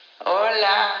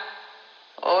Hola,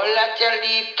 hola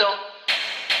Charlito.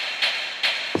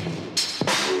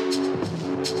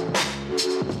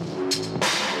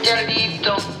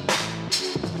 Charlito.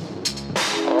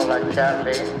 Hola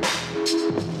Charlie.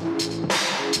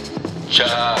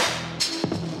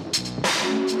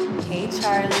 Hey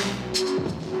Charlie.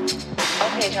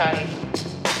 Okay, Charlie.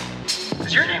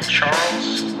 Is your name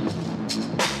Charles?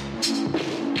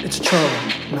 It's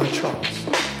Charlie, not Charles.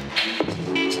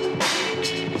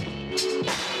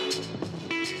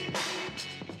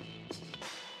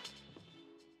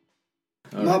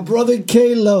 My brother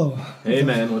Kalo. Hey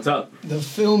man, what's up? The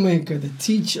filmmaker, the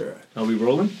teacher, Are we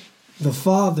rolling? the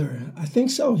father. I think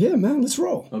so. Yeah, man, let's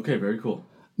roll. Okay, very cool.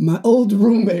 My old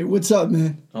roommate. What's up,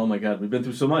 man? Oh my god, we've been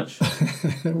through so much.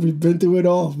 We've been through it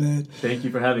all, man. Thank you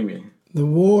for having me. The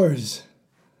wars,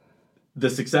 The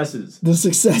successes. the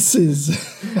successes,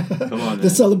 Come on, man. the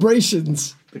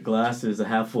celebrations. The glass is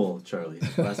half full, Charlie.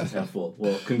 The glass is half full.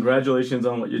 Well, congratulations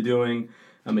on what you're doing.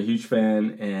 I'm a huge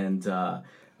fan, and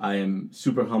I am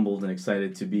super humbled and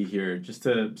excited to be here just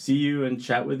to see you and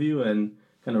chat with you and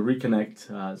kind of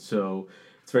reconnect. So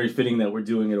it's very fitting that we're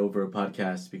doing it over a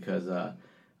podcast because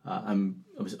I'm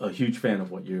a huge fan of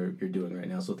what you're doing right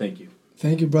now. So thank you.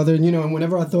 Thank you, brother. And, and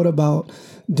whenever I thought about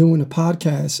doing a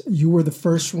podcast, you were the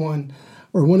first one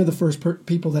or one of the first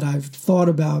people that I've thought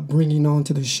about bringing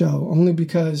onto the show, only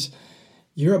because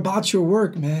you're about your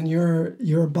work, man.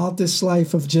 You're about this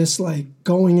life of just like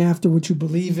going after what you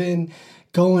believe in,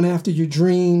 going after your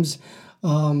dreams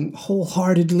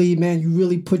wholeheartedly, man. You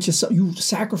really put yourself, you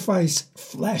sacrifice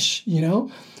flesh, your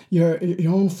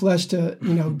own flesh to,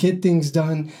 get things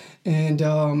done.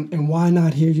 And why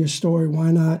not hear your story?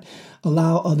 Why not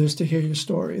allow others to hear your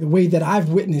story? The way that I've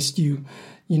witnessed you,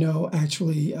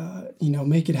 actually,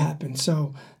 make it happen.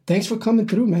 So thanks for coming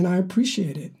through, man. I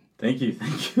appreciate it. Thank you.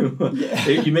 Yeah.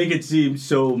 You make it seem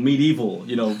so medieval,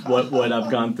 what I've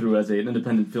gone through as an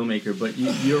independent filmmaker. But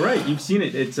you're right. You've seen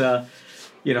it. It's,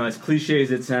 as cliche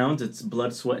as it sounds, it's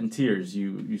blood, sweat, and tears.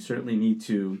 You certainly need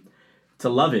to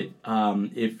love it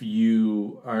if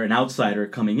you are an outsider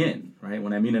coming in, right?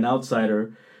 When I mean an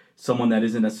outsider, someone that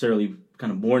isn't necessarily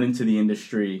kind of born into the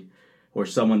industry, or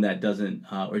someone that doesn't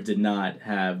or did not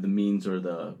have the means or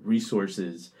the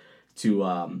resources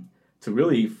to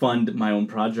really fund my own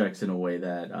projects in a way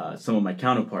that some of my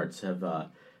counterparts have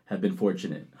been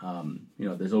fortunate.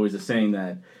 There's always a saying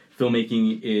that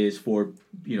filmmaking is for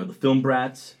the film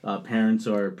brats. Parents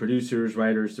are producers,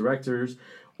 writers, directors,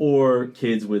 or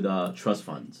kids with trust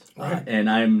funds. Right. And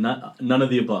I'm none of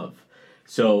the above.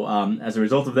 So as a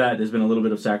result of that, there's been a little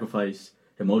bit of sacrifice,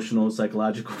 emotional,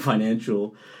 psychological,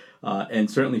 financial,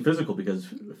 and certainly physical, because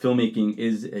filmmaking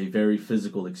is a very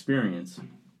physical experience.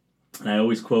 And I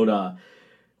always quote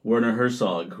Werner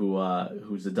Herzog,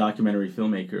 who's a documentary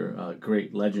filmmaker, a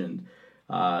great legend,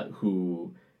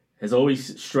 who has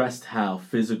always stressed how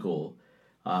physical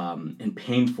and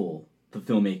painful the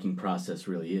filmmaking process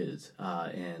really is.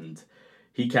 And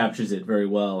he captures it very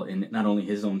well in not only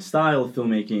his own style of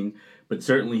filmmaking, but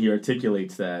certainly he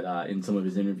articulates that in some of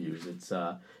his interviews. It's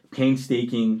a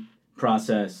painstaking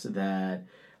process that,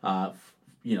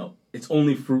 it's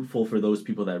only fruitful for those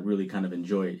people that really kind of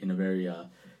enjoy it in a very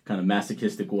kind of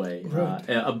masochistic way. Right.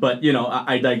 But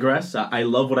I digress. I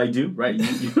love what I do, right?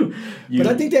 But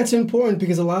I think that's important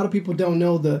because a lot of people don't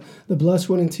know the blood,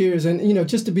 sweat, and tears. And,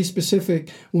 just to be specific,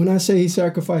 when I say he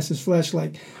sacrifices flesh,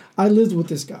 like, I lived with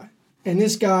this guy. And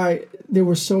this guy, there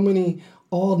were so many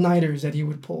all-nighters that he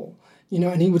would pull,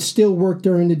 and he would still work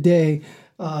during the day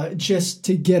just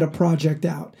to get a project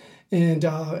out. And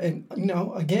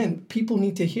again, people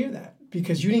need to hear that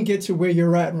because you didn't get to where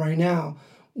you're at right now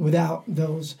without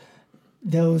those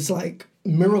like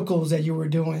miracles that you were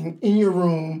doing in your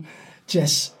room,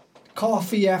 just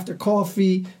coffee after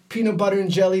coffee, peanut butter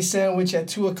and jelly sandwich at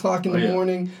 2:00 in the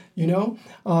morning,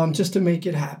 just to make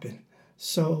it happen.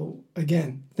 So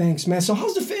again, thanks, man. So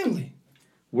how's the family?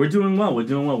 We're doing well. We've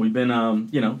been,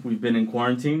 we've been in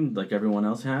quarantine like everyone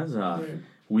else has. Right.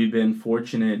 We've been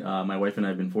fortunate. My wife and I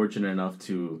have been fortunate enough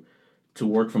to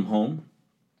work from home.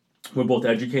 We're both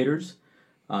educators.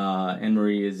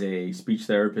 Anne-Marie is a speech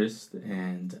therapist,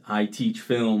 and I teach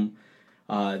film.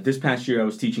 This past year, I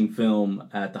was teaching film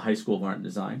at the High School of Art and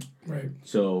Design. Right.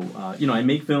 So, I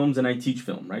make films and I teach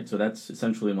film, right? So that's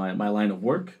essentially my line of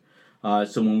work.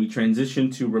 So when we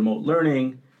transitioned to remote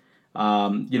learning,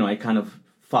 I kind of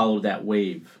followed that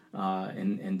wave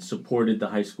and supported the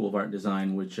High School of Art and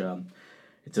Design, which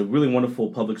it's a really wonderful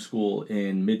public school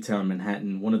in Midtown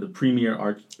Manhattan, one of the premier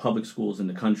art public schools in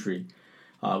the country.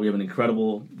 We have an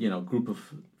incredible, group of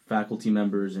faculty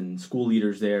members and school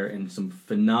leaders there, and some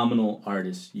phenomenal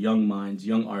artists, young minds,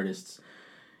 young artists.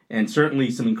 and certainly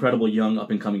some incredible young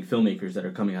up-and-coming filmmakers that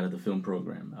are coming out of the film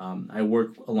program. I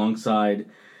work alongside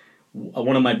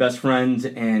one of my best friends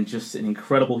and just an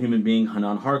incredible human being,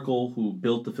 Hanan Harkel, who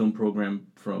built the film program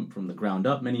from the ground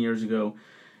up many years ago.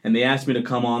 And they asked me to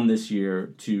come on this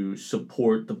year to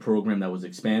support the program that was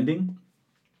expanding.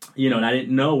 And I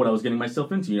didn't know what I was getting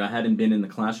myself into. I hadn't been in the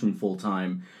classroom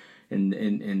full-time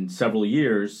in several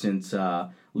years since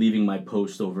leaving my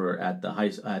post over at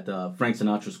the Frank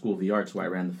Sinatra School of the Arts, where I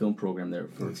ran the film program there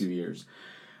for a few years.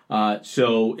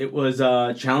 So it was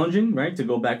challenging, right, to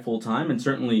go back full-time, and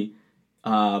certainly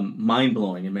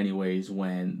mind-blowing in many ways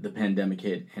when the pandemic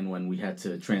hit and when we had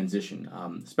to transition,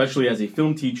 especially as a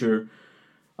film teacher,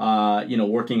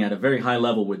 working at a very high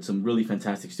level with some really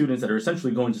fantastic students that are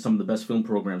essentially going to some of the best film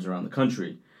programs around the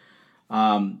country.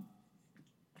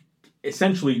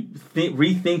 Essentially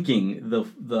rethinking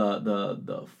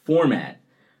the format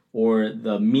or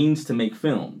the means to make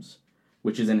films,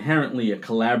 which is inherently a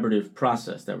collaborative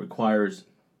process that requires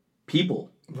people,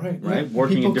 right?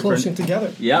 Working people in different, closely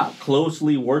together. Yeah,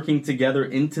 closely working together,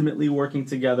 intimately working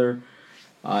together,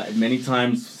 many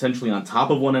times essentially on top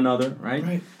of one another,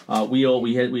 right?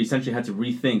 We essentially had to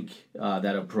rethink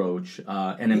that approach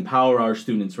and empower our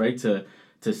students, right,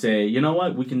 to say, you know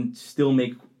what, we can still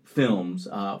make films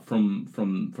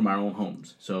from our own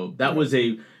homes. So that was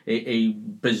a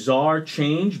bizarre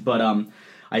change, but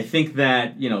I think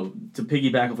that, to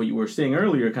piggyback off what you were saying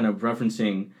earlier, kind of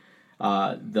referencing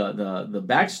the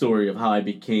backstory of how I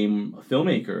became a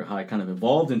filmmaker, how I kind of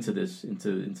evolved into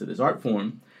this art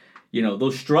form.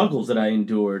 Those struggles that I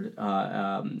endured,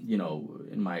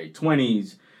 in my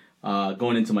 20s,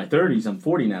 going into my 30s, I'm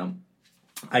 40 now,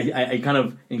 I kind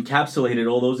of encapsulated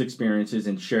all those experiences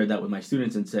and shared that with my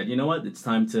students and said, you know what, it's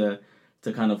time to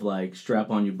kind of like strap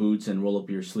on your boots and roll up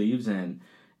your sleeves and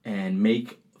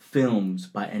make films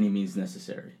by any means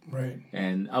necessary. Right.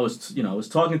 And I was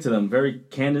talking to them very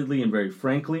candidly and very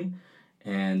frankly,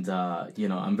 and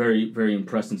I'm very, very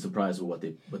impressed and surprised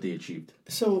with what they achieved.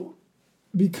 So,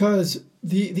 because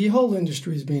the whole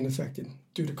industry is being affected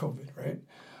due to COVID, right?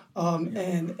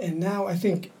 And now I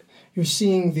think you're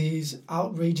seeing these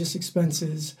outrageous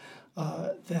expenses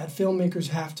that filmmakers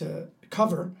have to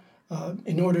cover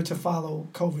in order to follow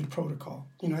COVID protocol.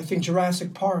 I think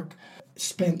Jurassic Park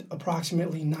spent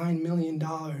approximately $9 million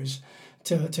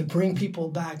to bring people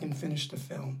back and finish the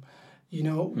film.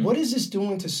 What is this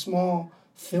doing to small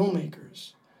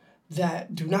filmmakers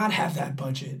that do not have that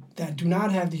budget, that do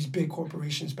not have these big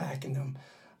corporations backing them?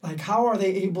 Like, how are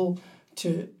they able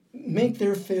to make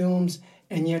their films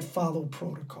and yet follow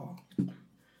protocol?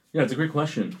 Yeah, it's a great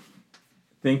question. I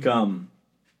think I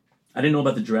didn't know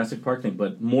about the Jurassic Park thing,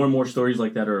 but more and more stories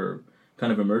like that are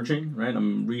kind of emerging, right?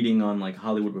 I'm reading on like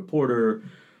Hollywood Reporter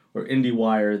or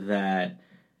IndieWire that,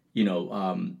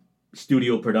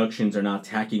 studio productions are now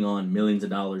tacking on millions of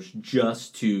dollars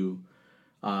just to,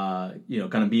 kind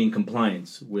of be in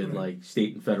compliance with like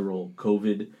state and federal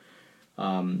COVID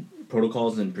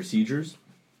protocols and procedures.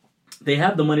 They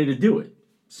have the money to do it,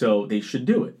 so they should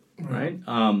do it, right?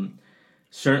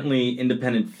 Certainly,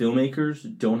 independent filmmakers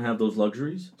don't have those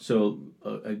luxuries. So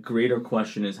a greater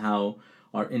question is how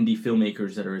are indie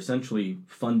filmmakers that are essentially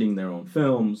funding their own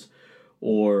films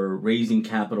or raising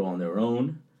capital on their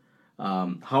own,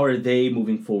 how are they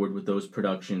moving forward with those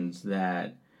productions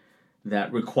that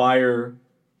require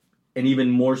an even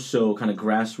more so kind of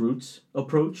grassroots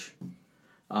approach,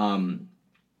 and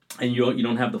you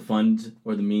don't have the funds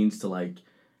or the means to like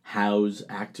house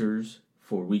actors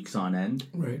for weeks on end,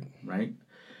 right?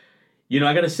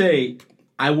 I gotta say,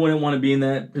 I wouldn't want to be in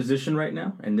that position right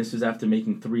now, and this is after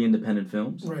making 3 independent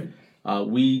films. Right.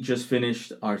 We just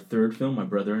finished our 3rd film, my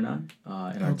brother and I.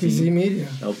 And our LPZ team. Media.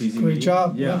 LPZ Great Media.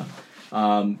 job. Yeah.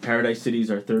 Paradise City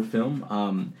is our 3rd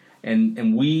film,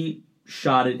 and we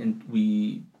shot it, and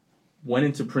we went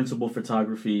into principal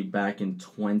photography back in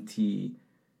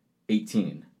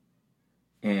 2018,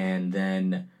 and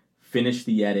then finished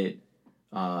the edit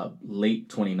late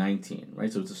 2019,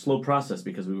 right? So it's a slow process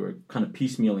because we were kind of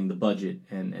piecemealing the budget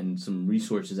and some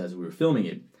resources as we were filming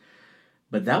it.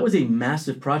 But that was a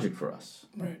massive project for us.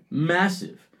 Right.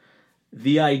 Massive.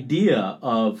 The idea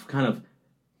of kind of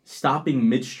stopping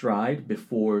mid-stride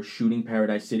before shooting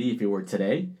Paradise City, if it were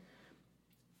today,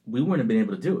 we wouldn't have been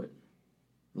able to do it.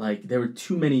 Like, there were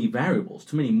too many variables,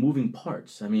 too many moving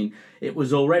parts. I mean, it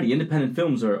was already, independent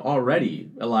films are already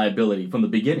a liability from the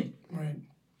beginning. Right.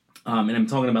 And I'm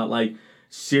talking about, like,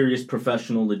 serious,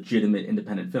 professional, legitimate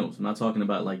independent films. I'm not talking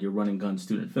about, like, your run-and-gun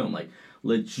student film. Like,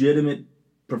 legitimate,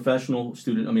 professional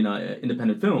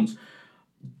independent films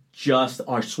just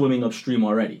are swimming upstream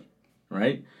already,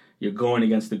 right? You're going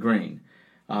against the grain.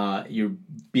 You're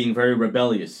being very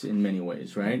rebellious in many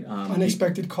ways, right?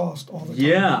 Unexpected cost all the time.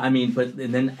 Yeah, I mean,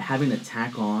 and then having to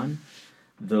tack on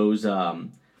those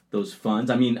funds.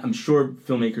 I mean, I'm sure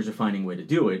filmmakers are finding a way to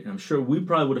do it. And I'm sure we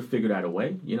probably would have figured out a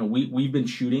way. You know, we've been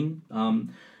shooting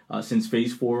since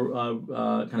Phase 4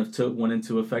 went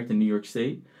into effect in New York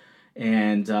State.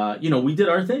 And, we did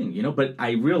our thing, but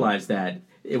I realized that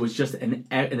it was just an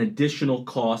additional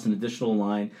cost, an additional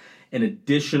line, an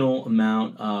additional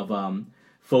amount of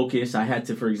focus. I had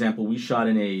to, for example, we shot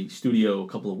in a studio a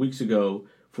couple of weeks ago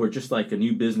for just like a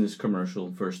new business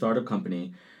commercial for a startup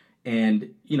company.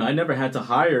 And, I never had to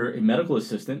hire a medical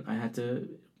assistant. I had to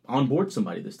onboard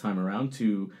somebody this time around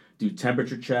to do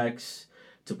temperature checks,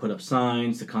 to put up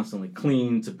signs, to constantly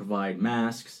clean, to provide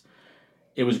masks.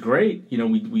 It was great.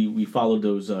 We followed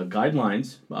those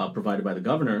guidelines provided by the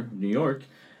governor of New York.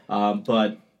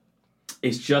 But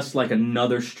it's just like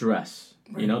another stress,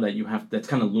 that that's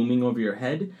kind of looming over your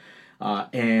head.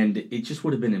 And it just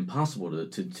would have been impossible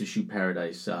to shoot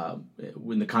Paradise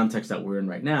in the context that we're in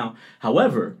right now.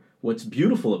 However, what's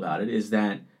beautiful about it is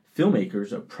that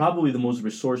filmmakers are probably the most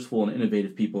resourceful and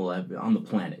innovative people on the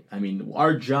planet. I mean,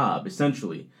 our job,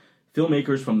 essentially,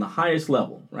 filmmakers from the highest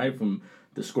level, right, from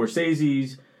the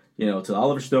Scorseses, to the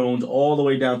Oliver Stones, all the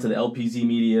way down to the LPZ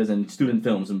medias and student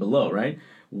films and below, right?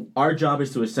 Our job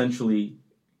is to essentially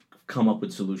come up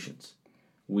with solutions.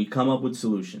 We come up with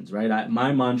solutions, right?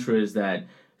 My mantra is that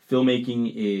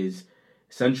filmmaking is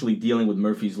essentially dealing with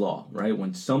Murphy's Law, right?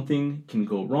 When something can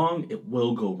go wrong, it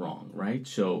will go wrong, right?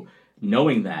 So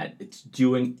knowing that, it's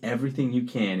doing everything you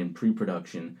can in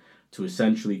pre-production to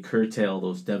essentially curtail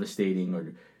those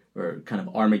devastating or kind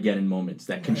of Armageddon moments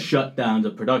that can shut down the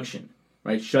production,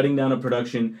 right? Shutting down a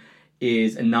production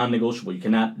is a non-negotiable.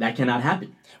 That cannot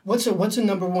happen. What's a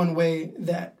number one way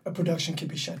that a production can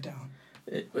be shut down?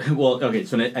 So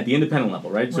at the independent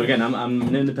level, right? So again, I'm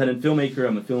an independent filmmaker.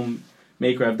 I'm a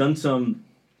filmmaker. I've done some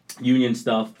union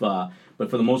stuff, but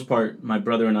for the most part, my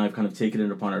brother and I have kind of taken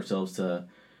it upon ourselves to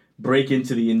break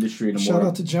into the industry in a more... Shout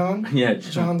out to John. Yeah,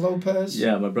 John Lopez.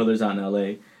 Yeah, my brother's out in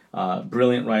L.A.,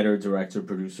 brilliant writer, director,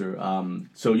 producer.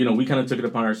 So, we kind of took it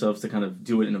upon ourselves to kind of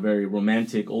do it in a very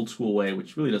romantic, old-school way,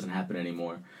 which really doesn't happen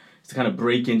anymore. It's to kind of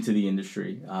break into the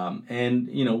industry. And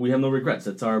we have no regrets.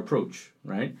 That's our approach,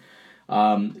 right?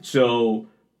 So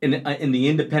in the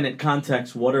independent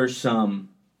context, what are some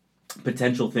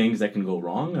potential things that can go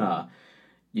wrong?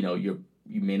 You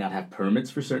may not have permits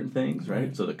for certain things,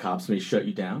 right? So the cops may shut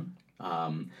you down.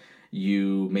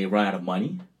 You may run out of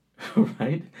money,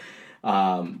 right?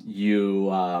 There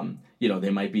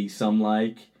might be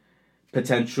some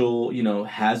potential,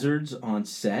 hazards on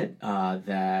set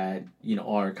that,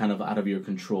 are kind of out of your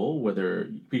control,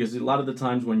 because a lot of the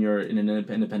times when you're in an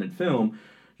independent film,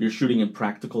 you're shooting in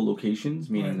practical locations,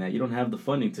 meaning that you don't have the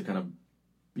funding to kind of,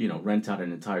 rent out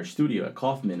an entire studio at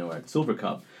Kaufman or at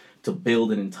Silvercup to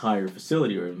build an entire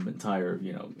facility or an entire,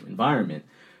 environment.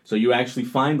 So you actually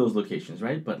find those locations,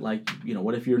 right? But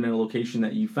what if you're in a location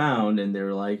that you found and there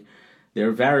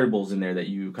are variables in there that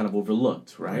you kind of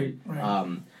overlooked, right?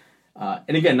 Right.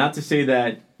 And again, not to say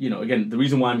that, again, the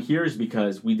reason why I'm here is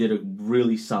because we did a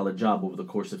really solid job over the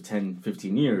course of 10,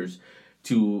 15 years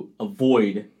to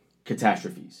avoid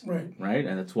catastrophes. Right?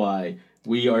 And that's why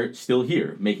we are still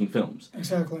here making films.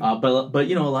 Exactly. But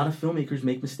a lot of filmmakers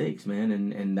make mistakes, man,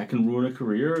 and that can ruin a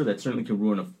career. That certainly can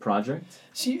ruin a project.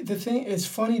 See, the thing, it's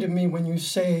funny to me when you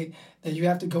say that you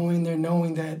have to go in there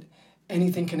knowing that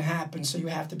anything can happen, so you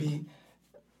have to be...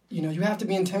 you have to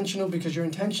be intentional because you're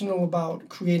intentional about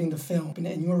creating the film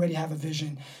and you already have a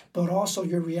vision, but also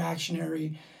you're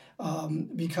reactionary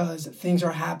because things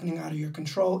are happening out of your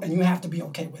control and you have to be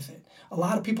okay with it. A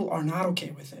lot of people are not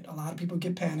okay with it. A lot of people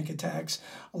get panic attacks.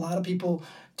 A lot of people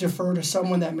defer to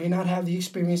someone that may not have the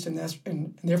experience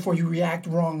and therefore you react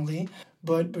wrongly.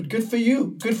 But good for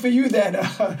you. Good for you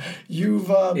that you've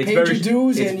paid your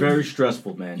dues. It's very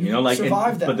stressful, man.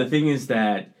 Survived that. But the thing is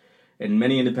that, and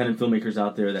many independent filmmakers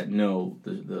out there that know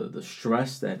the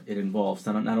stress that it involves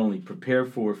to not only prepare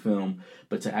for a film,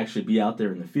 but to actually be out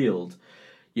there in the field.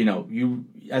 You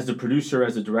as the producer,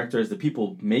 as the director, as the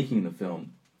people making the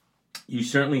film, you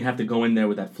certainly have to go in there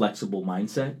with that flexible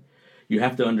mindset. You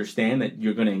have to understand that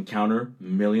you're going to encounter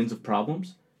millions of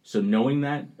problems. So knowing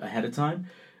that ahead of time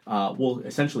will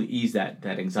essentially ease that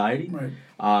anxiety. Right.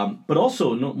 But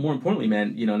also, more importantly,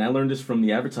 man, and I learned this from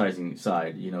the advertising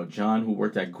side. John, who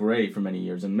worked at Gray for many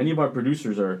years, and many of our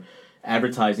producers are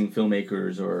advertising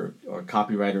filmmakers or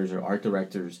copywriters or art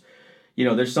directors.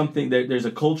 There's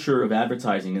a culture of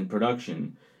advertising and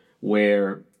production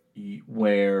where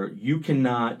you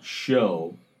cannot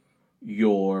show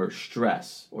your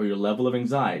stress or your level of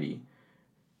anxiety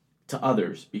to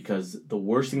others, because the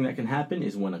worst thing that can happen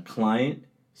is when a client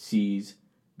sees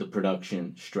the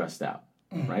production stressed out,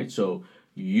 right? So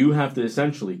you have to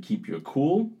essentially keep your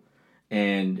cool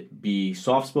and be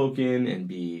soft-spoken and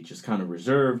be just kind of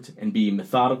reserved and be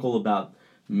methodical about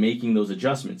making those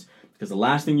adjustments. Because the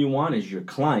last thing you want is your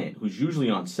client, who's usually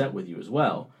on set with you as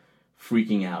well,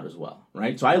 freaking out as well,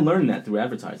 right? So I learned that through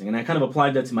advertising, and I kind of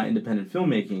applied that to my independent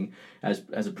filmmaking as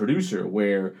a producer,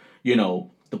 where, you know,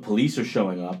 the police are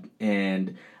showing up,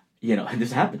 and, you know, and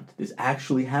this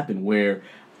actually happened, where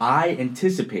I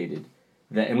anticipated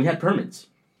that, and we had permits,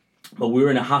 but we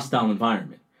were in a hostile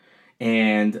environment,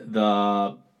 and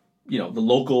the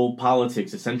local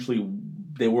politics, essentially,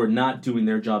 they were not doing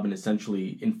their job in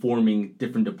essentially informing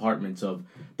different departments of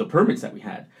the permits that we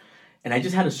had. And I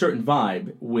just had a certain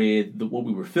vibe with what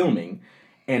we were filming,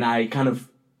 and I kind of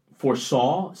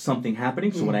foresaw something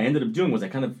happening. So what I ended up doing was I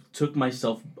kind of took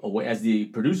myself away as the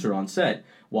producer on set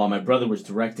while my brother was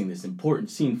directing this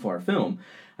important scene for our film.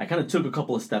 I kind of took a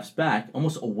couple of steps back,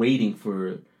 almost awaiting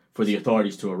for the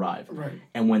authorities to arrive. Right.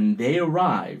 And when they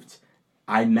arrived,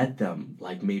 I met them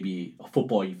like maybe a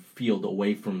football field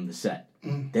away from the set.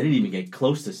 They didn't even get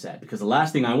close to set, because the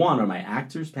last thing I want are my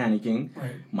actors panicking,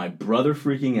 Right. my brother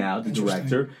freaking out, the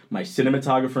director, my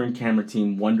cinematographer and camera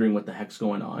team wondering what the heck's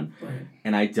going on, Right.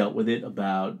 and I dealt with it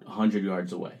about 100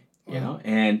 yards away, you know,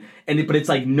 but it's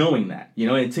like knowing that, you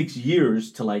know, and it takes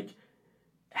years to like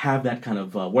have that kind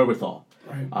of wherewithal,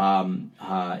 Right.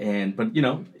 but you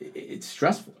know, it's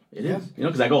stressful. It is, you know,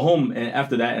 because I go home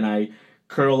after that and I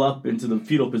curl up into the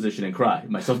fetal position and cry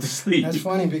myself to sleep. That's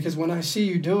funny, because when I see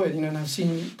you do it, you know, and I've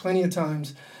seen you plenty of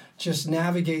times just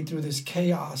navigate through this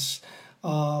chaos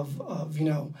of you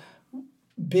know,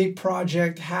 big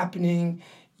project happening,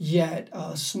 yet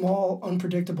small,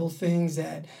 unpredictable things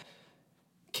that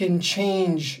can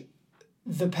change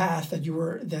the path that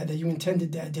you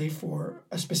intended that day for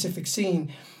a specific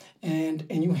scene, and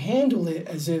you handle it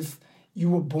as if you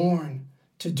were born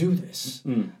to do this.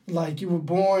 Like you were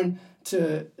born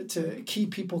to keep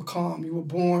people calm. You were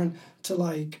born to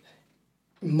like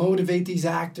motivate these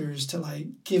actors to like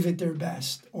give it their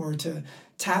best, or to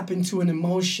tap into an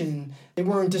emotion they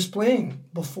weren't displaying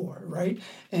before, right?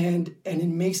 And it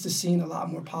makes the scene a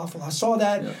lot more powerful. I saw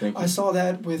that. Yeah, I saw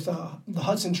that with the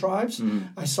Hudson Tribes.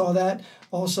 Mm-hmm. I saw that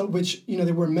also, which, you know,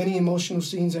 there were many emotional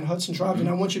scenes in Hudson Tribes, and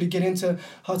I want you to get into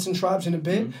Hudson Tribes in a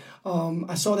bit.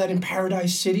 I saw that in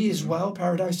Paradise City as well.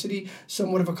 Paradise City,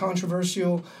 somewhat of a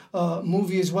controversial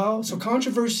movie as well. So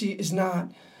controversy is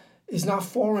not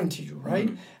foreign to you,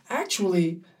 right?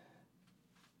 Actually,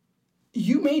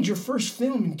 you made your first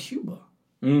film in Cuba.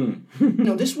 You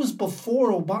know, this was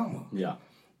before Obama. Yeah.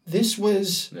 This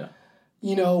was,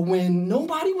 you know, when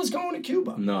nobody was going to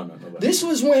Cuba. No, nobody. This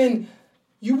was when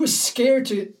you were scared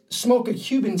to smoke a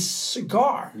Cuban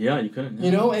cigar. Yeah, you couldn't. Yeah.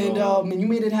 You know, and you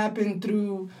made it happen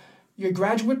through your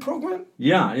graduate program?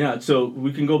 Yeah. So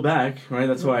we can go back, right?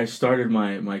 That's why I started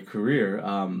my career.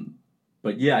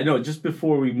 But yeah, I know, just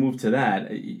before we move to that,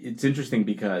 it's interesting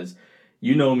because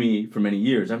you know me for many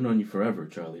years. I've known you forever,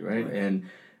 Charlie, right? And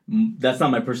that's not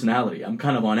my personality. I'm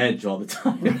kind of on edge all the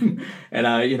time. And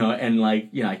I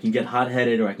can get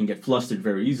hot-headed, or I can get flustered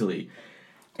very easily.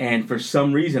 And for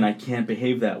some reason, I can't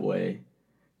behave that way.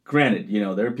 Granted, you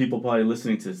know, there are people probably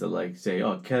listening to this that like say,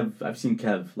 "Oh, Kev, I've seen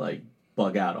Kev like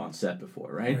bug out on set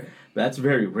before," right? But that's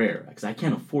very rare, because I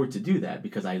can't afford to do that,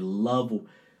 because I love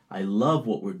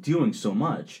what we're doing so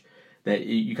much that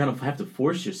you kind of have to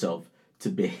force yourself to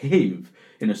behave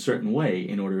in a certain way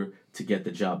in order to get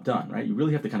the job done, right? You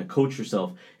really have to kind of coach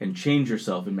yourself and change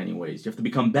yourself in many ways. You have to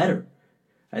become better.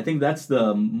 I think that's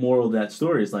the moral of that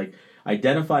story, is like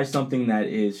identify something that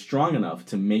is strong enough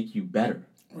to make you better.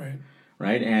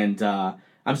 Right? And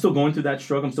I'm still going through that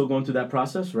struggle. I'm still going through that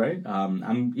process, right?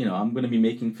 I'm going to be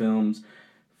making films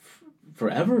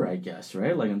forever, I guess,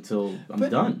 right? Like until I'm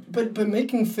done. But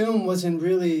making film wasn't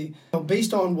really,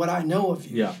 based on what I know of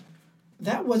you. Yeah.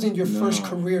 That wasn't your first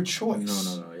career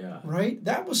choice. No, yeah. Right?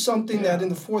 That was something that in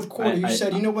the fourth quarter you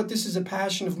said, you know what, this is a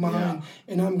passion of mine,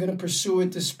 and I'm going to pursue it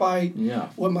despite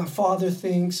what my father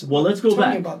thinks. Well, let's go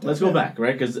back. Let's go back,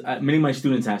 right? Because many of my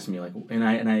students ask me, like, and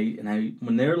I,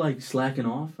 when they're like slacking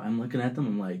off, I'm looking at them.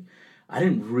 I'm like, I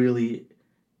didn't really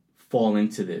fall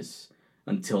into this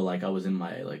until like I was in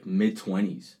my like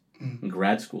mid-20s in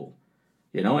grad school,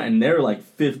 you know, and they're like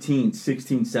 15,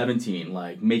 16, 17,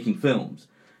 like making films.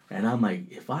 And I'm like,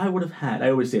 if I would have had, I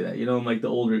always say that, you know, I'm like the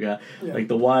older guy, like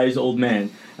the wise old man.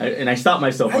 And I stop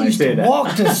myself when I say that. I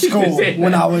used to walk to school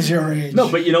when I was your age. No,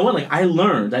 but you know what? Like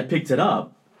I picked it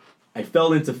up. I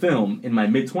fell into film in my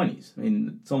mid-20s. I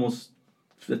mean,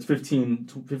 that's 15,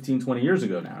 20 years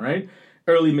ago now, right?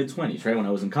 early mid-20s, right, when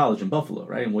I was in college in Buffalo,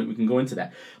 right, and we can go into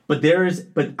that. But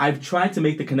I've tried to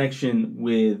make the connection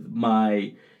with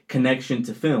my connection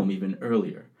to film even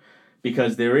earlier,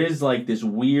 because there is like this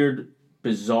weird,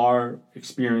 bizarre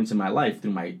experience in my life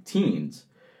through my teens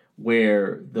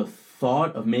where the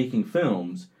thought of making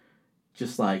films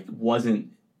just like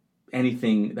wasn't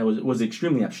anything that was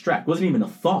extremely abstract. Wasn't even a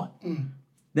thought.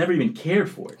 Never even cared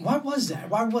for it. Why was that?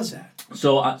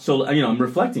 So I'm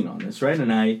reflecting on this, right?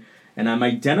 And I'm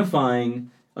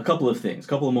identifying a couple of things, a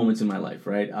couple of moments in my life,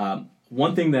 right?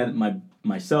 One thing that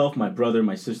myself, my brother,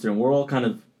 my sister, and we're all kind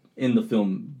of in the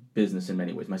film business in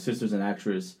many ways. My sister's an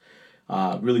actress,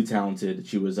 really talented.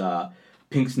 She was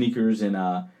Pink Sneakers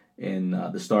in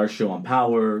the Stars show on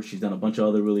Power. She's done a bunch of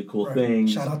other really cool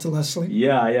things. Shout out to Leslie.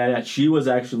 Yeah. She was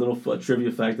actually a little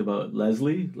trivia fact about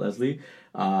Leslie,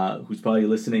 who's probably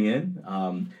listening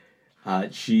in.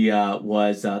 She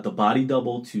was the body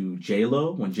double to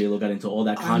J-Lo when J-Lo got into all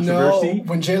that controversy. I know.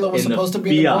 When J-Lo was supposed to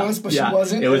be in the Bronx, but she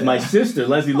wasn't. It was my sister,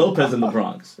 Leslie Lopez, in the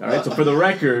Bronx. All right, so for the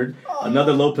record,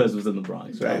 another Lopez was in the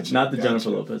Bronx, right? Not the Jennifer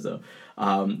Lopez, though.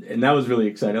 And that was really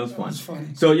exciting. That was fun.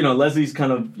 Funny. So, Leslie's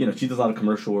kind of, she does a lot of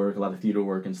commercial work, a lot of theater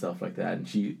work and stuff like that. And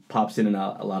she pops in and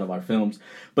out a lot of our films.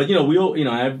 But,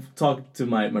 I've talked to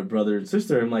my brother and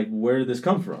sister. I'm like, where did this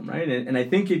come from, right? And I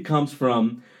think it comes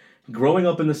from growing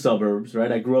up in the suburbs,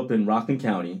 right? I grew up in Rockland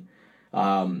County,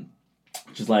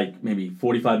 which is like maybe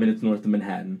 45 minutes north of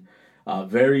Manhattan.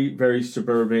 Very, very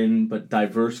suburban but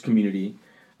diverse community.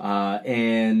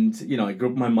 And I grew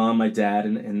up with my mom, my dad,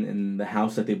 in the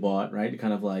house that they bought, right? To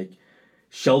kind of like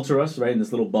shelter us, right? In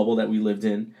this little bubble that we lived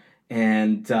in.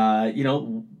 And,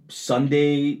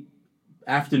 Sunday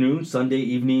afternoon, Sunday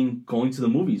evening, going to the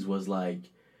movies was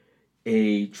like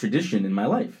a tradition in my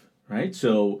life, right?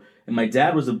 So, and my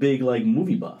dad was a big like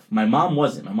movie buff. My mom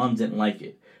wasn't. My mom didn't like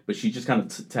it. But she just kind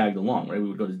of tagged along, right? We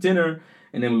would go to dinner,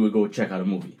 and then we would go check out a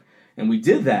movie. And we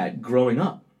did that growing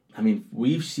up. I mean,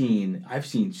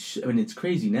 it's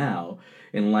crazy now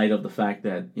in light of the fact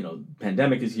that,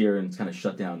 pandemic is here and it's kind of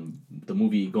shut down the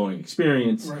movie-going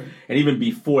experience. Right. And even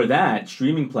before that,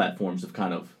 streaming platforms have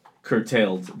kind of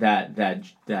curtailed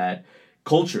that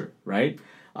culture, right?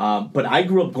 But I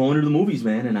grew up going to the movies,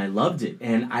 man, and I loved it.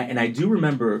 And I do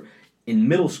remember in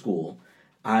middle school,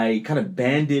 I kind of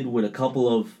banded with a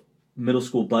couple of middle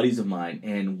school buddies of mine,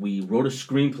 and we wrote a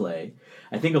screenplay.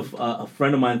 I think a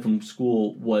friend of mine from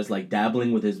school was like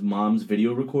dabbling with his mom's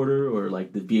video recorder or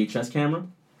like the VHS camera.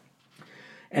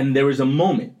 And there was a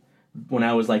moment when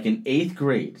I was like in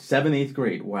 7th, 8th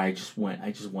grade, where I just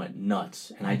went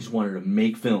nuts, and I just wanted to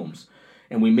make films.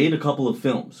 And we made a couple of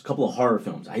horror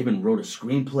films. I even wrote a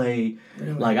screenplay.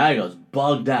 Really? Like, I was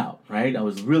bugged out, right? I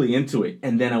was really into it.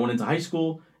 And then I went into high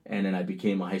school, and then I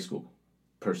became a high school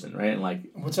person, right? And like,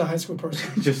 what's a high school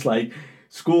person? just like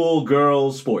school,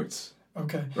 girls, sports.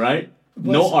 Okay. Right?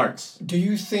 No arts. Do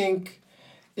you think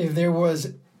if there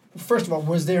was, first of all,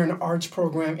 was there an arts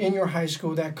program in your high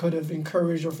school that could have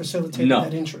encouraged or facilitated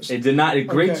that interest? It did not. A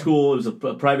great school. It was a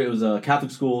private. It was a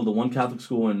Catholic school, the one Catholic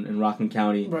school in Rockland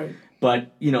County. Right.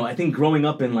 But, I think growing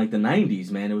up in like the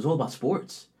 90s, man, it was all about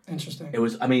sports. Interesting. It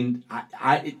was,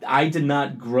 I did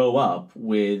not grow up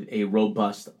with a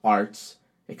robust arts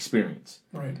experience.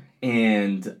 Right.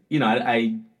 And,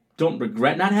 I don't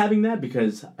regret not having that,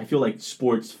 because I feel like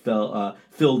sports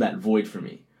filled that void for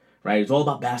me, right? It's all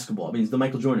about basketball. I mean, it's the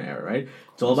Michael Jordan era, right?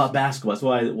 It's all about basketball. That's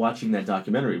why watching that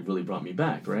documentary really brought me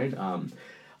back, right?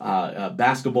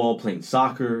 Basketball, playing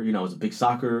soccer. I was a big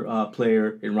soccer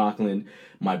player in Rockland.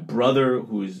 My brother,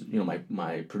 who's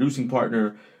my producing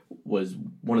partner, was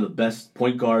one of the best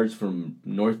point guards from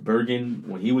North Bergen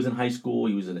when he was in high school.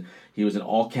 He was an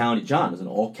all-county. John was an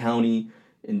all-county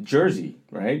in Jersey,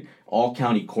 right?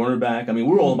 All-county cornerback. I mean,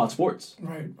 we were all about sports.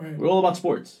 Right. We're all about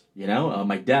sports,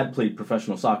 My dad played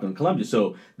professional soccer in Columbia,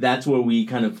 so that's where we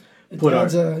kind of put our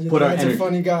energy. A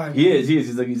funny guy. He is.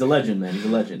 He's a legend, man. He's a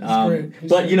legend. He's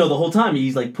but great. The whole time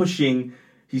he's like pushing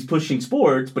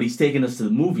sports, but he's taking us to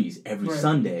the movies every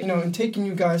Sunday. And taking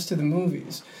you guys to the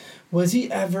movies. Was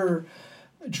he ever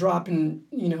dropping,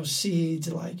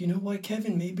 seeds like, you know what,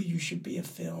 Kevin, maybe you should be a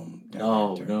film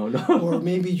director. No. Or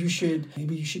maybe you should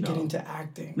get into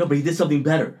acting. No, but he did something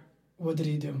better. What did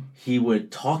he do? He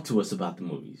would talk to us about the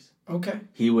movies. Okay.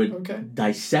 He would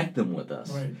dissect them with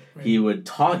us. Right. He would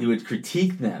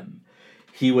critique them.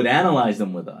 He would analyze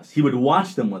them with us. He would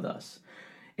watch them with us.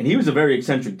 And he was a very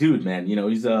eccentric dude, man.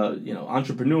 He's a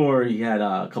entrepreneur. He had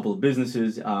a couple of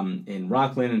businesses in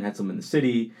Rockland and had some in the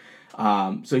city.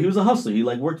 So he was a hustler. He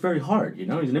worked very hard. He's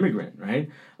an immigrant, right?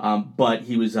 But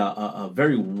he was a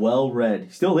very well-read. He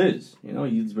still is.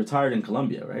 He's retired in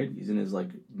Columbia, right? He's in his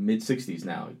mid-60s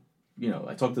now.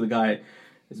 I talked to the guy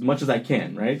as much as I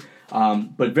can, right?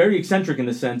 But very eccentric in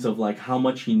the sense of like how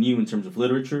much he knew in terms of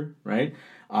literature, right?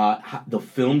 The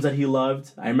films that he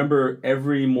loved. I remember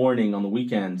every morning on the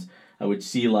weekends, I would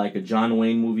see like a John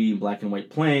Wayne movie in black and white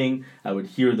playing. I would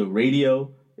hear the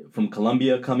radio from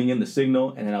Columbia coming in, the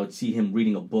signal, and then I would see him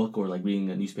reading a book or like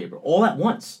reading a newspaper all at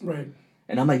once. Right.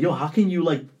 And I'm like, yo, how can you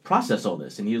like process all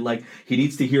this? And he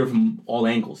needs to hear from all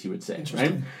angles, he would say,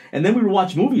 right? And then we would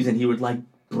watch movies and he would like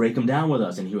break them down with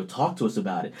us and he would talk to us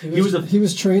about it. He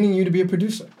was training you to be a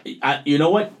producer. You know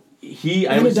what?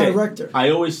 And a director. I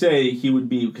always say he would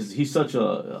be, because he's such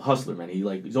a hustler, man.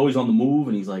 He's always on the move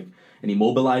and he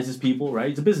mobilizes people, right?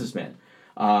 He's a businessman.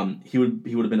 He would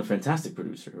have been a fantastic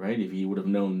producer, right? If he would have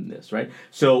known this, right?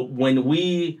 So when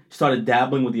we started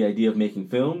dabbling with the idea of making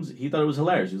films, he thought it was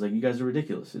hilarious. He was like, "You guys are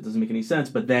ridiculous. It doesn't make any sense."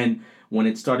 But then when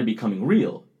it started becoming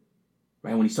real,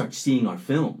 right? When he started seeing our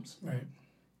films,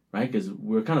 right? Because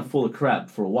we were kind of full of crap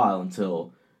for a while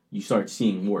until you start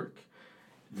seeing work.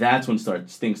 That's when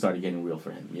things started getting real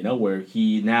for him, you know, where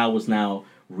he was now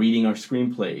reading our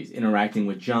screenplays, interacting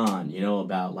with John, you know,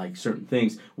 about like certain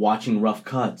things, watching rough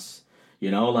cuts. You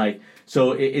know, like,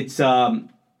 so it's a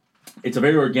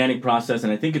very organic process,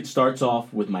 and I think it starts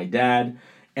off with my dad,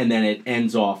 and then it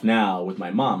ends off now with my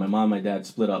mom. My mom and my dad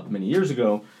split up many years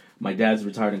ago. My dad's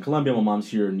retired in Colombia. My mom's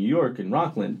here in New York, in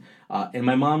Rockland, and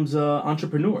my mom's an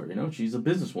entrepreneur. You know, she's a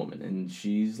businesswoman, and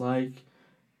she's like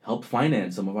helped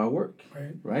finance some of our work,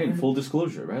 right? In full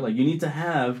disclosure, right? Like you need to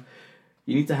have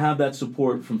that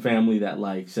support from family that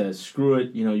like says, screw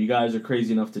it, you know, you guys are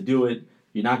crazy enough to do it.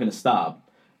 You're not going to stop.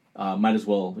 Might as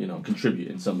well, you know,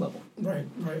 contribute in some level. Right.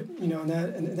 You know,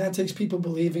 and that takes people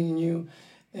believing in you,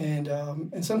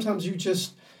 and sometimes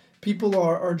people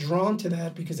are drawn to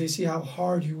that because they see how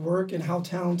hard you work and how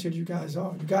talented you guys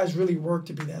are. You guys really work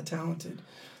to be that talented.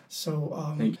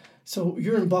 So, so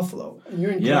you're in Buffalo and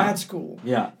you're in grad school.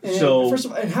 Yeah. And so first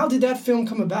of all, and how did that film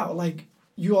come about? Like,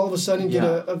 you all of a sudden get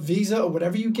a visa or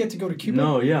whatever you get to go to Cuba?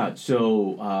 No, yeah.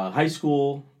 So high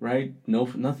school, right?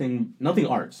 Nothing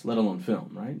arts, let alone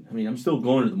film, right? I mean, I'm still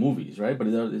going to the movies, right? But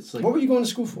it's like. What were you going to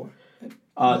school for?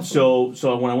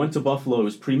 So when I went to Buffalo, it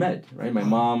was pre-med, right?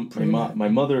 My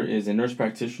mother is a nurse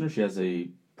practitioner. She has a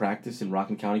practice in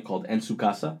Rockland County called En Su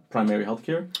Casa, Primary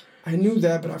Healthcare. I knew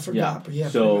that, but I forgot. Yeah.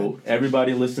 But so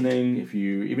everybody listening,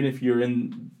 even if you're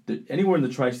anywhere in the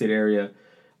tri-state area.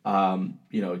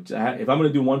 You know, if I'm going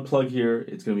to do one plug here,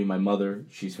 it's going to be my mother.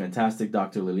 She's fantastic,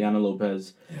 Dr. Liliana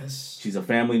Lopez. Yes. She's a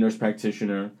family nurse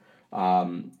practitioner.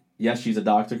 Yes, she's a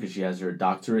doctor because she has her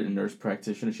doctorate in nurse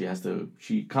practitioner.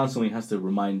 She constantly has to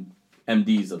remind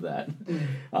MDs of that.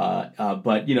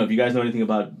 But, you know, if you guys know anything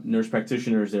about nurse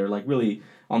practitioners, they're like really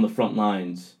on the front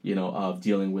lines, you know, of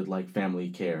dealing with like family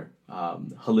care,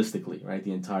 holistically, right?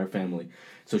 The entire family.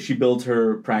 So she built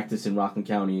her practice in Rockland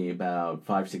County about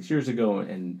 5-6 years ago,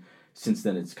 and since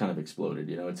then it's kind of exploded.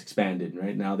 You know, it's expanded.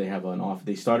 Right now they have an office.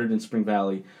 They started in Spring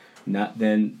Valley,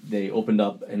 then they opened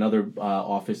up another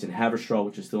office in Haverstraw,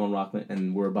 which is still in Rockland,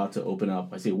 and we're about to open up.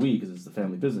 I say we because it's the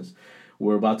family business.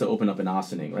 We're about to open up in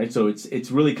Ossining, right? So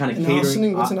it's really kind of catering.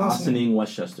 Ossining? What's in Ossining? Ossining,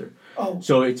 Westchester. Oh.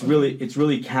 So it's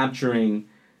really capturing,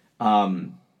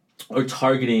 or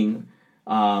targeting.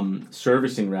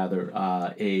 Servicing rather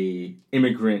a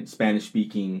immigrant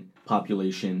Spanish-speaking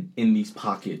population in these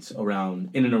pockets in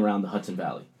and around the Hudson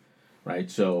Valley, right?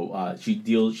 So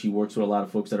she works with a lot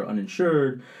of folks that are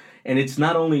uninsured, and it's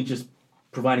not only just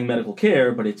providing medical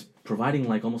care, but it's providing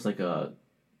like almost like a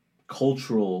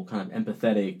cultural kind of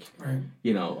empathetic,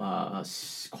 you know,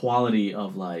 quality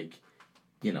of like,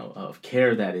 you know, of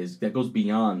care that goes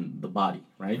beyond the body,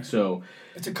 right? So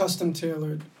it's a custom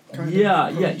tailored. Yeah.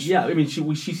 I mean,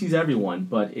 she sees everyone,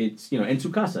 but it's, you know, en su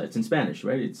casa. It's in Spanish,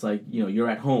 right? It's like, you know, you're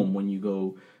at home when you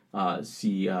go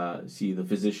see the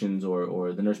physicians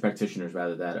or the nurse practitioners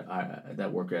rather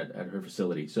that work at her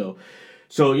facility. So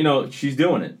you know, she's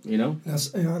doing it. You know.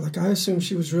 Like I assume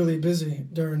she was really busy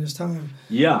during this time.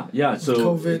 Yeah. So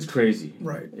COVID. It's crazy.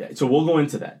 Right. Yeah. So we'll go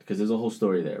into that because there's a whole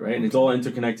story there, right? And it's all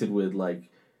interconnected with like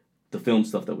the film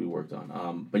stuff that we worked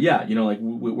on. But yeah, you know, like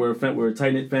we're a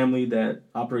tight-knit family that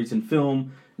operates in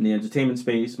film, in the entertainment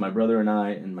space, my brother and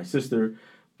I and my sister,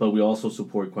 but we also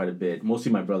support quite a bit,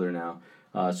 mostly my brother now,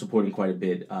 supporting quite a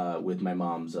bit with my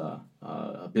mom's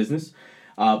business.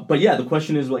 But yeah, the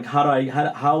question is like, how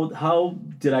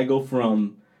did I go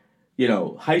from, you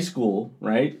know, high school,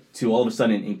 right, to all of a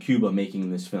sudden in Cuba making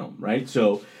this film, right?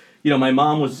 So, you know, my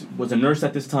mom was a nurse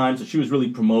at this time, so she was really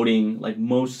promoting, like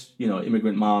most, you know,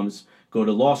 immigrant moms, go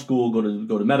to law school,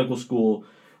 go to medical school,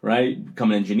 right? Become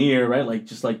an engineer, right? Like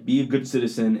just like be a good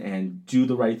citizen and do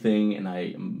the right thing, and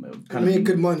I kind of make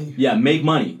good money. Yeah, make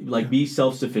money, like be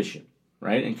self-sufficient,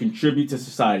 right? And contribute to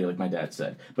society, like my dad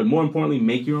said. But more importantly,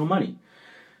 make your own money.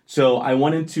 So I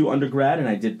went into undergrad and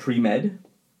I did pre-med.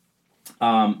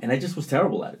 And I just was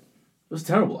terrible at it. It was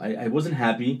terrible. I wasn't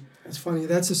happy. It's funny.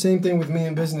 That's the same thing with me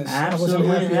in business. Absolutely. I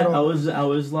wasn't happy at all. I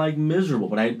was like miserable,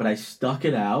 but I stuck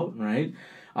it out, right?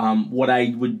 What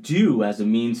I would do as a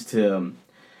means to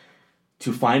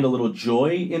find a little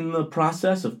joy in the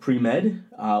process of pre-med,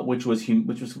 which was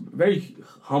very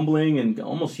humbling and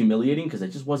almost humiliating because I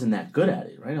just wasn't that good at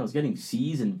it, right? I was getting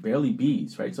C's and barely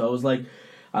B's, right? So I was like,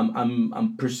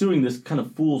 I'm pursuing this kind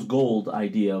of fool's gold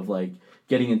idea of like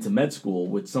getting into med school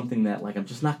with something that like I'm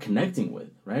just not connecting with,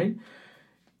 right?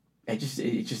 It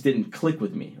just didn't click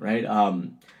with me, right?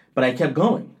 But I kept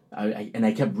going.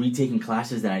 I kept retaking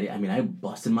classes that I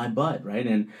busted my butt, right?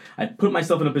 And I put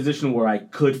myself in a position where I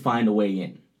could find a way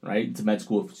in, right, to med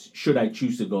school should I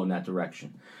choose to go in that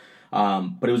direction.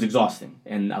 But it was exhausting,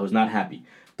 and I was not happy.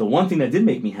 The one thing that did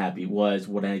make me happy was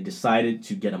when I decided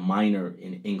to get a minor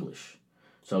in English.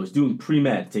 So I was doing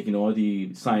pre-med, taking all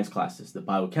the science classes, the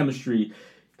biochemistry,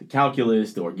 the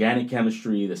calculus, the organic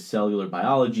chemistry, the cellular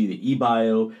biology, the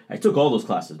e-bio. I took all those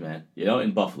classes, man,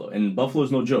 in Buffalo. And Buffalo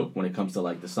is no joke when it comes to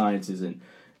like the sciences and,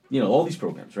 all these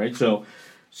programs, right? So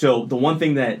the one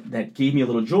thing that gave me a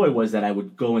little joy was that I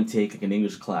would go and take like an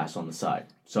English class on the side.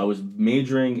 So I was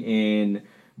majoring in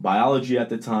biology at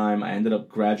the time. I ended up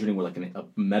graduating with like a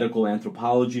medical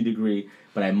anthropology degree,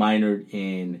 but I minored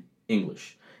in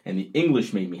English. And the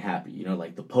English made me happy,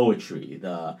 like the poetry,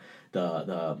 the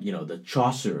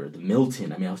Chaucer, the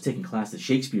Milton. I was taking classes,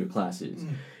 Shakespeare classes,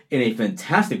 in a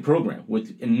fantastic program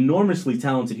with enormously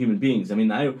talented human beings.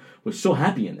 I was so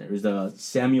happy in there. It was the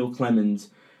Samuel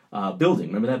Clemens building.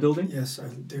 Remember that building? Yes, I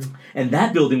do. And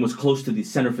that building was close to the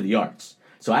Center for the Arts.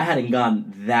 So I hadn't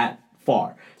gone that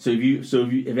far. So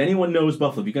if anyone knows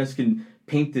Buffalo, if you guys can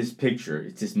paint this picture,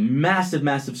 it's this massive,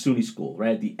 massive SUNY school,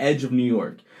 right, at the edge of New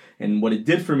York. And what it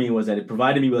did for me was that it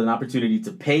provided me with an opportunity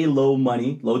to pay low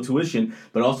tuition,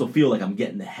 but also feel like I'm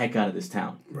getting the heck out of this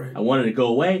town. Right. I wanted to go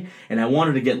away, and I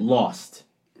wanted to get lost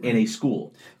in a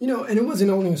school. And it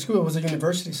wasn't only a school, it was a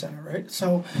university center, right?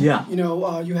 So, yeah.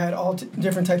 You had all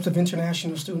different types of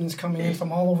international students coming in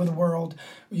from all over the world.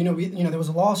 There was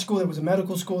a law school, there was a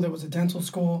medical school, there was a dental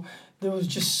school. There was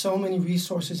just so many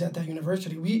resources at that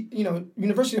university.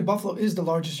 University of Buffalo is the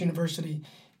largest university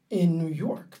in New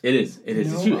York. It is.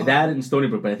 It's huge. That and Stony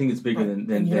Brook, but I think it's bigger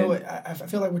than I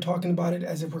feel like we're talking about it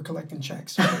as if we're collecting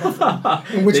checks,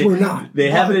 in which we're not. They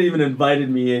haven't even invited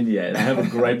me in yet. I have a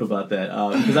gripe about that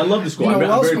because I love the school. I'm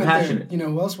very passionate.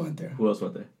 Who else went there? Who else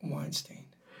went there? Weinstein.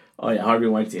 Oh yeah, Harvey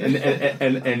Weinstein.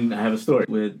 And I have a story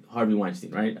with Harvey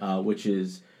Weinstein, right? Which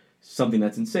is something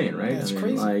that's insane, right? That's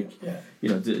crazy.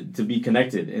 To be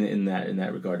connected in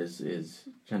that regard is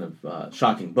kind of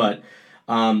shocking, but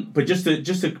just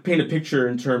to paint a picture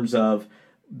in terms of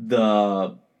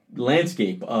the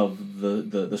landscape of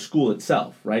the school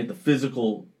itself, right? The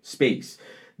physical space.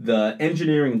 The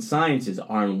engineering and sciences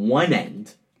are on one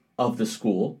end of the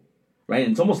school, right?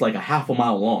 And it's almost like a half a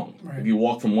mile long if you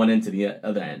walk from one end to the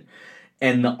other end.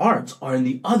 And the arts are in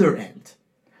the other end.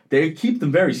 They keep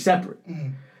them very separate.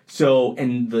 Mm. So,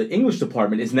 and the English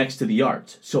department is next to the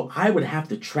arts. So I would have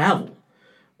to travel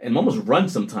and almost run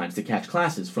sometimes to catch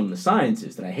classes from the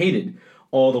sciences that I hated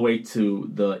all the way to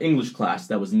the English class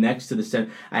that was next to the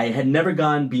center. I had never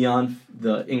gone beyond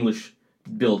the English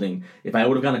building. If I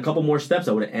would have gone a couple more steps,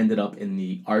 I would have ended up in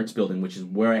the arts building, which is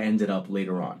where I ended up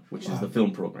later on, which is the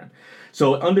film program.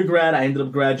 So undergrad, I ended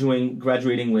up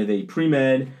graduating with a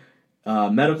pre-med,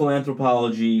 medical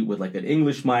anthropology with like an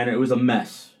English minor. It was a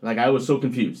mess. Like I was so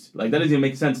confused. Like that doesn't even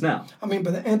make sense now. But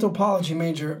the anthropology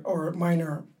major or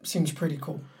minor seems pretty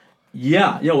cool.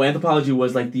 Yeah, anthropology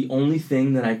was like the only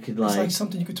thing that I could like. It's like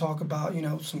something you could talk about,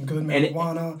 some good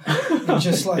marijuana, and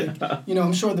just like,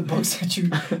 I'm sure the books that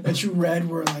you read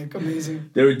were like amazing.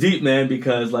 They were deep, man,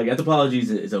 because like anthropology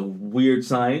is a weird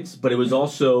science, but it was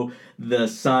also the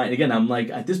science. Again, I'm like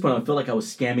at this point, I felt like I was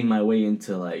scamming my way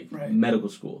into like medical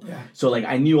school. Yeah. So like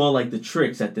I knew all like the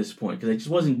tricks at this point because I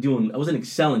wasn't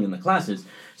excelling in the classes.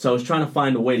 So I was trying to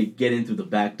find a way to get in through the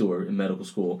back door in medical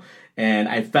school. And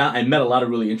I met a lot of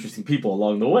really interesting people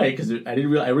along the way because I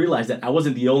realized that I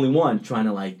wasn't the only one trying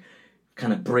to like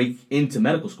kind of break into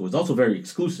medical school. It's also very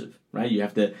exclusive, right? You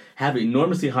have to have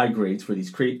enormously high grades for these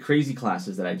crazy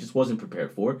classes that I just wasn't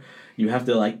prepared for. You have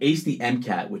to like ace the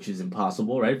MCAT, which is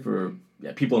impossible, right? For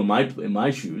people in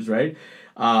my shoes, right?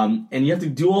 And you have to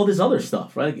do all this other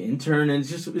stuff, right? Like intern, and it's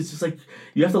just like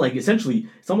you have to like essentially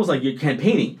it's almost like you're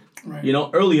campaigning, right.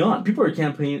 Early on. People are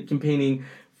campaigning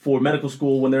for medical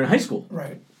school when they're in high school.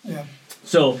 Right. Yeah.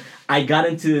 So I got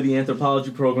into the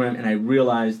anthropology program, and I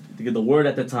realized the word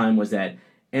at the time was that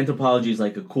anthropology is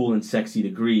like a cool and sexy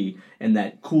degree, and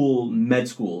that cool med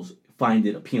schools find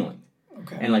it appealing.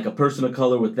 Okay. And like a person of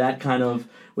color with that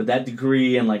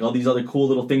degree and like all these other cool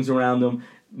little things around them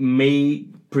may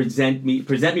present me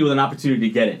with an opportunity to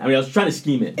get in. I mean, I was trying to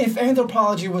scheme it. If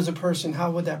anthropology was a person,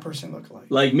 how would that person look like?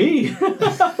 Like me.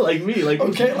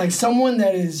 Okay, like someone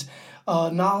that is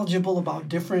knowledgeable about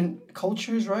different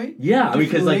cultures, right? Yeah, I mean,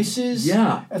 because like races,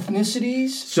 ethnicities.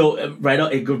 So right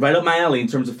up my alley in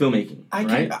terms of filmmaking.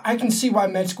 I can see why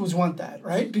med schools want that,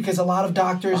 right? Because a lot of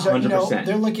doctors, 100%.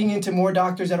 They're looking into more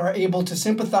doctors that are able to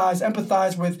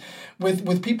empathize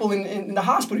with people in the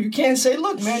hospital. You can't say,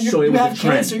 look, man, you have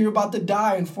cancer, you're about to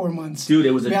die in 4 months. Dude,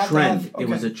 it was a trend. It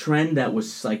was a trend that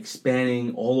was like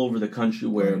spanning all over the country,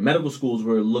 where medical schools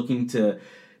were looking to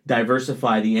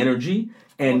diversify the energy.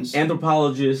 And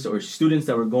anthropologists or students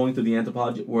that were going through the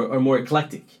anthropology are more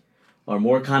eclectic, or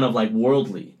more kind of like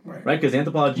worldly, right? Because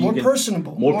anthropology more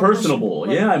personable,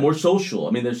 right. Yeah, more social.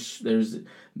 I mean, there's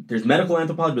medical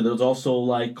anthropology, but there's also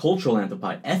like cultural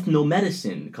anthropology.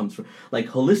 Ethnomedicine comes from like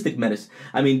holistic medicine.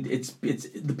 I mean, it's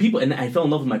the people, and I fell in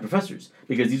love with my professors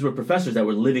because these were professors that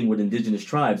were living with indigenous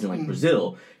tribes in like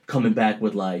Brazil, coming back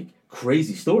with like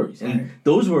crazy stories, and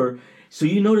those were. So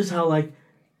you notice how like.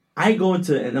 I go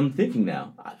into, and I'm thinking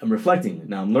now, I'm reflecting,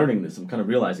 now I'm learning this, I'm kind of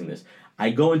realizing this. I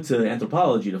go into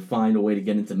anthropology to find a way to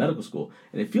get into medical school.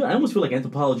 And I almost feel like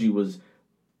anthropology was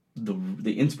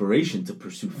the inspiration to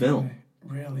pursue film.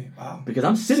 Really? Wow. Because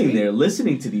I'm sitting there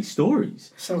listening to these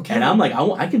stories. So Kevin, and I'm like,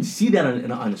 I can see that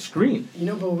on a screen.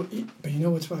 But you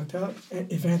know what's fucked up?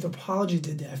 If anthropology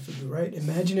did that for you, right?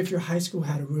 Imagine if your high school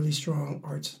had a really strong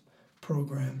arts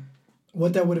program.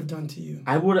 What that would have done to you?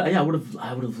 I would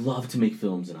have loved to make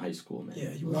films in high school, man.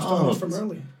 Yeah, you would have started from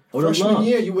early. Freshman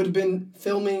year, you would have been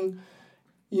filming,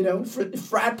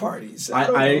 frat parties.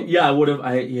 I would have.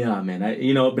 Man.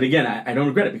 But again, I don't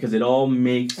regret it because it all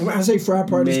makes. And when I say frat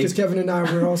parties, because Kevin and I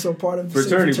were also part of the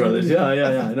fraternity brothers.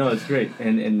 Yeah. No, it's great,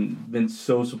 and been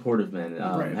so supportive, man.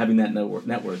 Having that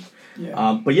network.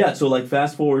 Yeah. But yeah, so like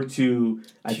fast forward to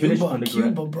I finished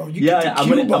undergrad. Cuba, bro.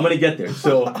 I'm gonna get there.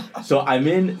 So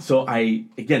I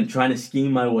again trying to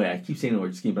scheme my way. I keep saying the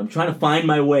word scheme, but I'm trying to find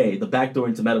my way, the back door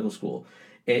into medical school.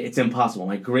 It's impossible.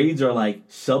 My grades are like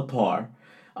subpar,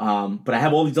 but I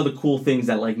have all these other cool things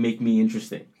that like make me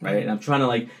interesting, right? And I'm trying to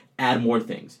like add more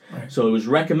things. Right. So it was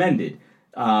recommended.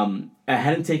 I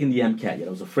hadn't taken the MCAT yet.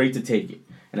 I was afraid to take it.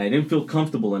 And I didn't feel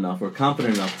comfortable enough or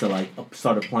confident enough to like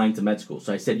start applying to med school.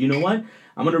 So I said, you know what?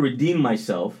 I'm going to redeem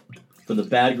myself for the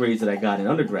bad grades that I got in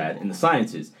undergrad in the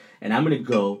sciences, and I'm going to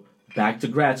go back to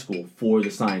grad school for the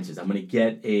sciences. I'm going to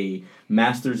get a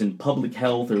master's in public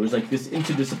health. It was like this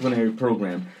interdisciplinary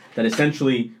program that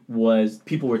essentially was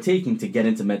people were taking to get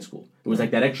into med school. It was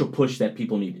like that extra push that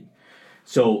people needed.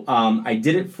 So I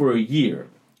did it for a year.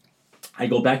 I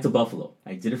go back to Buffalo.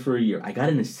 I did it for a year. I got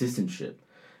an assistantship.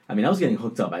 I mean, I was getting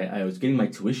hooked up. I was getting my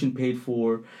tuition paid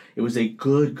for. It was a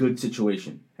good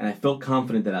situation. And I felt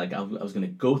confident that I was going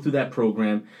to go through that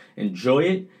program, enjoy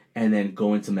it, and then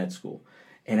go into med school.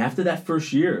 And after that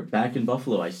first year back in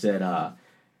Buffalo, I said,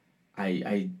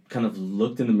 I kind of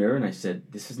looked in the mirror and I said,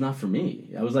 this is not for me.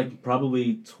 I was like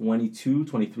probably 22,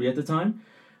 23 at the time.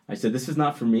 I said, this is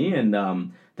not for me. And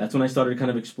that's when I started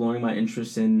kind of exploring my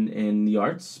interests in the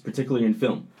arts, particularly in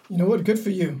film. You know what? Good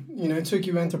for you. It took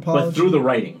you anthropology. But through the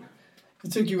writing.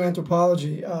 It took you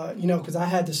anthropology, because I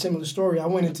had the similar story. I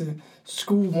went into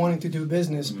school wanting to do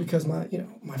business because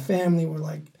my family were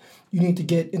like, you need to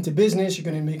get into business. You're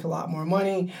going to make a lot more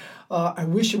money. I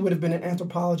wish it would have been an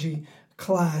anthropology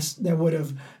class that would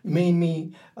have made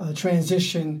me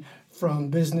transition from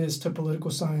business to political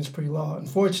science pre-law.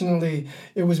 Unfortunately,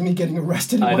 it was me getting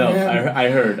arrested. I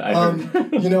heard.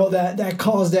 That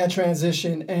caused that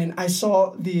transition, and I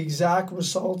saw the exact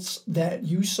results that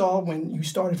you saw when you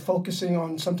started focusing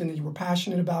on something that you were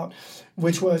passionate about,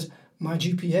 which was my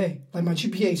GPA. Like my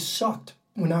GPA sucked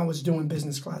when I was doing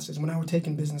business classes, when I was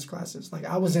taking business classes. Like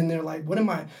I was in there like, what am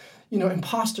I,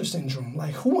 imposter syndrome.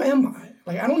 Like, who am I?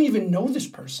 Like, I don't even know this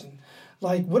person.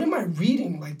 Like, what am I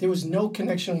reading? Like, there was no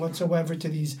connection whatsoever to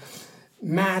these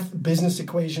math, business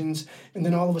equations. And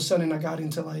then all of a sudden I got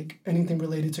into, like, anything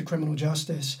related to criminal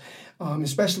justice,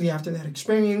 especially after that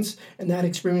experience. And that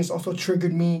experience also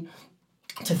triggered me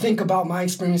to think about my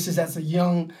experiences as a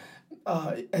young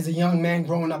man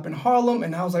growing up in Harlem.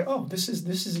 And I was like, oh, this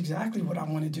is exactly what I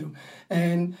want to do.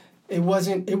 And it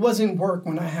wasn't work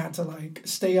when I had to like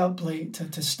stay up late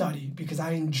to study because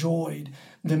I enjoyed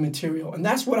the material. And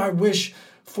that's what I wish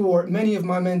for many of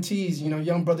my mentees,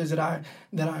 young brothers that I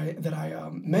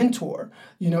mentor,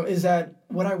 is that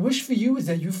what I wish for you is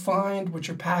that you find what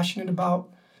you're passionate about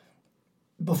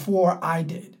before I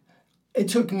did. It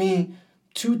took me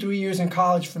 2-3 years in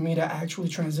college for me to actually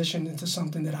transition into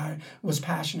something that I was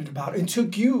passionate about. It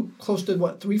took you close to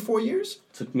 3-4 years?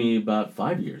 It took me about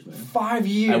 5 years, man. 5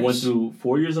 years. I went through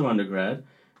 4 years of undergrad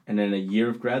and then a year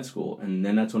of grad school. And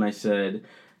then that's when I said,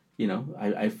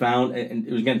 I found, and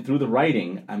it was again through the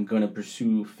writing, I'm going to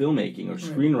pursue filmmaking or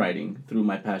screenwriting through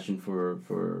my passion for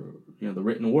the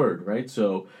written word, right?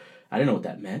 So I didn't know what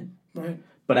that meant. Right.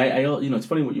 But I it's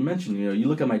funny what you mentioned. You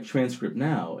look at my transcript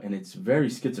now, and it's very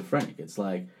schizophrenic. It's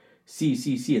like C,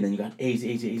 and then you got A's.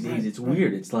 Right, It's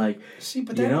weird. It's like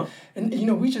but that,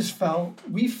 and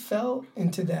we fell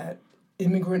into that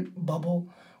immigrant bubble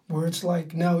where it's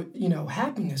like, no,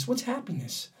 happiness. What's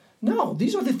happiness? No,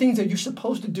 these are the things that you're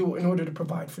supposed to do in order to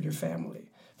provide for your family.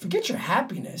 Forget your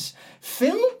happiness.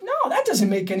 Film? No, that doesn't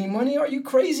make any money. Are you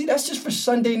crazy? That's just for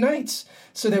Sunday nights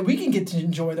so that we can get to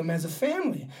enjoy them as a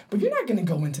family. But you're not going to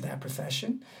go into that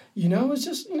profession. It's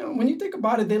just, when you think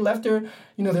about it, they left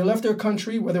their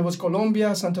country, whether it was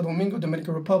Colombia, Santo Domingo,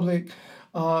 Dominican Republic,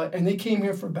 and they came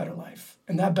here for a better life.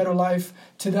 And that better life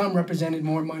to them represented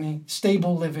more money,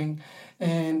 stable living.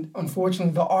 And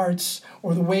unfortunately, the arts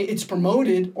or the way it's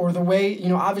promoted or the way,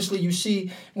 obviously you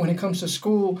see when it comes to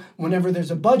school, whenever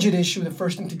there's a budget issue, the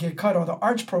first thing to get cut are the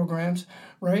arts programs,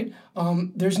 right?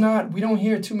 We don't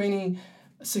hear too many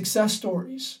success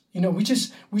stories. We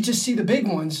just see the big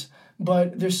ones,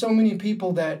 but there's so many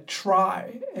people that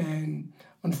try and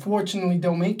unfortunately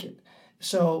don't make it.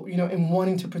 So, in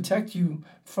wanting to protect you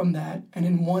from that and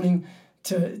in wanting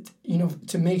to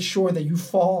make sure that you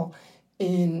fall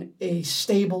in a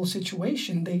stable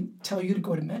situation, they tell you to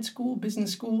go to med school,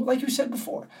 business school, like you said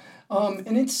before.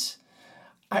 And it's,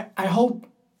 I hope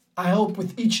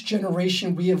with each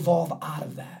generation we evolve out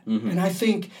of that. Mm-hmm. And I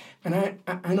think, and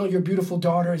I know your beautiful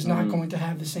daughter is not going to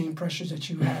have the same pressures that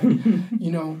you had,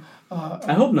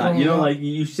 I hope not. Like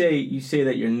you say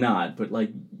that you're not, but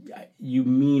like you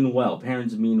mean well.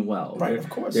 Parents mean well. Right, of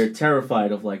course. They're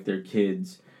terrified of like their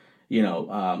kids,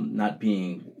 not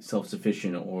being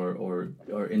self-sufficient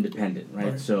or independent,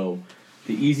 right? So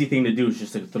the easy thing to do is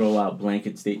just to throw out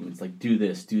blanket statements like do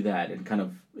this, do that, and kind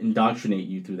of indoctrinate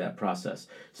you through that process.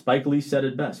 Spike Lee said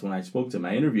it best when I spoke to him.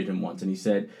 I interviewed him once, and he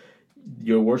said,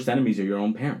 your worst enemies are your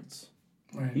own parents.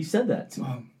 Right. He said that to me.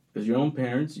 Because your own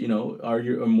parents, are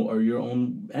your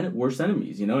own worst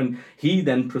enemies, And he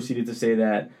then proceeded to say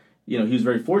that, he was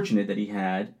very fortunate that he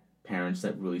had parents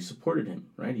that really supported him,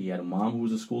 right? He had a mom who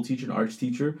was a school teacher, an arts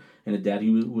teacher, and a dad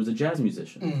who was a jazz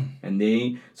musician.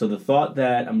 And so the thought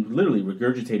that, I'm literally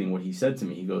regurgitating what he said to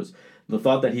me, he goes, the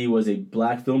thought that he was a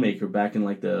black filmmaker back in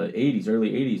like the 80s,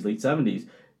 early 80s, late 70s,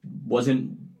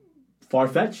 wasn't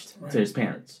far-fetched to his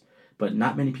parents. But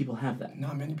not many people have that.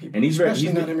 Not many people, and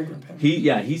especially not immigrant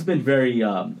parents. He's been very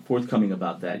forthcoming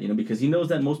about that, because he knows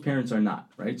that most parents are not,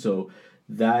 right? So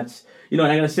that's, and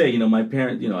I gotta say, my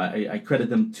parents, I credit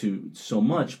them to so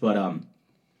much, but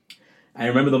I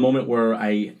remember the moment where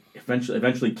I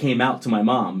eventually came out to my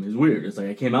mom. It was weird. It's like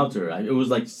I came out to her. It was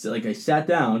like I sat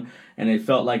down and it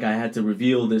felt like I had to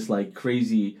reveal this like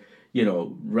crazy,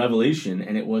 revelation,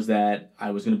 and it was that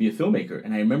I was going to be a filmmaker.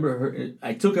 And I remember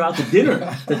I took her out to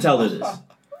dinner to tell her this.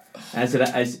 And I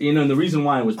said, and the reason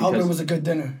why was because I hope it was a good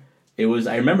dinner. It was.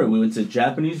 I remember we went to a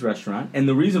Japanese restaurant, and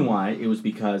the reason why it was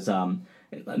because.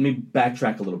 Let me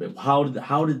backtrack a little bit. How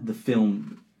did the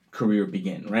film career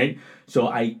begin? Right. So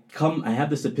I have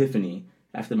this epiphany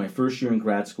after my first year in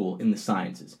grad school in the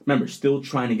sciences. Remember, still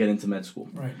trying to get into med school.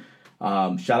 Right.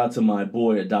 Shout out to my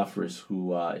boy Adafris,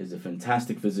 who is a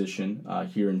fantastic physician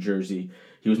here in Jersey.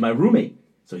 He was my roommate,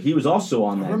 so he was also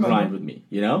on that grind with me.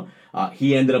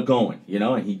 He ended up going.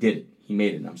 And he did it. He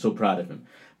made it. And I'm so proud of him.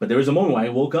 But there was a moment where I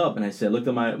woke up and I looked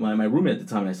at my roommate at the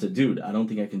time, and I said, "Dude, I don't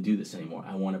think I can do this anymore.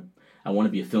 I want to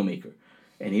be a filmmaker."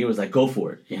 And he was like, "Go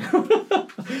for it."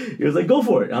 He was like, "Go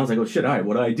for it." And I was like, "Oh shit! All right,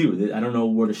 what do I do? I don't know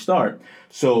where to start."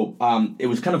 So it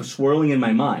was kind of swirling in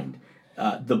my mind.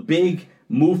 The big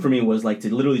move for me was like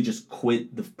to literally just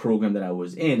quit the program that I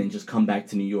was in and just come back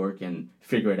to New York and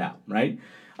figure it out, right?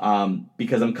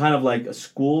 Because I'm kind of like a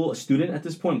student at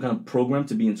this point. I'm kind of programmed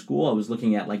to be in school. I was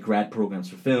looking at like grad programs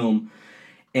for film.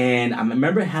 And I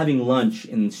remember having lunch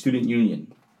in the student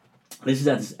union. This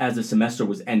is as the semester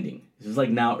was ending. This is like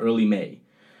now early May.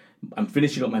 I'm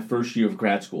finishing up my first year of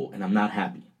grad school, and I'm not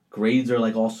happy. Grades are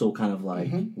like also kind of like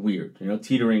weird,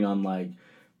 teetering on like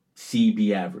C,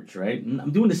 B average, right? And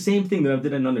I'm doing the same thing that I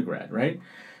did in undergrad, right?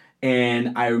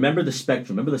 And I remember the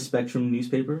Spectrum. Remember the Spectrum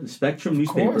newspaper? The Spectrum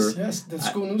newspaper. Of course, yes, the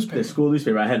school newspaper. The school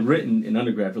newspaper. I had written in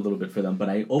undergrad for a little bit for them, but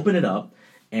I open it up,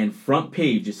 and front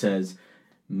page it says,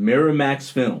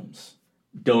 Miramax Films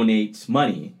donates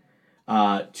money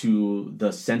to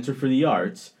the Center for the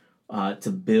Arts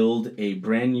to build a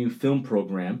brand new film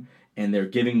program, and they're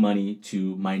giving money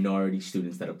to minority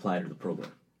students that apply to the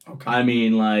program. Okay. I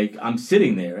mean, like, I'm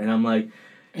sitting there, and I'm like...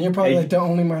 And you're probably like the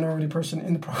only minority person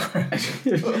in the program.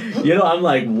 I'm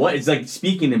like, what? It's like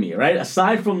speaking to me, right?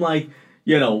 Aside from like,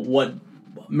 what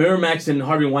Miramax and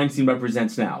Harvey Weinstein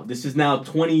represents now. This is now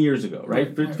 20 years ago,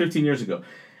 right? 15 years ago.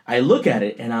 I look at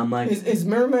it and I'm like... Is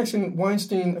Miramax and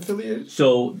Weinstein affiliated?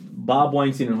 So Bob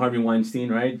Weinstein and Harvey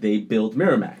Weinstein, right? They built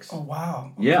Miramax. Oh,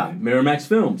 wow. Okay. Yeah, Miramax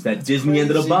Films that Disney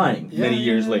ended up buying many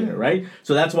years later, right?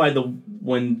 So that's why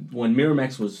when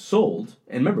Miramax was sold,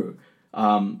 and remember...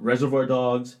 Reservoir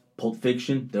Dogs, Pulp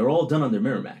Fiction, they're all done under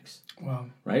Miramax. Wow.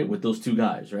 Right? With those two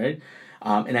guys, right?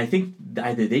 And I think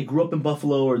either they grew up in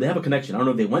Buffalo or they have a connection. I don't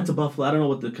know if they went to Buffalo. I don't know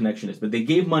what the connection is. But they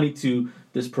gave money to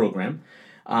this program.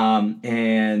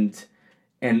 And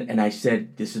I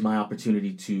said, this is my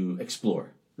opportunity to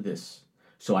explore this.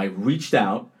 So I reached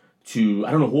out to,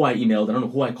 I don't know who I emailed, I don't know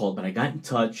who I called, but I got in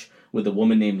touch with a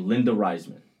woman named Linda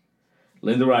Reisman.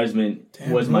 Linda Reisman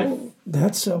was my...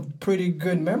 That's a pretty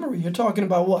good memory. You're talking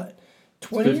about what?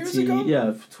 20 years ago?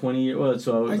 Yeah, 20 years. Well,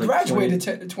 so I was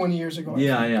graduated 20 years ago.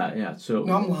 Yeah. So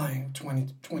no, I'm lying.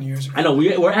 20 years ago. I know.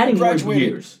 We're adding more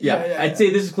years. Yeah. I'd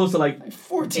say this is close to like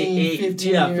 14,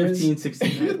 15 years. 15,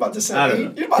 16. You're about to say I don't 8.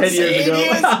 know. You're about 10 to say years 8 ago.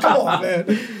 years. Come on, man.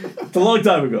 It's a long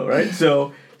time ago, right?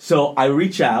 So I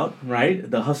reach out, right,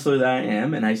 the hustler that I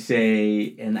am, and I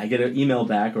say, and I get an email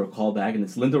back or a call back, and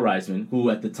it's Linda Reisman, who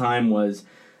at the time was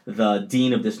the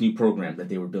dean of this new program that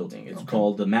they were building. It's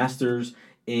called the Masters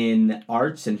in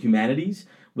Arts and Humanities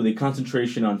with a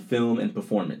concentration on film and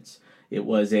performance. It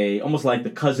was almost like the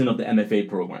cousin of the MFA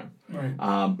program. Right.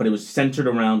 But it was centered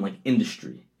around like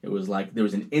industry. It was like there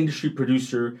was an industry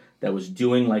producer that was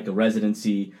doing like a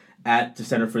residency at the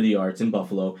Center for the Arts in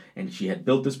Buffalo, and she had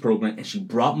built this program, and she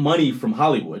brought money from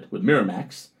Hollywood with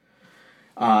Miramax,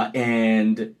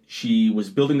 and she was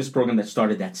building this program that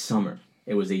started that summer.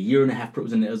 It was a year and a half. It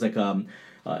was like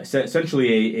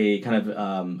essentially a kind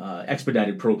of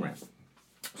expedited program.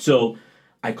 So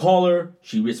I call her.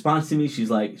 She responds to me. She's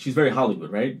very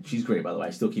Hollywood, right? She's great, by the way.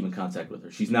 I still keep in contact with her.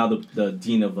 She's now the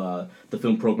dean of the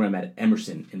film program at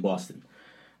Emerson in Boston.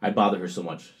 I bother her so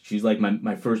much. She's like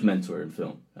my first mentor in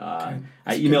film. I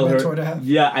email her.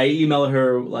 Yeah, I email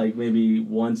her like maybe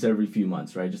once every few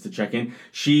months, right, just to check in.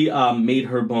 She made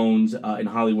her bones in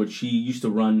Hollywood. She used to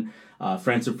run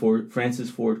Francis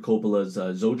Ford Coppola's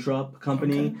Zoetrope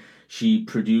company. Okay. She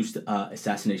produced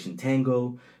Assassination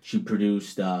Tango. She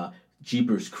produced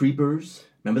Jeepers Creepers.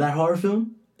 Remember that horror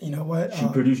film? You know what? She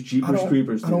produced Jeepers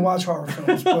Creepers. I don't watch horror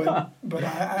films, but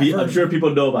I'm sure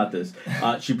people know about this.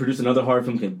 She produced another horror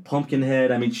film called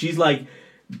Pumpkinhead. I mean, she's like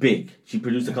big. She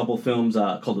produced a couple of films,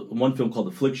 one film called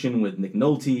Affliction with Nick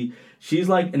Nolte. She's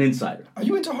like an insider. Are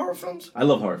you into horror films? I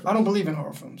love horror films. I don't believe in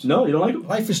horror films. No, you don't like them?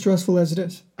 Life is stressful as it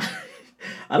is.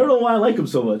 I don't know why I like them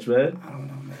so much, man. I don't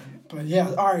know, man. But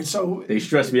yeah, all right, so... They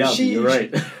stress me out, you're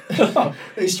right.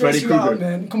 They stress you out,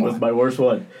 man. Come on. Was my worst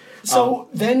one. So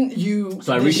then you...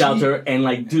 So I reached out to her, and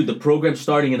like, dude, the program's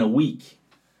starting in a week.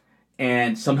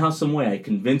 And somehow, some way, I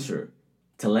convinced her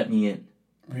to let me in.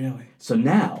 Really? So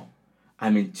now,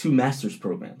 I'm in 2 master's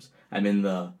programs. I'm in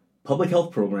the public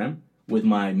health program with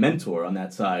my mentor on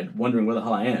that side, wondering where the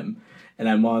hell I am. And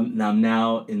I'm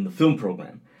now in the film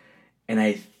program. And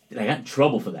I got in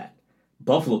trouble for that.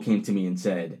 Buffalo came to me and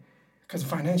said... Because of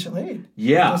financial aid.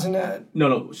 Yeah. Doesn't that...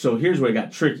 No. So here's where it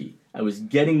got tricky. I was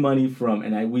getting money from,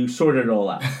 and we sorted it all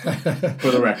out, for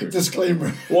the record.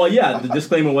 Disclaimer. Well, yeah, the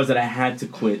disclaimer was that I had to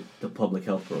quit the public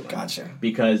health program. Gotcha.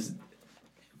 Because,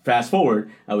 fast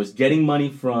forward, I was getting money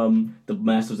from the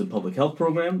Masters in Public Health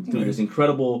program through this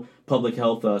incredible public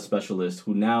health specialist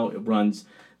who now runs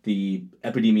the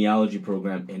epidemiology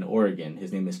program in Oregon.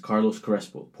 His name is Carlos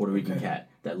Crespo, Puerto Rican cat,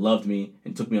 that loved me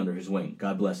and took me under his wing.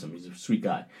 God bless him. He's a sweet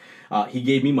guy. He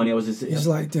gave me money. He's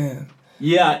like, damn.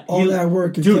 Yeah. All that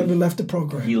work and Kevin left the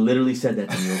program. He literally said that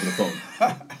to me over the phone.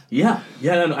 Yeah,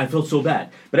 no, I felt so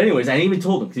bad. But anyways, I even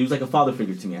told him, because he was like a father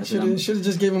figure to me. I should have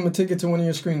just gave him a ticket to one of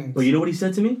your screenings. But you know what he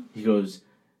said to me? He goes,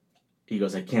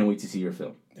 I can't wait to see your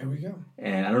film. There we go.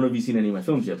 And I don't know if you've seen any of my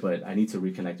films yet, but I need to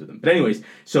reconnect with him. But anyways,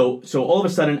 so all of a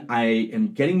sudden, I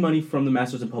am getting money from the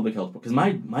Masters in Public Health. Because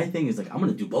my thing is, like, I'm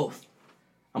going to do both.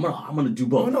 I'm gonna do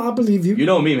both. Oh, no, I believe you. You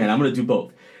know me, man. I'm going to do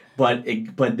both. But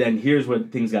then here's where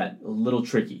things got a little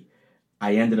tricky.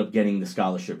 I ended up getting the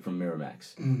scholarship from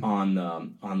Miramax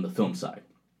on the film side.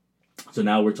 So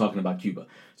now we're talking about Cuba.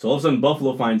 So all of a sudden,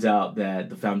 Buffalo finds out that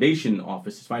the foundation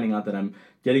office is finding out that I'm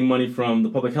getting money from the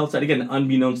public health side. Again,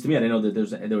 unbeknownst to me, I didn't know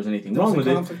that there was anything wrong with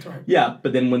conflict, it. Right. Yeah,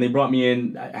 but then when they brought me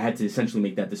in, I had to essentially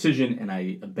make that decision, and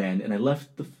I abandoned, and I left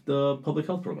the public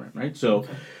health program, right? So,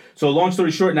 so long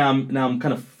story short, now I'm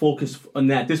kind of focused on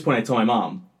that. At this point, I told my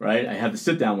mom, right? I had to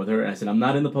sit down with her, and I said, I'm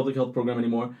not in the public health program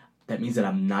anymore. That means that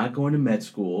I'm not going to med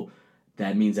school.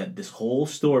 That means that this whole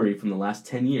story from the last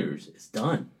 10 years is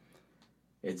done.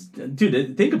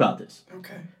 Dude, think about this.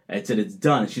 Okay. I said, it's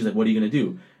done. She's like, what are you going to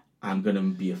do? I'm going to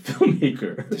be a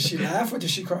filmmaker. Did she laugh or did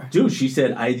she cry? Dude, she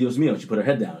said, ay Dios mío. She put her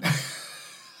head down.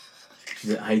 She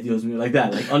said, ay Dios mío, like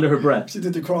that, like under her breath. She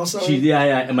did the cross sign?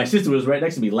 Yeah. And my sister was right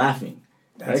next to me laughing,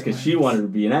 right? Because she nice. wanted to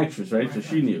be an actress, right? So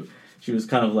she knew. She was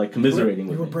kind of like commiserating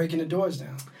with me. We were me. breaking the doors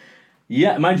down.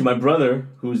 Yeah, mind you, my brother,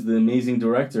 who's the amazing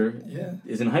director, Yeah.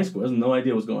 is in high school. Has no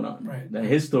idea what's going on. Right. That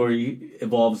his story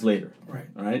evolves later. Right.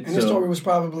 All right. And the story was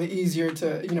probably easier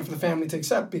to, for the family to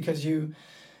accept because you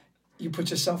put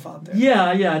yourself out there.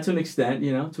 Yeah, to an extent,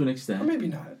 to an extent. Or maybe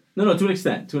not. No, to an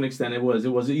extent. It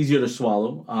was easier to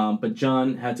swallow. But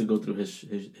John had to go through his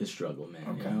struggle, man.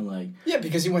 Okay. Yeah,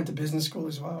 because he went to business school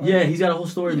as well. Right? Yeah, he's got a whole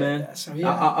story, man. Yeah, so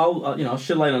yeah. I'll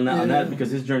shed light on that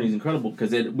because his journey is incredible.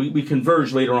 Because we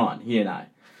converged later on, he and I,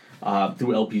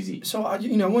 through LPZ. So I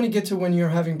want to get to when you're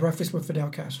having breakfast with Fidel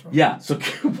Castro. Yeah, so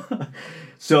Cuba.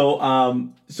 So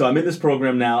I'm in this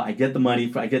program now. I get the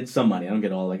money. I get some money. I don't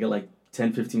get all. I get like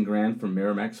 10, 15 grand from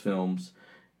Miramax Films.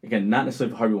 Again, not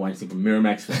necessarily Harvey Weinstein, from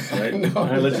Miramax Films, right? No. All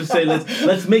right, let's just say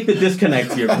let's make the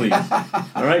disconnect here, please.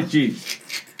 All right, geez.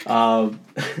 So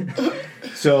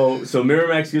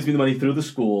Miramax gives me the money through the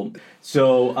school.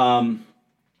 So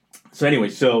anyway,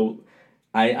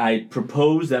 I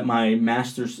proposed that my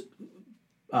master's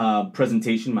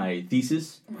presentation, my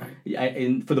thesis.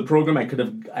 Right. For the program, I could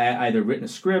have either written a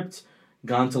script,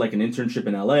 gone to like an internship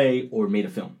in LA, or made a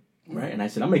film, right? And I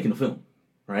said, I'm making a film,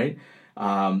 right?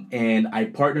 And I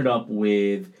partnered up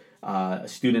with a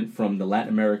student from the Latin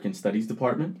American Studies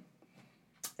Department,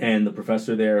 and the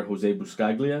professor there, Jose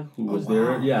Buscaglia, who was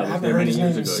there. Yeah, was there many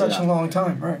years ago. Such a long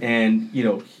time, right? And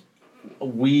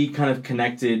we kind of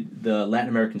connected the Latin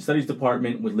American Studies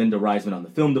Department with Linda Reisman on the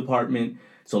film department.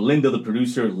 So Linda, the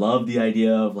producer, loved the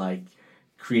idea of like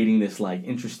creating this like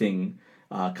interesting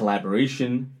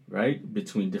collaboration, right,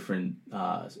 between different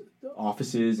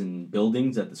offices and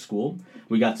buildings at the school.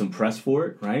 We got some press for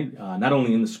it, right, not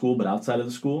only in the school but outside of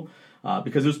the school,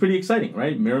 because it was pretty exciting,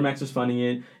 right? Miramax is funding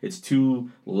it. It's 2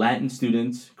 Latin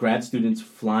students, grad students,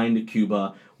 flying to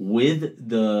Cuba with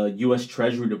the U.S.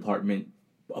 Treasury Department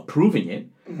approving it,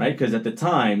 right? Because at the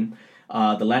time,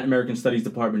 the Latin American Studies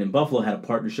Department in Buffalo had a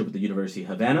partnership with the University of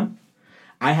Havana.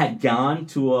 I had gone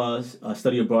to a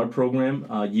study abroad program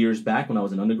years back when I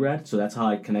was an undergrad, so that's how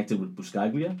I connected with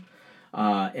Buscaglia.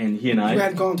 And he and I... You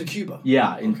had gone to Cuba?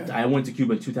 Yeah, okay. I went to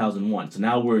Cuba in 2001, so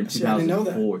now we're in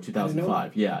 2004,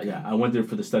 2005. Yeah. I went there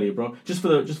for the study abroad, just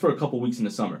for a couple weeks in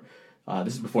the summer.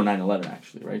 This is before 9/11,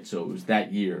 actually, right? So it was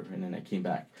that year, and then I came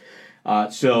back.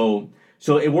 So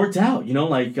it worked out,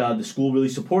 the school really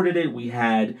supported it. We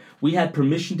had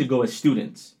permission to go as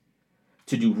students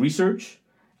to do research,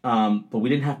 but we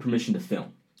didn't have permission to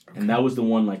film. Okay. And that was the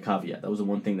one caveat. That was the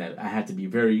one thing that I had to be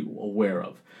very aware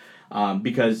of.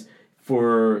 Because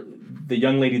for the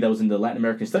young lady that was in the Latin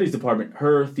American Studies Department,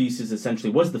 her thesis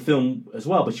essentially was the film as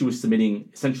well, but she was submitting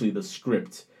essentially the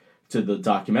script to the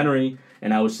documentary,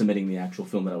 and I was submitting the actual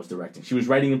film that I was directing. She was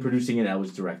writing and producing it, I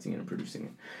was directing it and producing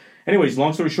it. Anyways,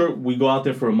 long story short, we go out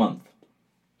there for a month.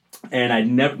 And I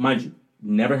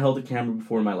never held a camera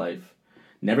before in my life.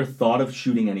 Never thought of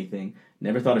shooting anything.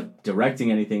 Never thought of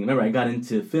directing anything. Remember, I got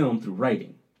into film through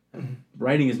writing. Mm-hmm.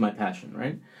 Writing is my passion,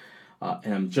 right?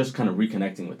 And I'm just kind of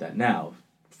reconnecting with that now,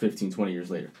 15, 20 years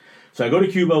later. So I go to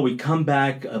Cuba, we come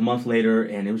back a month later,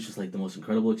 and it was just like the most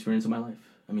incredible experience of my life.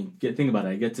 I mean, think about it.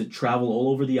 I get to travel all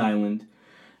over the island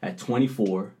at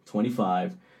 24,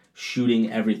 25,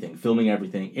 shooting everything, filming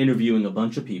everything, interviewing a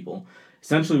bunch of people.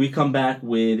 Essentially, we come back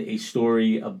with a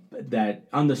story that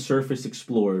on the surface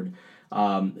explored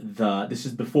this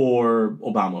is before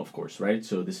Obama, of course, right?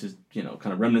 So this is,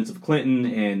 kind of remnants of Clinton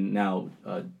and now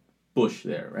Bush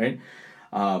there, right?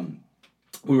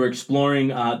 We were exploring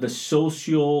the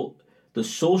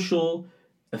social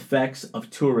effects of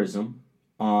tourism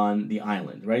on the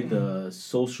island, right? Mm-hmm. The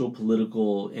social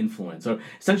political influence, or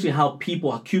essentially how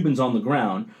Cubans on the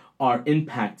ground are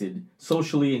impacted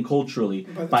socially and culturally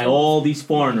by all these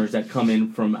foreigners that come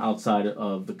in from outside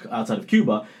of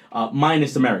Cuba,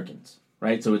 minus Americans,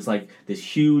 right? So it's like this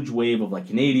huge wave of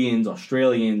Canadians,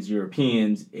 Australians,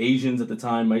 Europeans, Asians at the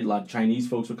time, right? A lot of Chinese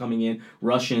folks were coming in,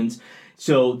 Russians.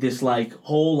 So this like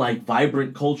whole like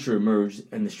vibrant culture emerged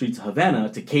in the streets of Havana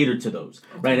to cater to those,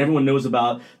 right? And everyone knows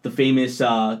about the famous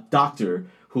doctor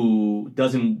who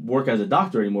doesn't work as a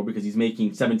doctor anymore because he's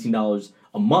making $17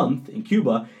 a month in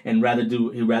Cuba and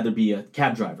he'd rather be a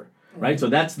cab driver, right? So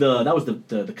that was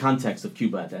the context of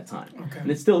Cuba at that time,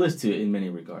 and it still is in many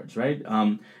regards, right?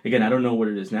 Again, I don't know what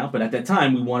it is now, but at that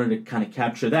time we wanted to kind of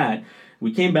capture that.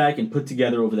 We came back and put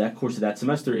together over that course of that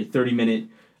semester a 30-minute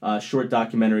short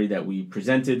documentary that we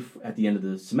presented at the end of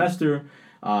the semester.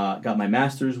 Got my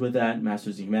master's with that,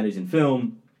 master's in humanities in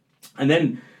film, and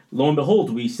then lo and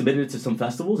behold, we submitted it to some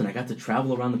festivals, and I got to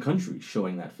travel around the country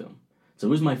showing that film. So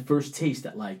it was my first taste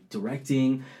at like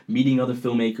directing, meeting other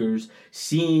filmmakers,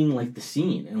 seeing like the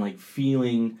scene, and like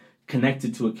feeling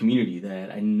connected to a community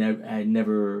that I had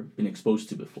never been exposed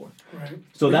to before. Right.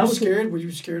 So were that you was scared. Were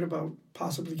you scared about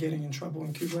possibly getting in trouble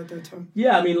in Cuba at that time?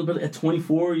 Yeah, I mean, but at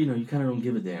 24, you kind of don't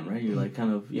give a damn, right? You're like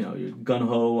kind of, you're gun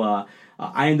ho.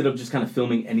 I ended up just kind of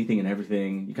filming anything and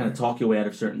everything. You kind of talk your way out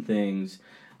of certain things.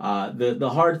 The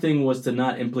hard thing was to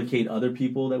not implicate other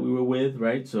people that we were with,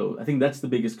 right? So I think that's the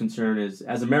biggest concern is,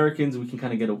 as Americans, we can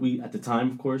kind of at the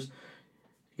time, of course,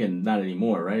 again, not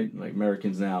anymore, right? Like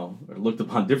Americans now are looked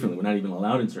upon differently. We're not even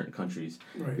allowed in certain countries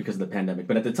because of the pandemic.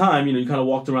 But at the time, you kind of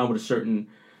walked around with a certain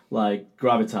like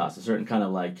gravitas, a certain kind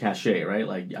of like cachet, right?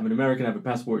 Like I'm an American, I have a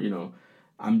passport, you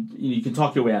can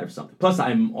talk your way out of something. Plus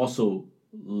I'm also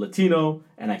Latino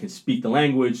and I can speak the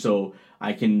language, so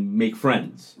I can make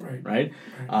friends, right?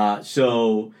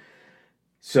 So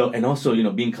and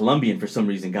also, being Colombian for some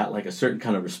reason got like a certain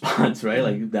kind of response, right?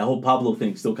 Like that whole Pablo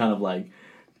thing still kind of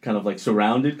like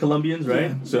surrounded Colombians,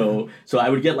 right? So I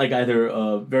would get like either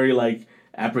a very like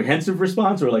apprehensive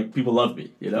response or like people love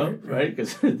me, right?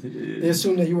 Because they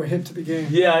assume that you were hip to the game.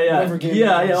 Yeah,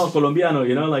 Colombiano,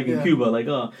 in Cuba, like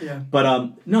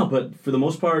But no, but for the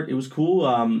most part, it was cool.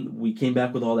 We came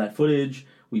back with all that footage.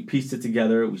 We pieced it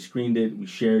together. We screened it. We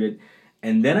shared it.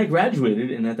 And then I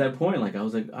graduated, and at that point, like, I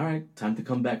was like, all right, time to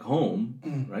come back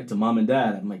home, right, to mom and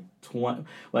dad. I'm like 20.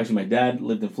 Well, actually, my dad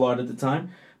lived in Florida at the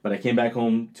time, but I came back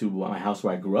home to my house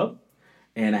where I grew up,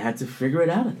 and I had to figure it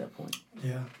out at that point.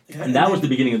 Yeah. And that was the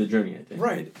beginning of the journey, I think.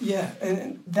 Right, yeah.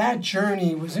 And that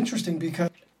journey was interesting because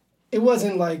it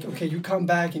wasn't like, okay, you come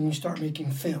back and you start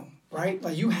making film, right?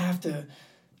 Like, you have to,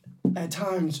 at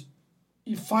times,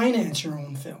 you finance your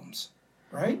own films.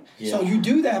 Right? Yeah. So you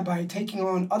do that by taking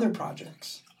on other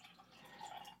projects.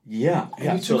 Yeah.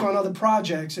 And you took on other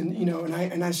projects, and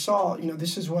and I saw,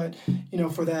 this is what,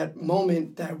 for that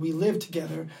moment that we lived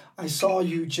together, I saw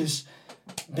you just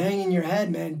banging your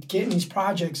head, man, getting these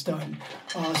projects done,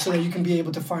 so that you can be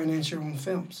able to finance your own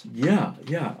films. Yeah.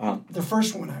 The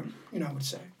first one, I would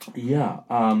say. Yeah.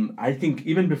 I think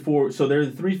even before, so there are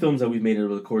 3 films that we've made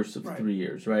over the course of 3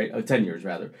 years, right? 10 years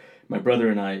rather. My brother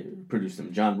and I produced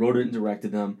them. John wrote it and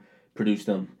directed them, produced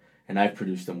them, and I've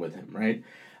produced them with him, right?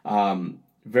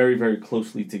 Very, very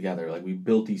closely together. Like, we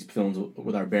built these films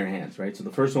with our bare hands, right? So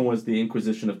the first one was The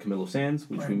Inquisition of Camilo Sands,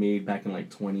 which we made back in,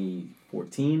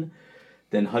 2014.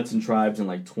 Then Hudson Tribes in,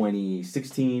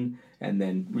 2016. And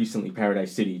then recently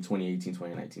Paradise City, 2018,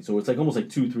 2019. So it's, almost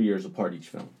 2-3 years apart each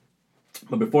film.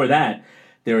 But before that,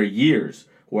 there are years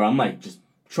where I'm, just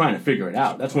trying to figure it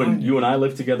out. That's when you and I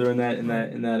lived together in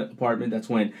that apartment. That's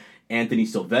when Anthony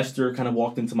Sylvester kind of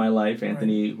walked into my life.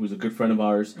 Anthony, who's a good friend of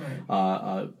ours,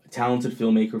 a talented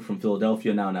filmmaker from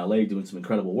Philadelphia, now in LA, doing some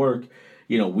incredible work.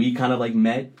 We kind of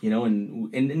met,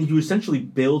 and you essentially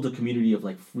build a community of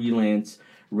freelance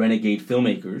renegade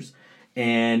filmmakers.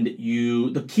 And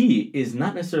the key is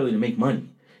not necessarily to make money;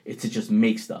 it's to just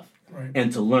make stuff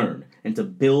and to learn and to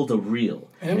build a reel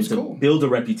and to build a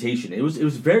reputation. It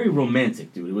was very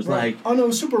romantic, dude. It was it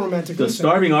was super romantic. The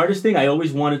starving artist thing. I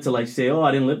always wanted to say, oh,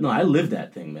 I didn't live. No, I lived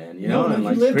that thing, man. You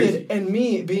lived it. And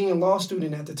me being a law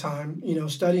student at the time,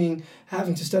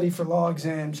 having to study for law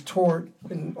exams, tort,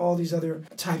 and all these other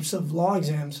types of law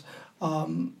exams.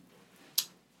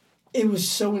 It was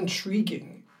so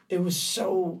intriguing. It was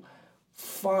so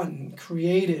fun,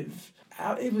 creative.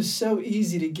 It was so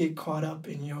easy to get caught up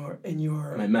in your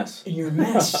mess.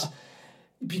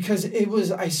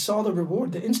 Because I saw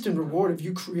the instant reward of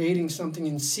you creating something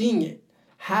and seeing it,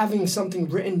 having something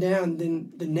written down,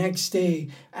 then the next day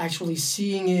actually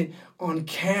seeing it on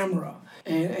camera,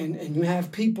 and you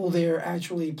have people there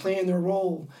actually playing their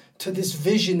role to this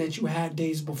vision that you had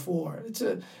days before. It's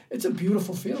a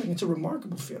beautiful feeling. It's a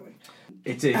remarkable feeling.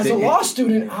 As a law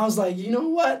student, I was like, you know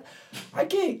what? I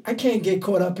can't get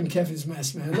caught up in Kevin's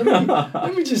mess, man.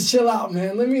 Let me just chill out,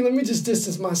 man. Let me just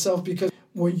distance myself, because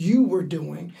what you were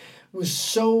doing was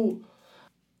so.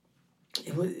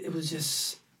 It was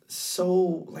just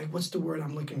so, what's the word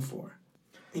I'm looking for?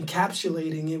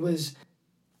 encapsulating. It was,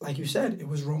 like you said, it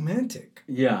was romantic.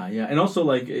 Yeah, and also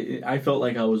like I felt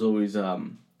like I was always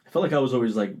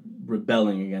like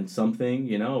rebelling against something.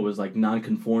 You know, it was like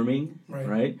non-conforming,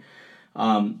 right?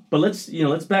 But let's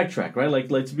backtrack, right?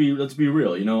 Like let's be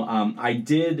real. You know, I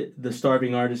did the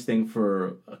starving artist thing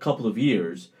for a couple of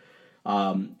years,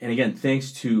 and again,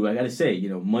 thanks to, I got to say, you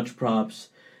know, much props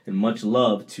and much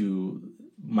love to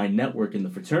my network in the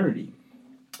fraternity.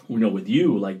 You know, with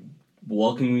you, like,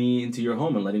 welcoming me into your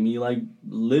home and letting me like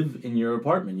live in your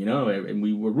apartment, you know, and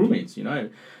we were roommates, you know.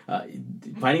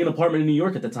 Finding an apartment in New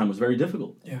York at the time was very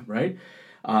difficult, right?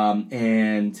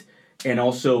 And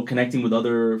also connecting with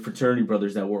other fraternity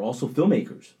brothers that were also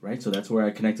filmmakers, right? So that's where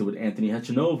I connected with Anthony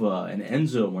Hechanova and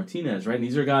Enzo Martinez, right? And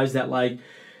these are guys that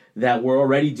were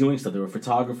already doing stuff. They were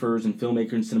photographers and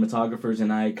filmmakers and cinematographers,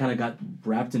 and I kind of got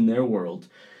wrapped in their world.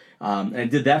 And I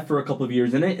did that for a couple of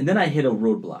years, and then I hit a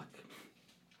roadblock.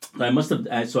 I must have.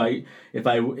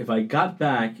 If I got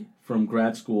back from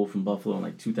grad school from Buffalo in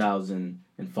like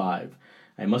 2005,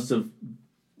 I must have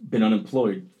been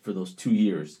unemployed for those 2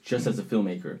 years just as a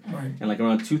filmmaker. Right. And like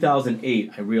around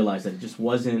 2008, I realized that it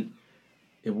wasn't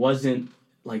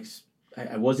like I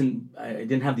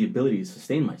didn't have the ability to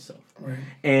sustain myself. Right.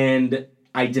 And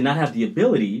I did not have the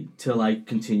ability to like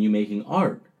continue making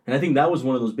art. And I think that was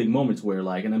one of those big moments where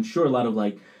like, and I'm sure a lot of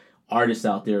like artists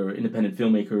out there, independent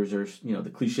filmmakers, or, you know, the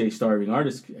cliche starving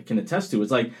artists can attest to.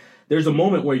 It's like there's a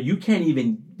moment where you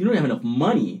don't have enough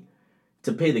money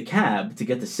to pay the cab to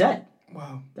get the set.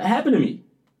 Wow. That happened to me.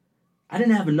 I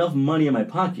didn't have enough money in my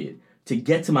pocket to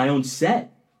get to my own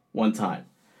set one time.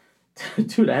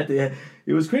 Dude,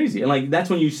 it was crazy. And like that's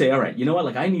when you say, all right, you know what?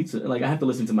 Like I have to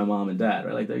listen to my mom and dad,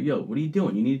 right? Like, yo, what are you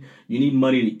doing? You need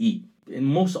money to eat. And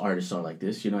most artists are like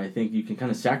this, you know. I think you can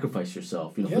kind of sacrifice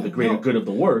yourself, you know, for the greater good of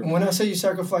the work. And when I say you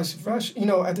sacrifice fresh, you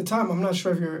know, at the time, I'm not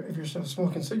sure if you're still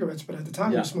smoking cigarettes, but at the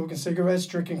time you were smoking cigarettes,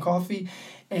 drinking coffee,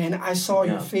 and I saw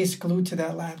your face glued to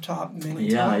that laptop many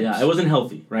times. Yeah, it wasn't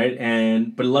healthy, right?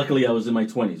 But luckily I was in my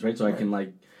 20s, right? So I can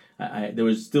like, there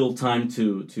was still time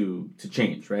to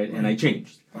change, right? And I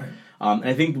changed. Right. And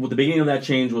I think the beginning of that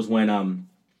change was when one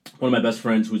of my best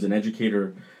friends, who's an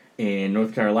educator in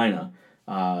North Carolina,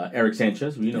 Eric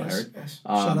Sanchez, you know Eric. Yes.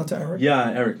 Shout out to Eric.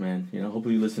 Yeah, Eric, man. You know,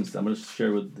 hopefully he listens. I'm going to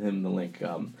share with him the link.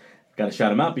 Got to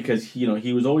shout him out because, you know,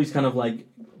 he was always kind of like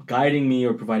guiding me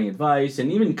or providing advice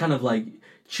and even kind of like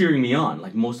cheering me on,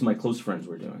 like most of my close friends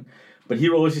were doing. But he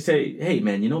would always say, hey,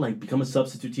 man, you know, like become a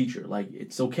substitute teacher. Like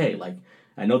it's okay. Like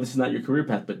I know this is not your career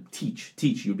path, but teach.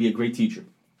 You'll be a great teacher.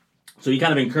 So he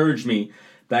kind of encouraged me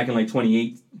back in like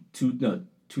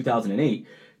 2008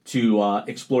 to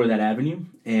explore that avenue,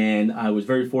 and I was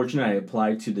very fortunate. I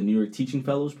applied to the New York Teaching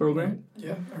Fellows program.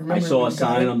 Yeah, I remember. I saw a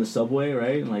sign on the subway,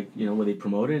 right, and like, you know, where they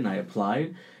promoted, and I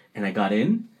applied, and I got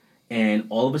in, and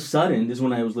all of a sudden, this is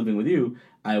when I was living with you,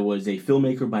 I was a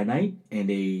filmmaker by night and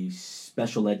a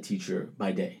special ed teacher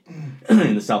by day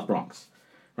in the South Bronx,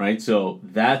 right? So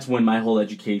that's when my whole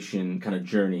education kind of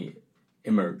journey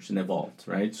emerged and evolved,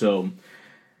 right? So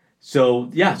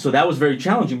that was very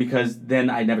challenging because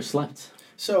then I never slept.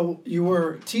 So you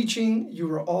were teaching, you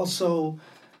were also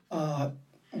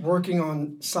working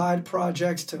on side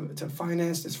projects to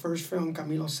finance this first film,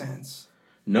 Camilo Sanz.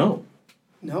 No?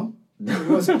 It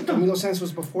wasn't. Camilo Sanz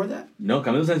was before that? No,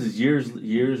 Camilo Sanz is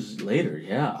years later,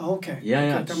 yeah. Oh, okay.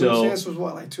 Yeah. Okay. Camilo Sanz was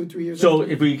what, like 2-3 years So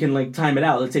after? if we can like time it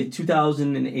out, let's say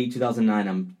 2008, 2009,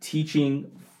 I'm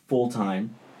teaching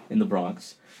full-time in the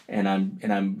Bronx. And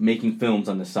I'm making films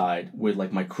on the side with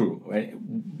like my crew, right?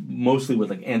 Mostly with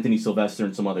like Anthony Sylvester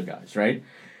and some other guys, right?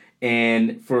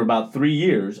 And for about 3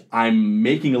 years, I'm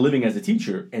making a living as a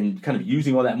teacher and kind of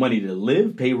using all that money to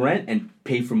live, pay rent, and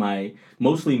pay for my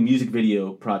mostly music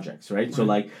video projects, right? So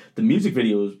like the music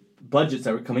videos budgets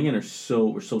that were coming in were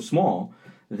so small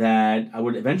that I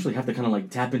would eventually have to kind of like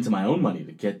tap into my own money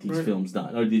to get these films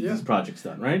done or these projects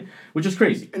done, right? Which is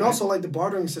crazy. And also like the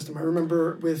bartering system. I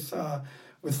remember with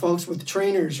folks, with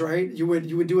trainers, right? You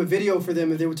would do a video for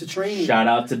them if they were to train you. Shout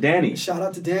out to Danny.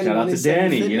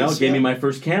 You know, gave me my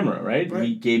first camera, right?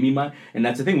 He gave me and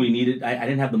that's the thing, I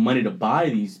didn't have the money to buy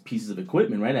these pieces of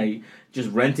equipment, right? I just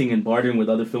renting and bartering with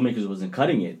other filmmakers wasn't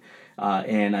cutting it.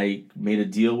 And I made a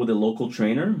deal with a local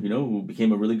trainer, you know, who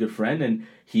became a really good friend, and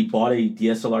he bought a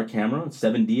DSLR camera,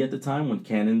 7D at the time,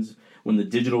 when the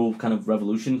digital kind of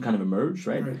revolution kind of emerged,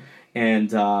 right? And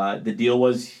the deal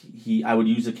was I would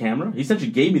use the camera. He essentially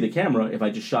gave me the camera if I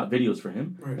just shot videos for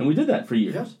him. And we did that for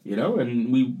years, you know, and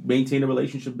we maintained a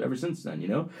relationship ever since then, you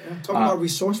know. Talk about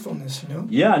resourcefulness, you know.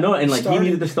 Yeah, no, and like he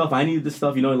needed the stuff, I needed the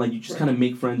stuff, you know, and like you just kind of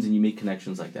make friends and you make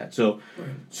connections like that. So,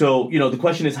 you know, the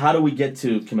question is, how do we get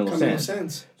to Camilo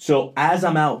Sanz? So as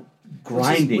I'm out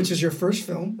grinding. Which is your first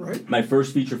film, right? My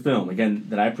first feature film, again,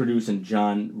 that I produced and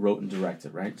John wrote and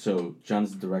directed, right? So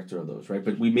John's the director of those, right?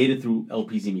 But we made it through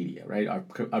LPZ Media, right? Our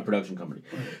production company.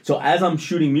 Right. So as I'm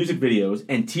shooting music videos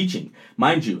and teaching,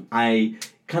 mind you, I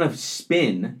kind of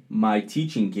spin my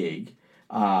teaching gig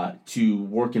to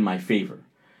work in my favor.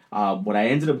 What I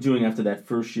ended up doing after that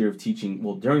first year of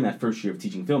teaching, during that first year of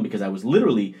teaching film, because I was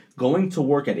literally going to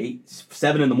work at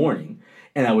 7 in the morning,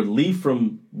 and I would leave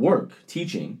from work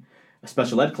teaching a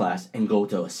special ed class and go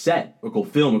to a set or go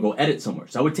film or go edit somewhere.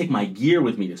 So I would take my gear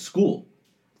with me to school,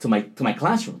 to my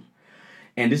classroom.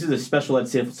 And this is a special ed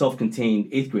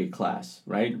self-contained 8th grade class,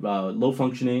 right? Low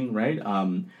functioning, right?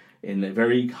 In a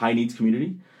very high needs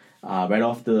community. Right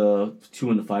off the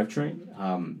 2 and the 5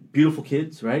 train. Beautiful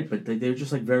kids, right? But they're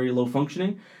just like very low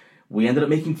functioning. We ended up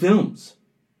making films.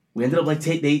 We ended up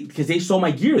because they saw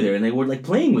my gear there and they were like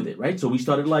playing with it, right? So I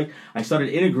started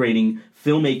integrating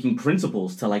filmmaking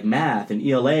principles to like math and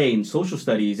ELA and social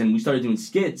studies, and we started doing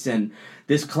skits, and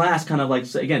this class kind of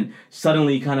like, again,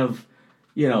 suddenly kind of,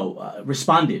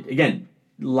 responded. Again,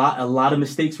 a lot of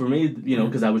mistakes were made,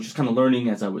 because I was just kind of learning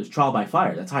as I was trial by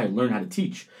fire. That's how I learned how to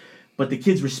teach. But the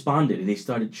kids responded, and they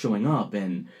started showing up,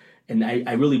 and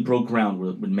I really broke ground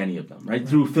with many of them, right,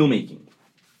 through filmmaking.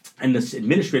 And the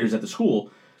administrators at the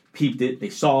school peeped it. They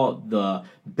saw the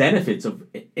benefits of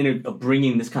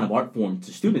bringing this kind of art form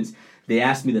to students. They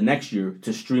asked me the next year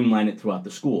to streamline it throughout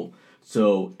the school.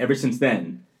 So ever since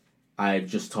then, I've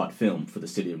just taught film for the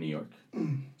city of New York.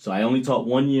 So I only taught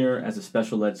 1 year as a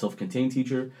special ed self-contained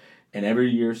teacher, and every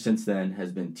year since then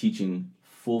has been teaching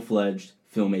full-fledged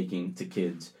filmmaking to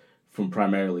kids from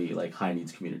primarily like high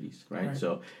needs communities, right?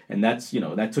 So, and that's,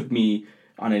 that took me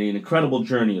on an incredible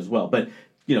journey as well. But,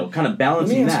 kind of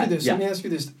balancing that. Let me ask you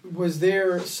this. Was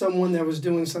there someone that was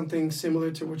doing something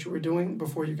similar to what you were doing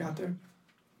before you got there?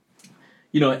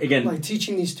 Again, like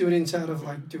teaching these students how to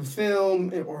like do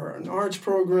film or an arts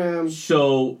program.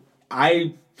 So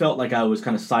I felt like I was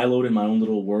kind of siloed in my own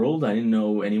little world. I didn't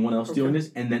know anyone else doing this.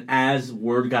 And then as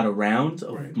word got around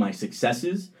of my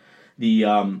successes, the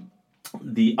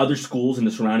other schools in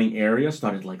the surrounding area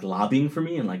started like lobbying for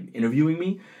me and like interviewing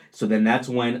me. So then that's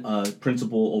when a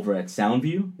principal over at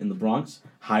Soundview in the Bronx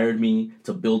hired me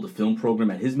to build a film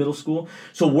program at his middle school.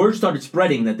 So word started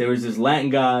spreading that there was this Latin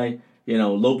guy,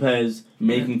 Lopez,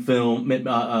 making film,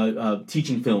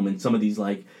 teaching film in some of these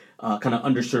like kind of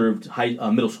underserved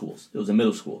middle schools. It was a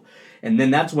middle school. And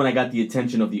then that's when I got the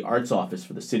attention of the arts office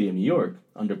for the city of New York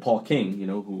under Paul King,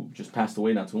 who just passed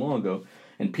away not too long ago,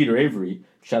 and Peter Avery.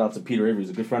 Shout out to Peter Avery. He's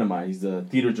a good friend of mine. He's the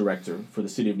theater director for the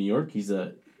city of New York. He's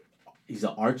an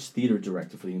arts theater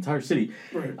director for the entire city.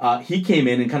 Right. He came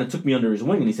in and kind of took me under his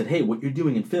wing, and he said, hey, what you're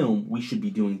doing in film, we should be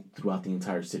doing throughout the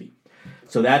entire city.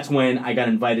 So that's when I got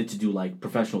invited to do like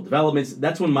professional developments.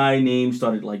 That's when my name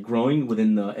started like growing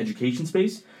within the education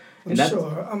space.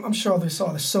 I'm sure they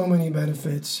saw so many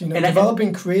benefits.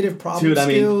 Developing creative problem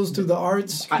skills through the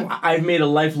arts. I've made a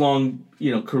lifelong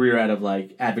career out of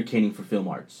like advocating for film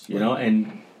arts.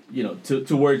 And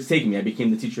to where it's taking me. I became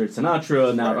the teacher at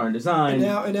Sinatra, now at Art and Design.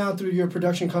 And now through your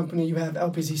production company, you have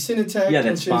LPZ Cinetech. Yeah,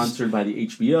 that's sponsored by the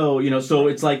HBO. So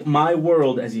it's like my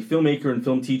world as a filmmaker and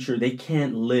film teacher, they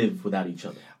can't live without each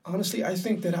other. Honestly, I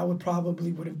think that I would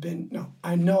have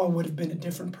been a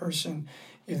different person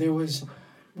if there was...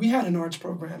 We had an arts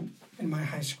program in my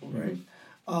high school, right?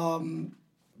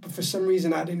 But for some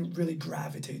reason, I didn't really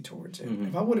gravitate towards it.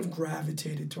 If I would have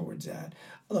gravitated towards that...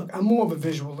 Look, I'm more of a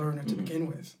visual learner to begin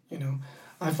with,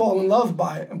 I fall in love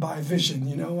by vision,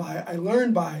 I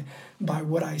learn by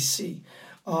what I see.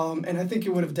 And I think it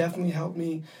would have definitely helped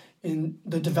me in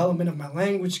the development of my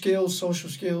language skills, social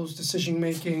skills,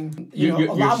 decision-making, a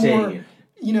lot more,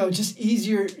 just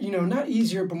easier, not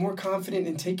easier, but more confident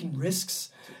in taking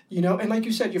risks. And like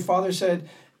you said, your father said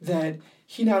that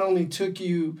he not only took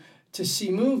you to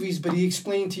see movies, but he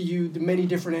explained to you the many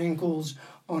different angles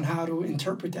on how to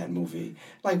interpret that movie.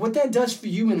 Like, what that does for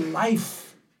you in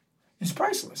life is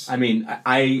priceless. I mean,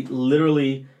 I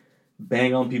literally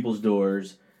bang on people's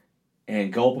doors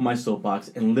and go up on my soapbox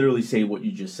and literally say what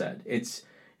you just said. It's,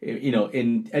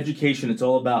 in education, it's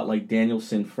all about, like,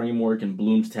 Danielson framework and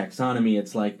Bloom's taxonomy.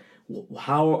 It's like,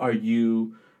 how are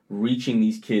you reaching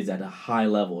these kids at a high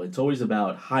level? It's always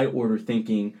about high order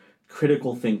thinking,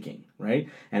 critical thinking, right?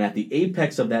 And at the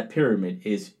apex of that pyramid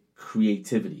is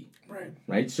creativity,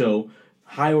 right? So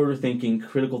high order thinking,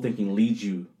 critical thinking leads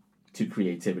you to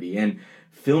creativity. And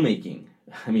filmmaking,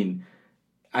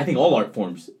 I think all art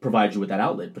forms provide you with that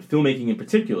outlet, but filmmaking in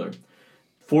particular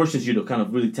forces you to kind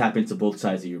of really tap into both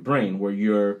sides of your brain, where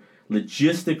you're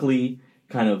logistically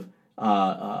kind of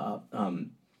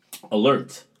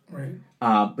alert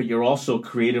Right. But you're also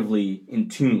creatively in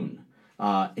tune,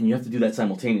 and you have to do that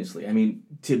simultaneously. I mean,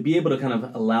 to be able to kind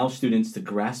of allow students to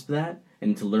grasp that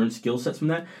and to learn skill sets from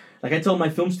that, like I tell my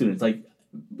film students, like,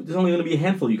 there's only going to be a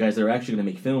handful of you guys that are actually going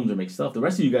to make films or make stuff. The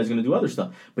rest of you guys are going to do other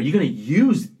stuff, but you're going to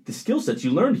use the skill sets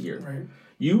you learned here. Right.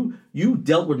 You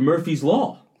dealt with Murphy's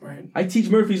Law. Right. I teach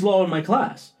Murphy's Law in my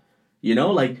class. You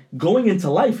know, like going into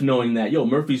life knowing that,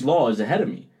 Murphy's Law is ahead of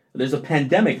me. There's a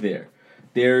pandemic there.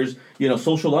 There's,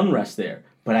 social unrest there.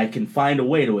 But I can find a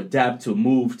way to adapt, to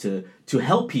move, to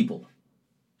help people,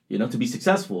 to be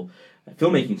successful.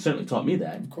 Filmmaking certainly taught me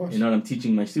that. Of course. And I'm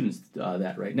teaching my students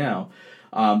that right now.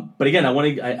 But again, I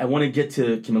want to get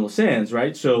to Camilo Sands,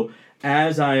 right? So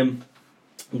as I'm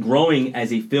growing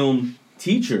as a film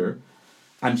teacher,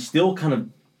 I'm still kind of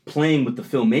playing with the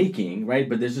filmmaking, right?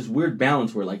 But there's this weird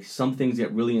balance where like some things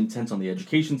get really intense on the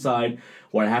education side,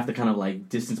 or I have to kind of like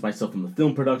distance myself from the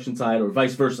film production side, or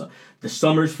vice versa. The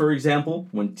summers, for example,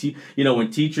 when when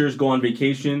teachers go on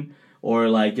vacation or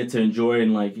like get to enjoy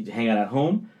and like hang out at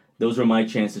home, those are my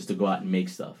chances to go out and make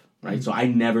stuff, right? Mm-hmm. So I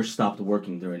never stopped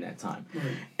working during that time. Mm-hmm.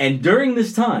 And during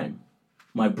this time,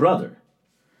 my brother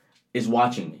is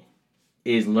watching me,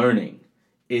 is learning,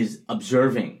 is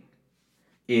observing,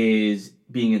 is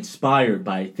being inspired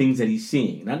by things that he's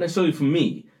seeing. Not necessarily from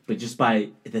me, but just by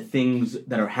the things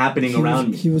that are happening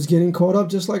around me. He was getting caught up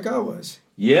just like I was.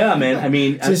 Yeah, man. I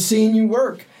mean... just seeing you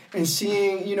work and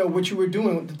seeing, what you were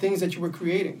doing, the things that you were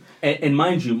creating. And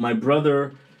mind you, my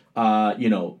brother,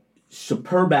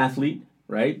 superb athlete,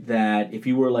 right? That if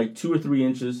he were like 2 or 3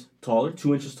 inches taller,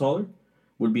 2 inches taller,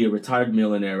 would be a retired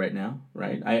millionaire right now,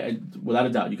 right? I without a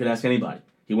doubt, you could ask anybody.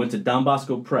 He went to Don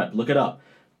Bosco Prep. Look it up.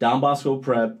 Don Bosco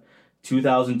Prep,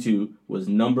 2002, was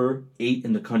number 8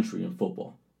 in the country in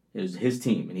football. It was his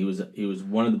team, and he was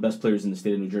one of the best players in the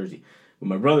state of New Jersey. But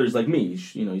my brother is like me.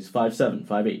 He's 5'7",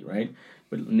 5'8", right?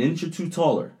 But an inch or two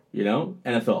taller,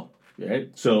 NFL, right?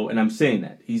 So, and I'm saying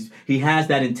that he has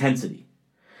that intensity,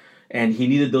 and he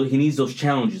needs those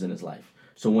challenges in his life.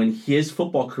 So when his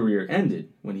football career ended,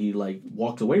 when he like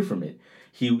walked away from it,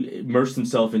 he immersed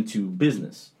himself into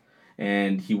business.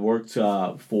 And he worked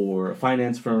for a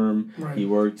finance firm. Right. He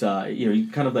worked, he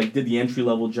kind of like did the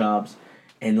entry-level jobs.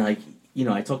 And like,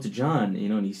 I talked to John,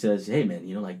 and he says, hey, man,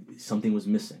 like something was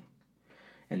missing.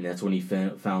 And that's when he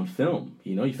found film.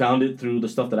 He found it through the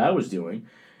stuff that I was doing.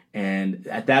 And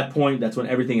at that point, that's when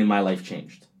everything in my life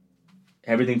changed.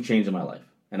 Everything changed in my life.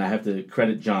 And I have to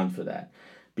credit John for that.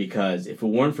 Because if it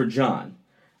weren't for John,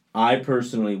 I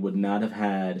personally would not have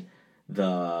had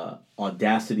the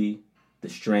audacity, the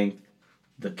strength,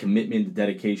 the commitment, the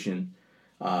dedication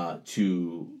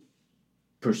to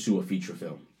pursue a feature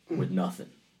film with nothing.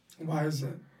 Why is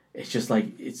that? It's just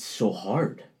like, it's so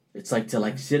hard. It's like to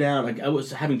like sit down, like I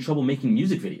was having trouble making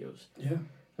music videos. Yeah.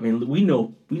 I mean, we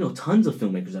know tons of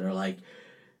filmmakers that are like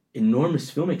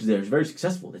enormous filmmakers that are very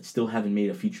successful that still haven't made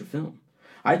a feature film.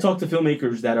 I talk to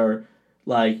filmmakers that are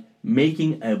like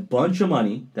making a bunch of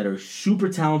money, that are super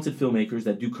talented filmmakers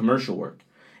that do commercial work.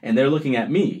 And they're looking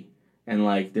at me and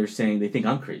like they're saying they think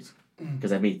I'm crazy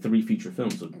because I've made 3 feature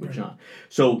films with John.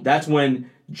 So that's when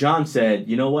John said,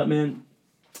 you know what, man?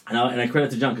 And I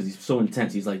credit to John because he's so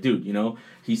intense. He's like, dude,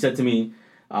 he said to me,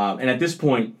 and at this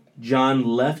point, John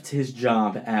left his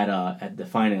job at the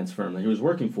finance firm that he was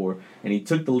working for, and he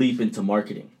took the leap into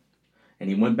marketing. And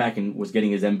he went back and was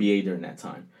getting his MBA during that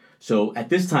time. So at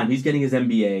this time, he's getting his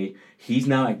MBA. He's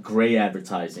now at Gray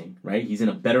Advertising, right? He's in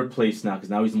a better place now because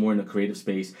now he's more in the creative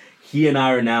space. He and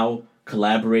I are now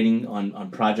collaborating on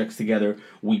projects together.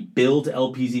 We build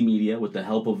LPZ Media with the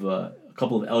help of a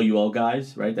couple of LUL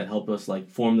guys, right, that help us like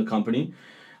form the company.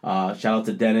 Shout out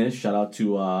to Dennis. Shout out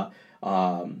to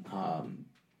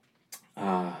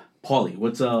Paulie.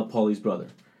 What's Paulie's brother?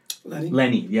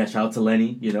 Lenny. Yeah, shout out to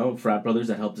Lenny. Frat brothers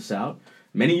that helped us out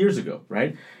many years ago,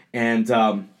 right? And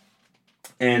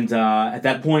at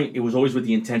that point, it was always with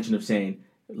the intention of saying,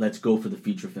 let's go for the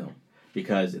feature film.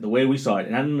 Because the way we saw it,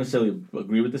 and I don't necessarily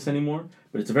agree with this anymore,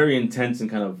 but it's a very intense and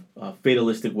kind of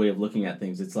fatalistic way of looking at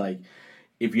things. It's like,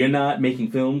 if you're not making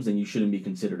films, then you shouldn't be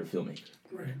considered a filmmaker.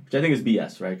 Right. Which I think is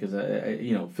BS, right? Because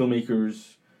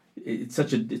filmmakers, it's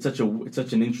such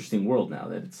an interesting world now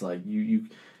that it's like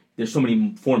there's so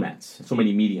many formats, so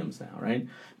many mediums now, right?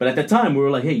 But at that time, we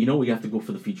were like, hey, we have to go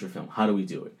for the feature film. How do we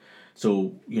do it?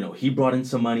 So, he brought in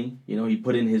some money. He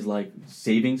put in his like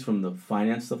savings from the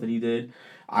finance stuff that he did.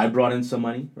 I brought in some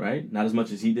money, right? Not as much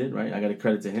as he did, right? I got to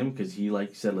credit to him because he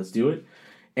like said, let's do it.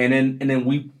 And then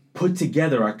we put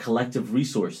together our collective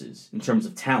resources in terms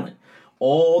of talent.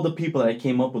 All the people that I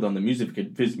came up with on the music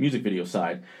video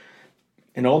side,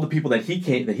 and all the people that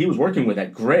he was working with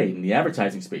at Gray in the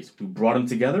advertising space, we brought them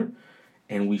together,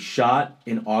 And we shot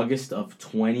in August of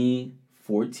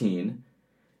 2014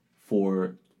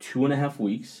 for 2.5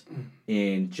 weeks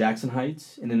in Jackson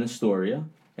Heights and in Astoria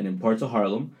and in parts of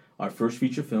Harlem. Our first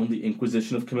feature film, The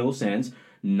Inquisition of Camilo Sands,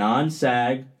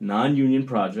 non-SAG, non-union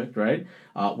project, right?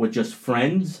 With just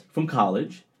friends from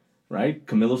college, right?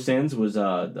 Camilo Sands was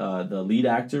the lead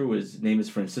actor. His name is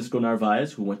Francisco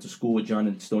Narvaez, who went to school with John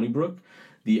in Stony Brook.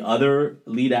 The other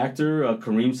lead actor,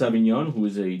 Kareem Savignon, who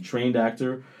is a trained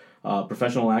actor,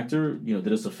 professional actor,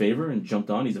 did us a favor and jumped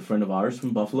on. He's a friend of ours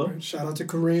from Buffalo. Right. Shout out to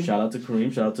Kareem. Shout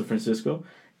out to Francisco.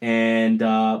 And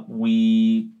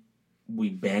we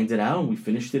banged it out and we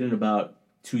finished it in about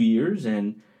 2 years,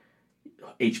 and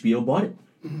HBO bought it.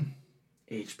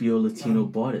 HBO Latino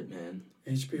bought it, man.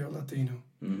 HBO Latino.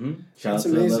 Shout out to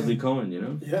amazing. Leslie Cohen,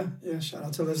 Yeah, shout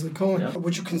out to Leslie Cohen. Yeah.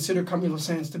 Would you consider Camilo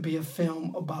Sands to be a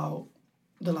film about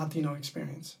the Latino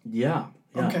experience? Yeah.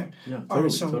 Okay. Yeah, All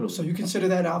right, totally. so you consider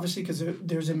that, obviously, because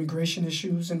there's immigration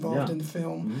issues involved in the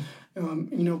film.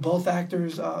 Both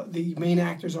actors, the main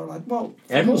actors are like, well,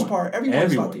 for the most part,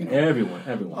 everyone's Latino.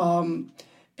 Everyone.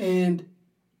 And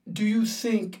do you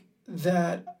think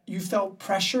that you felt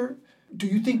pressure? Do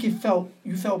you think you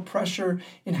felt pressure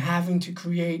in having to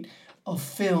create a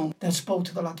film that spoke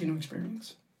to the Latino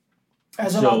experience?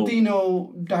 As a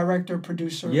Latino director,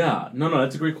 producer. Yeah, no,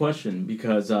 that's a great question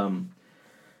because,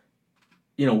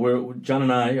 we're John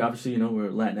and I, obviously, we're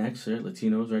Latinx, right?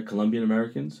 Latinos, right? Colombian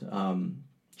Americans.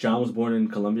 John was born in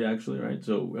Colombia, actually, right?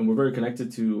 So, and we're very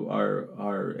connected to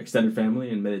our extended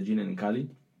family in Medellin and in Cali.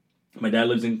 My dad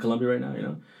lives in Colombia right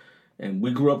now, and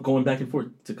we grew up going back and forth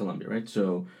to Colombia, right?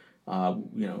 So,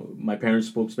 my parents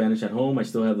spoke Spanish at home. I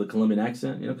still have the Colombian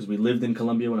accent, because we lived in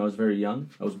Colombia when I was very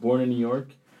young. I was born in New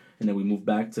York, and then we moved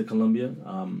back to Colombia.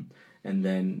 And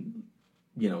then,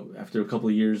 after a couple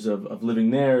of years of living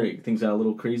there, things got a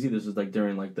little crazy. This was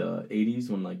during the 80s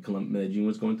when Medellin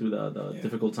was going through the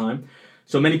difficult time.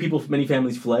 So many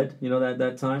families fled,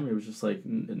 that time. It was just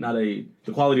the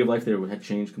quality of life there had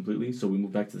changed completely. So we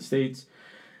moved back to the States.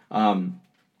 So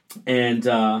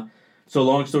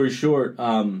long story short,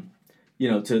 to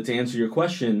answer your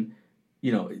question,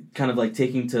 kind of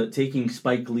taking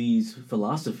Spike Lee's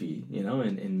philosophy,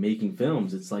 and making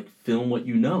films, it's like film what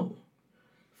you know.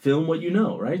 Film what you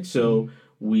know, right? So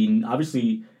we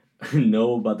obviously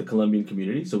know about the Colombian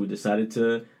community, so we decided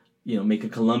to, make a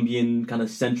Colombian kind of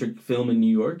centric film in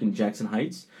New York, in Jackson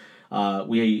Heights.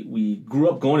 We grew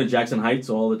up going to Jackson Heights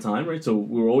all the time, right? So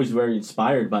we were always very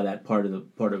inspired by that part of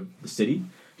the city.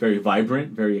 Very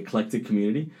vibrant, very eclectic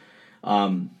community.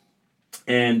 And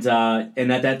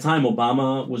at that time,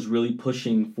 Obama was really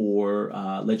pushing for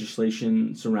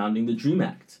legislation surrounding the DREAM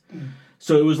Act.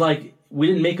 So it was we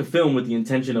didn't make a film with the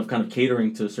intention of kind of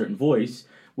catering to a certain voice.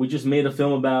 We just made a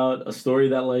film about a story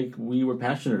that we were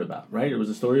passionate about, right? It was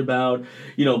a story about,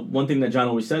 one thing that John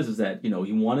always says is that, he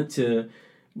wanted to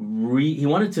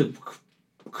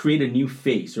create a new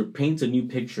face or paint a new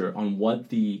picture on what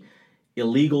the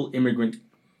illegal immigrant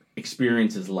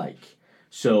experience is like.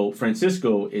 So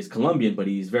Francisco is Colombian, but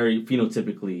he's very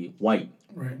phenotypically white.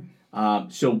 Right.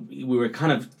 So we were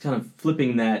kind of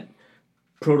flipping that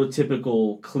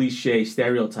prototypical cliche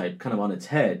stereotype kind of on its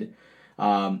head.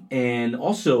 And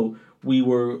also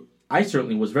I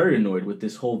certainly was very annoyed with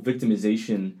this whole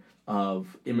victimization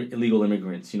of illegal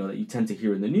immigrants, that you tend to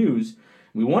hear in the news.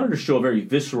 We wanted to show a very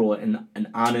visceral and an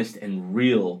honest and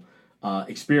real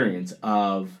experience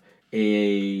of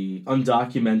a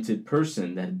undocumented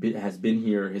person that has been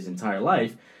here his entire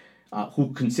life,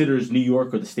 who considers New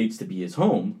York or the States to be his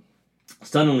home,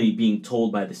 suddenly being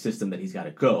told by the system that he's got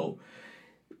to go.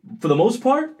 For the most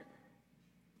part,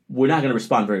 we're not going to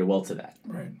respond very well to that.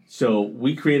 Right. So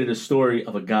we created a story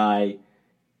of a guy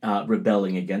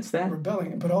rebelling against that.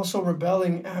 But also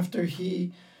rebelling after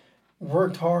he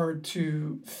worked hard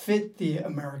to fit the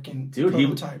American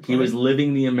prototype. He was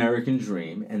living the American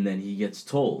dream, and then he gets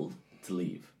told to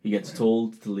leave. He gets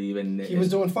told to leave, and he was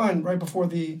doing fine right before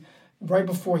he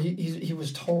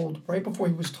was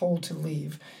told to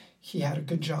leave. He had a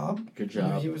good job.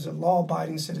 He was a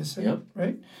law-abiding citizen. Yep.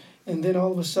 Right? And then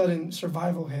all of a sudden,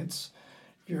 survival hits.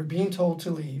 You're being told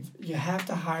to leave. You have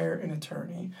to hire an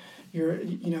attorney.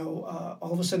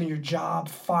 All of a sudden your job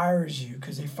fires you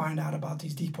because they find out about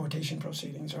these deportation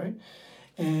proceedings, right?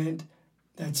 And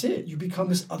that's it. You become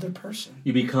this other person.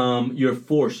 You're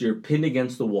forced. You're pinned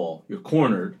against the wall. You're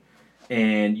cornered,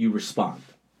 and you respond.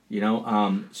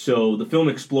 So the film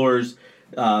explores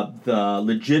the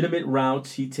legitimate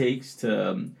routes he takes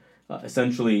to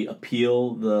essentially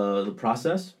appeal the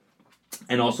process,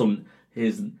 and also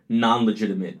his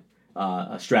non-legitimate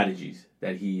strategies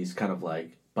that he's kind of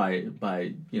by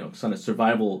kind of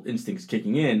survival instincts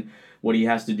kicking in, what he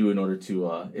has to do in order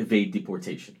to evade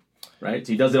deportation. Right,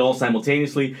 so he does it all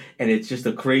simultaneously, and it's just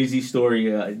a crazy story.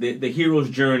 The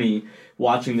hero's journey,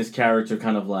 watching this character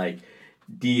kind of like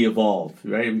de-evolve.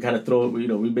 Right, we kind of throw, we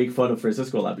make fun of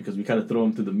Francisco a lot because we kind of throw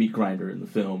him through the meat grinder in the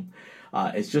film.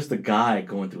 It's just a guy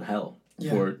going through hell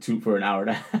for an hour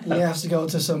and a half. He has to go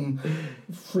to some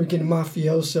freaking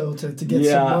mafioso to get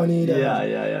some money.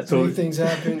 To make things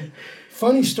happen.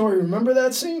 Funny story. Remember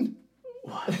that scene?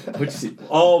 Which scene?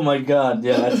 Oh my God!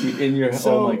 Yeah, that's in your.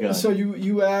 Oh my God! So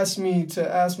you asked me to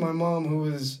ask my mom, who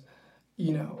was,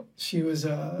 she was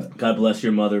God bless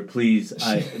your mother, please.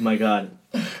 My God.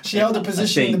 She held a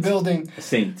position in the building. A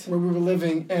saint. Where we were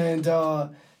living, and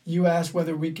you asked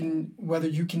whether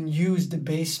you can use the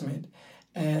basement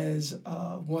as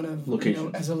one of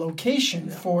as a location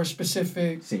for a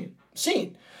specific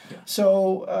scene. Yeah.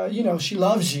 So she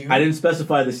loves you. I didn't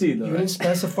specify the scene though. You didn't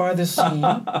specify the scene.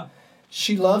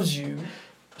 She loves you.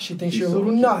 She thinks you're a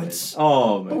little nuts.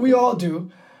 Oh, man. But we all do.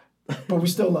 But we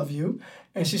still love you.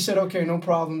 And she said, okay, no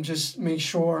problem. Just make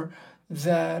sure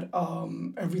that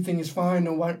everything is fine.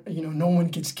 No one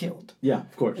gets killed. Yeah,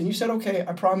 of course. And you said, okay,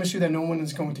 I promise you that no one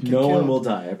is going to get killed. No one will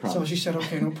die, I promise. So she said,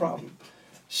 okay, no problem.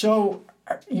 So,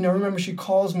 remember she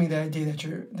calls me that day that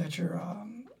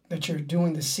you're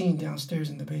doing the scene downstairs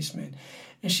in the basement.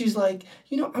 And she's like,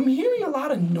 I'm hearing a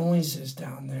lot of noises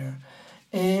down there.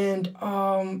 And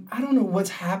I don't know what's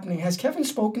happening. Has Kevin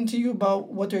spoken to you about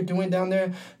what they're doing down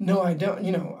there? No, I don't.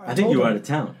 I think you were out of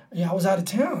town. Yeah, I was out of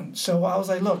town. So I was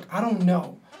like, look, I don't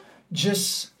know.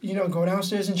 Just, go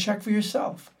downstairs and check for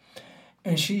yourself.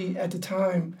 And she, at the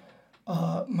time,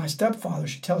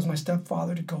 she tells my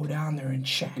stepfather to go down there and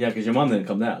check. Yeah, because your mom didn't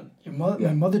come down.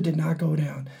 My mother did not go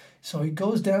down. So he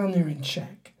goes down there and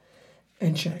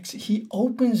checks. He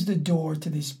opens the door to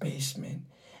this basement.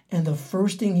 And the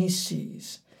first thing he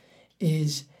sees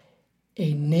is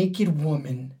a naked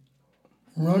woman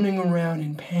running around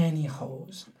in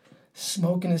pantyhose,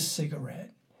 smoking a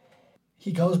cigarette.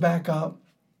 He goes back up,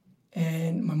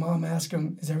 and my mom asked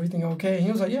him, "Is everything okay?" And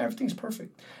he was like, "Yeah, everything's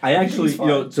perfect." I actually,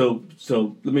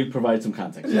 so let me provide some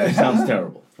context. It sounds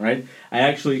terrible, right?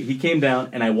 He came down,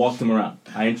 and I walked him around.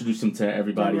 I introduced him to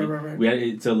everybody. Right.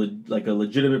 It's a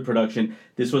legitimate production.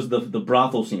 This was the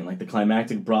brothel scene, like the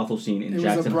climactic brothel scene in Jackson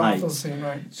Heights. It was a brothel scene,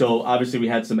 right? So obviously we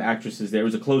had some actresses there. It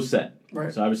was a closed set.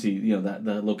 Right. So obviously,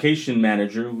 the location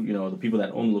manager, the people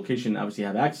that own the location obviously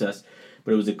have access,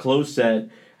 but it was a closed set.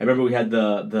 I remember we had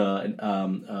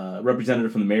the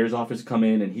representative from the mayor's office come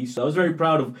in, and I was very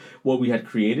proud of what we had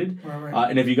created.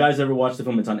 Right. And if you guys ever watched the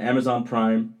film, it's on Amazon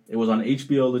Prime. It was on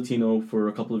HBO Latino for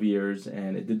a couple of years,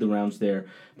 and it did the rounds there.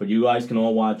 But you guys can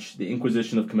all watch The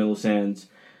Inquisition of Camilo Sands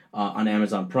on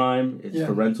Amazon Prime. It's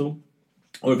for rental.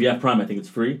 Or if you have Prime, I think it's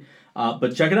free.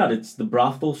 But check it out. It's the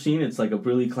brothel scene. It's like a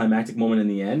really climactic moment in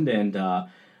the end, and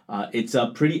it's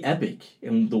pretty epic.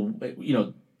 And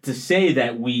to say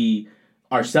that we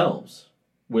ourselves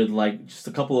with like just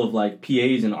a couple of like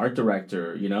PAs and art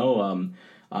director,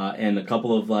 and a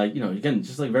couple of again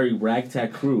just like very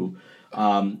ragtag crew.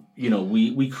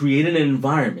 We created an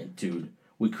environment, dude.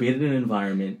 We created an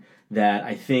environment that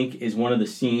I think is one of the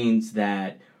scenes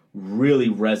that really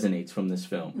resonates from this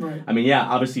film. Right. I mean,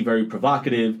 obviously very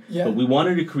provocative, but we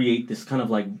wanted to create this kind of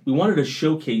we wanted to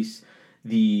showcase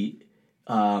the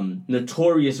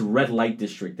notorious red light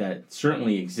district that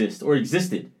certainly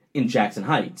existed in Jackson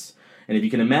Heights. And if you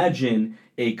can imagine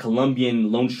a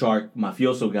Colombian loan shark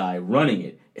mafioso guy running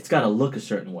it, it's got to look a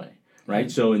certain way,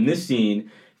 right? So in this scene,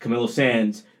 Camilo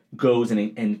Sands goes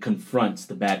and confronts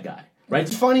the bad guy, right?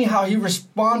 It's funny how he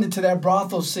responded to that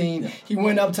brothel scene. Yeah. He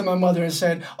went up to my mother and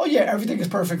said, "Oh yeah, everything is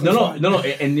perfectly fine." No,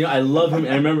 and I love him.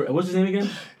 And I remember, what's his name again?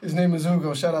 His name is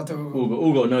Hugo. Shout out to Hugo.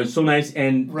 Hugo, no, it's so nice.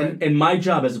 And my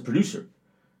job as a producer,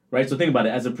 right? So think about it,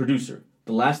 as a producer,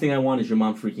 the last thing I want is your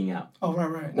mom freaking out. Oh,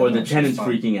 right. Or the tenants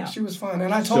freaking out. She was fine.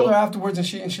 And I told her afterwards,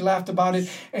 and she laughed about it,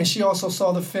 and she also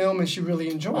saw the film, and she really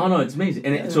enjoyed it. Oh, no, it's amazing.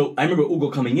 And so I remember Hugo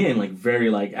coming in,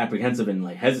 very apprehensive and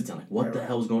hesitant, what the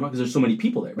hell is going on? Because there's so many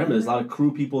people there. Remember, there's a lot of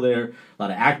crew people there, a lot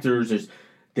of actors.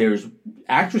 There's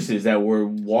actresses that were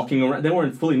walking around. They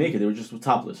weren't fully naked. They were just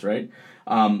topless, right?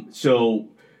 So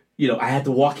I had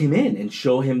to walk him in and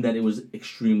show him that it was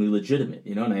extremely legitimate,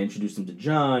 and I introduced him to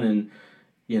John, and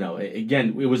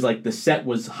again, it was like the set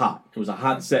was hot. It was a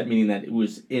hot set, meaning that it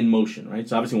was in motion, right?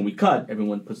 So obviously when we cut,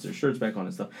 everyone puts their shirts back on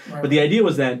and stuff. Right. But the idea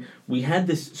was that we had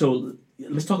this, so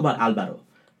let's talk about Alvaro.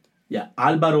 Yeah,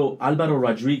 Alvaro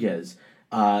Rodriguez,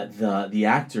 the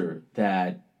actor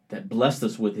that blessed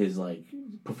us with his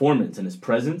performance and his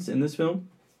presence in this film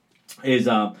is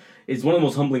it's one of the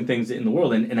most humbling things in the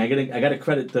world. And I got to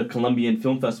credit the Colombian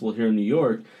Film Festival here in New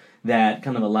York that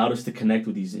kind of allowed us to connect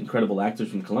with these incredible actors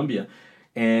from Colombia.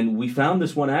 And we found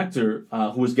this one actor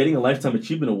who was getting a Lifetime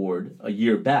Achievement Award a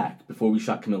year back before we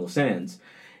shot Camilo Sands.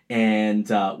 And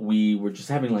we were just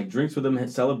having like drinks with him,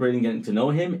 celebrating, getting to know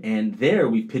him. And there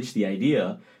we pitched the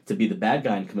idea to be the bad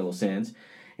guy in Camilo Sands.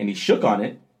 And he shook on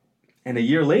it. And a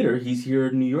year later, he's here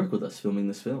in New York with us filming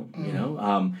this film, you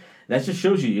know? That just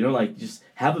shows you, you know, like, just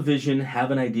have a vision,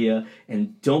 have an idea,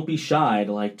 and don't be shy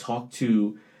to, like, talk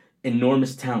to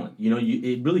enormous talent. You know,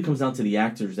 it really comes down to the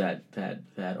actors that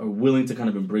are willing to kind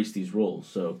of embrace these roles.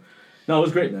 So, no, it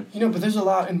was great, man. You know, but there's a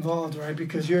lot involved, right?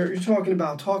 Because you're talking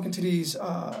about talking to these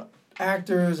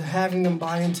actors, having them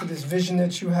buy into this vision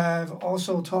that you have,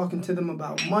 also talking to them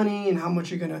about money and how much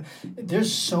you're going to...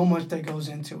 There's so much that goes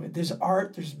into it. There's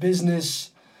art, there's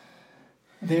business,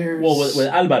 there's... Well, with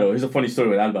Alvaro, here's a funny story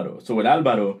with Alvaro. So with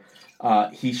Alvaro,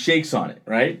 he shakes on it,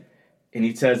 right? And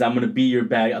he says, I'll be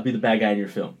the bad guy in your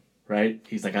film, right?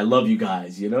 He's like, I love you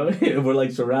guys, you know? We're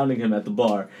like surrounding him at the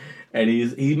bar. And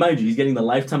mind you, he's getting the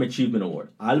Lifetime Achievement Award.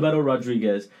 Alvaro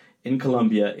Rodriguez in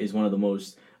Colombia is one of the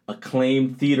most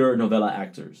acclaimed theater novela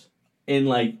actors in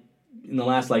the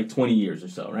last 20 years or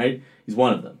so, right? He's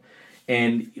one of them.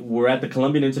 And we're at the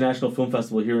Colombian International Film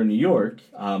Festival here in New York,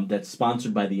 that's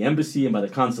sponsored by the embassy and by the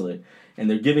consulate, and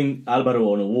they're giving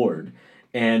Alvaro an award.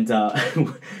 And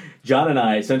John and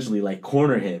I essentially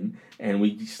corner him, and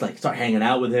we just start hanging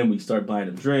out with him. We start buying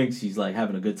him drinks. He's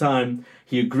having a good time.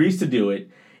 He agrees to do it,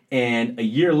 and a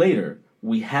year later,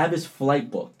 we have his flight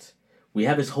booked. We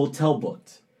have his hotel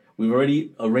booked. We've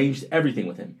already arranged everything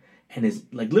with him. And it's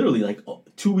literally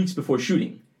 2 weeks before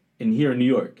shooting here in New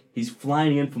York. He's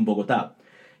flying in from Bogota.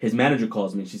 His manager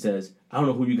calls me and she says, I don't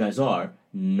know who you guys are.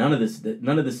 None of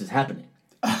this is happening.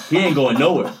 He ain't going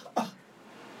nowhere.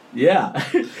 Yeah.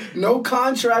 No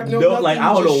contract, no nothing.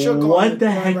 I don't know what the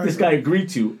heck this guy agreed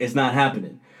to. It's not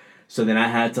happening. So then I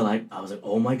had to I was like,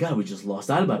 oh my God, we just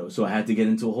lost Alvaro. So I had to get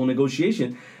into a whole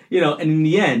negotiation. And in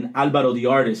the end, Alvaro, the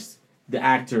artist, the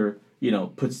actor,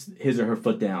 puts his or her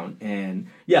foot down, and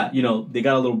they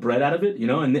got a little bread out of it,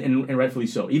 and rightfully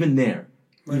so. Even there,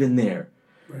 right.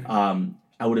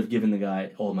 I would have given the guy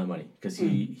all my money because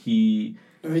he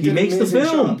makes the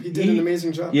film. He did an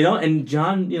amazing job. And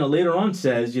John, later on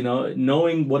says,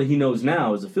 knowing what he knows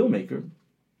now as a filmmaker,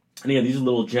 and these are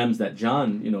little gems that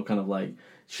John, kind of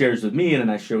shares with me and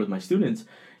then I share with my students,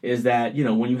 is that,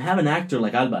 when you have an actor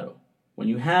like Alvaro, when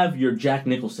you have your Jack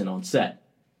Nicholson on set,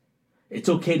 it's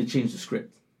okay to change the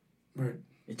script. Right.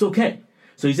 It's okay.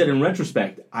 So he said in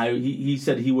retrospect, he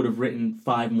said he would have written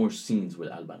 5 more scenes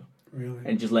with Alvaro. Really?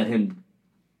 And just let him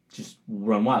just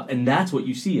run wild. And that's what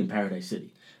you see in Paradise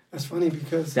City. That's funny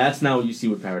because... That's not what you see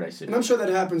with Paradise City. And I'm sure that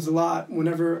happens a lot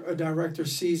whenever a director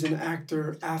sees an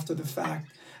actor after the fact,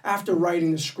 after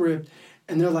writing the script,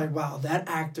 and they're like, wow, that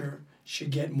actor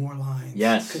should get more lines.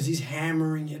 Yes. Because he's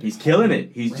hammering it. He's killing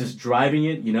it. He's just driving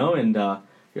it, and...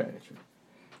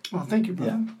 Well, thank you,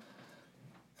 brother.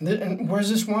 Yeah. And where's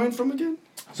this wine from again?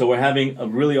 So we're having a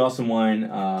really awesome wine.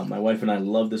 My wife and I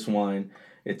love this wine.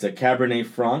 It's a Cabernet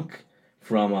Franc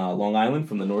from Long Island,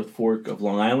 from the North Fork of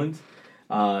Long Island.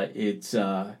 It's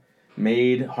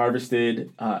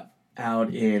harvested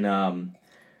out in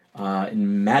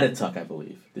Mattituck, I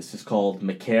believe. This is called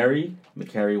McCary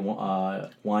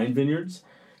Wine Vineyards,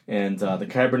 and the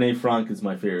Cabernet Franc is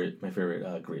my favorite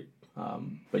grape.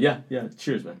 But yeah,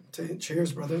 cheers, man.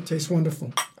 Cheers, brother. It tastes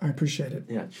wonderful. I appreciate it.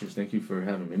 Yeah, cheers. Thank you for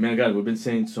having me. Man, God, we've been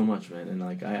saying so much, man. And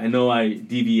I know I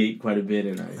deviate quite a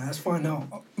bit. That's fine.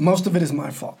 No, most of it is my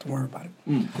fault. Don't worry about it.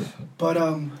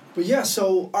 But yeah,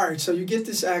 so, all right. So you get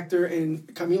this actor and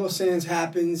Camilo Sands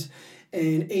happens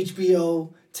and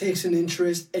HBO takes an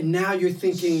interest and now you're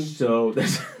thinking... So...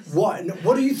 What?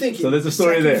 What are you thinking? So there's a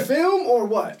story there. Film or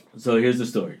what? So here's the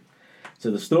story. So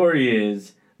the story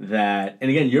is... that,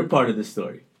 and again, you're part of this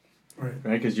story, right?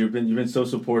 Because you've been so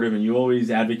supportive, and you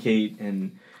always advocate,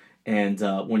 and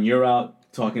when you're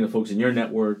out talking to folks in your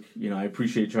network, I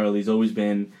appreciate Charlie's always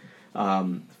been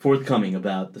forthcoming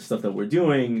about the stuff that we're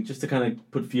doing, just to kind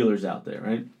of put feelers out there,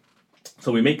 right?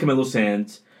 So we make Camilo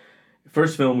Sands,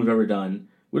 first film we've ever done.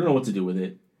 We don't know what to do with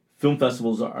it. Film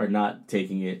festivals are not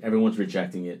taking it. Everyone's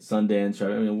rejecting it. Sundance,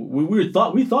 right? I mean, we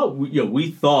thought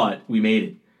we made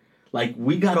it.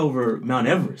 We got over Mount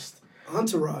Everest.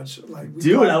 Entourage. We're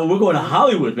going to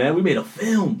Hollywood, man. We made a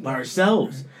film by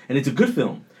ourselves. And it's a good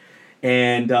film.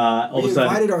 And all of a sudden...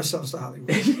 We invited ourselves to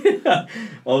Hollywood.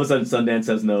 All of a sudden, Sundance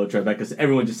says no. Tribeca says...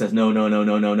 Everyone just says no. And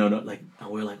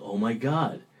we're like, oh my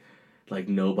God.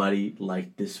 Nobody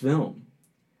liked this film.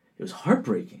 It was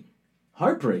heartbreaking.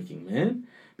 Heartbreaking, man.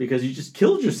 because you just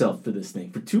killed yourself for this thing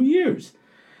for 2 years.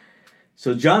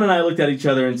 So John and I looked at each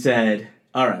other and said,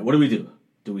 all right, what do we do?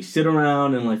 Do we sit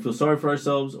around and like feel sorry for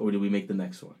ourselves, or do we make the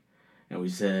next one? And we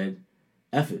said,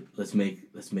 F it, let's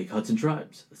make Hudson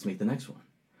Tribes. Let's make the next one.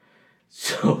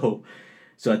 So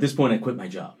at this point I quit my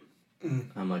job.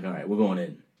 I'm like, all right, we're going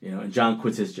in. And John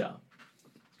quits his job.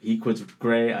 He quits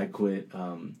Gray, I quit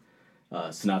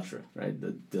Sinatra, right?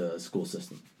 The school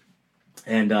system.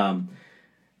 And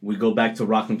we go back to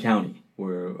Rockland County,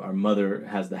 where our mother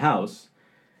has the house,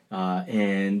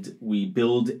 and we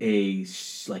build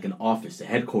an office, a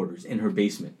headquarters in her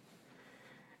basement.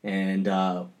 And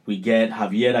we get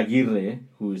Javier Aguirre,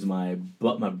 who is my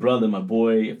brother, my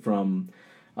boy from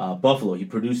Buffalo. He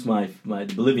produced the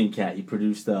Bolivian Cat. He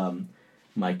produced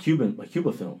my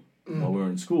Cuba film while we were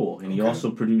in school, and he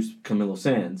also produced Camilo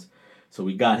Sands. So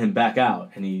we got him back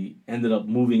out, and he ended up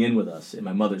moving in with us in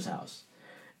my mother's house.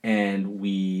 And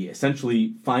we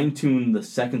essentially fine-tuned the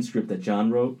second script that John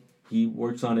wrote. He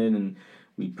works on it, and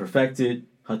we perfected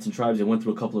Hudson Tribes. They went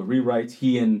through a couple of rewrites.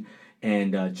 He and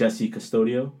Jesse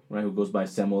Custodio, right, who goes by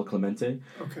Samuel Clemente.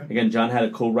 Okay. Again, John had a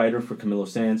co-writer for Camilo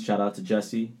Sands. Shout out to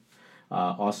Jesse.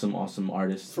 Awesome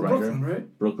artist, from writer. Brooklyn,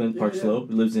 right? Brooklyn, Park Slope.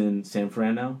 He lives in San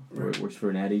Fran now. Right. Works for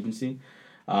an ad agency.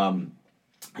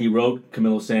 He wrote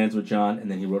Camilo Sands with John, and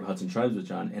then he wrote Hudson Tribes with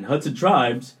John. And Hudson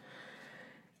Tribes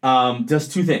does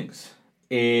two things.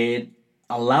 It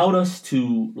allowed us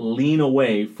to lean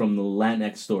away from the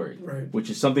Latinx story, right, which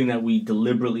is something that we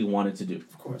deliberately wanted to do.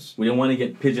 Of course. We didn't want to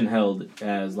get pigeonholed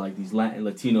as like these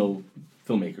Latino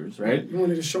filmmakers, right? We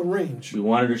wanted to show range. We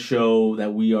wanted to show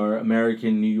that we are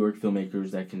American New York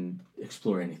filmmakers that can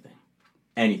explore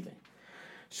anything.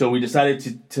 So we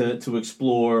decided to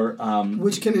explore...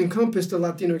 which can encompass the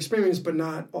Latino experience, but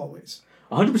not always.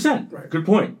 100%. Right. Good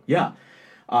point. Yeah.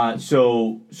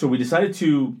 So we decided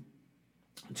to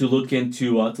look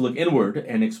inward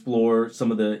and explore some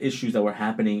of the issues that were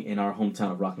happening in our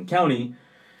hometown of Rockland County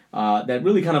that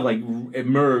really kind of like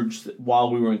emerged while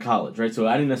we were in college, right? So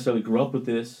I didn't necessarily grow up with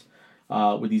this,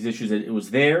 with these issues. It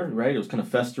was there, right? It was kind of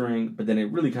festering, but then it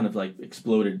really kind of like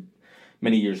exploded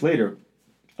many years later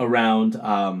around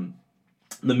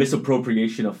the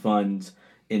misappropriation of funds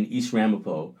in East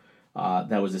Ramapo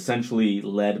that was essentially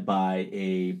led by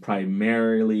a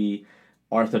primarily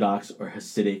Orthodox or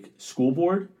Hasidic school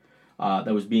board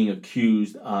that was being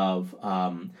accused of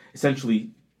essentially,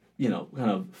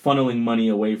 kind of funneling money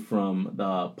away from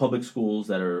the public schools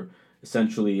that are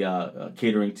essentially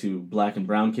catering to black and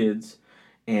brown kids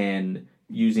and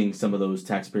using some of those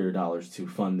taxpayer dollars to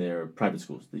fund their private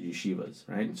schools, the yeshivas,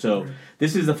 right? So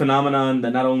this is a phenomenon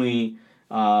that not only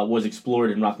was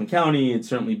explored in Rockland County, it's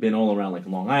certainly been all around like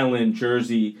Long Island,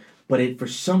 Jersey, but for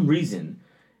some reason,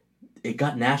 it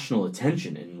got national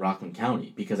attention in Rockland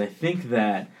County because I think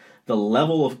that the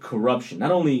level of corruption,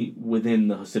 not only within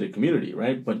the Hasidic community,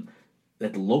 right, but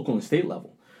at the local and state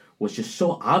level, was just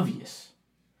so obvious.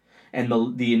 And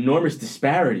the enormous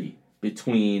disparity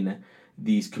between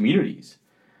these communities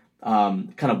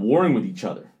kind of warring with each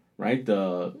other, right?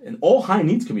 And all high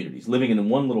needs communities living in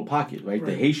one little pocket, right?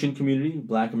 The Haitian community,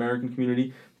 Black American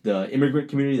community, the immigrant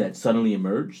community that suddenly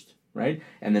emerged, right?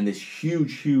 And then this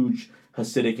huge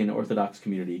Hasidic and Orthodox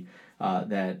community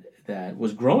that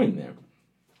was growing there.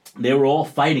 They were all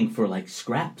fighting for like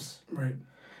scraps, right?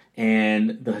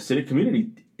 And the Hasidic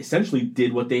community essentially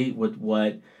did what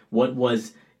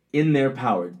was in their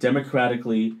power,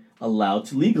 democratically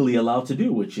legally allowed to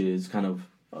do, which is kind of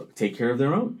take care of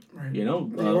their own. Right. They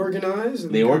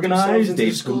organized. They organized. They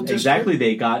exactly.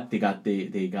 They got the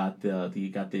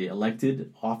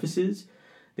elected offices.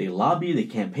 They lobbied. They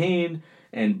campaigned.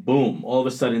 And boom, all of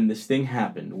a sudden this thing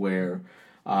happened where,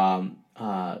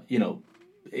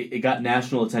 it got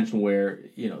national attention where,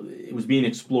 it was being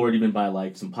explored even by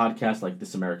like some podcasts like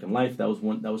This American Life. That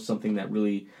was something that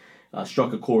really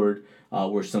struck a chord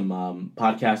where some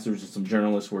podcasters and some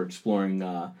journalists were exploring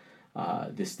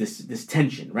this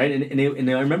tension, right? And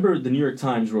I remember the New York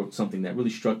Times wrote something that really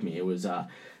struck me. It was,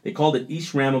 they called it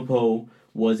East Ramapo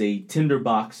was a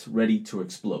tinderbox ready to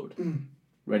explode.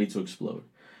 Ready to explode.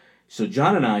 So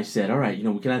John and I said, all right,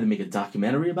 we can either make a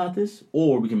documentary about this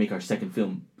or we can make our second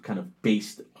film kind of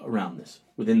based around this,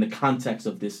 within the context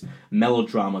of this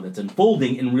melodrama that's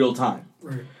unfolding in real time.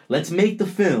 Right. Let's make the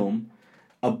film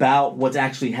about what's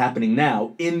actually happening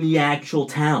now in the actual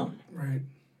town. Right.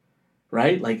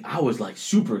 Right? Like, I was like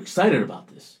super excited about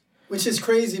this. Which is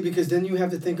crazy because then you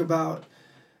have to think about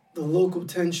the local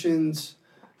tensions,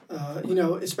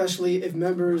 especially if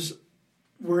members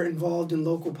were involved in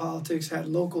local politics, had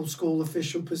local school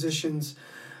official positions.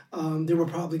 they were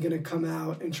probably going to come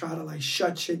out and try to like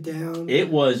shut shit down. It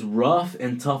was rough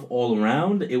and tough all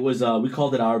around. It was we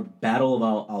called it our Battle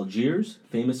of Algiers,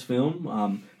 famous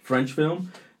film, French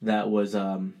film that was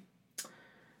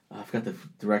I forgot the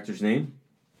director's name,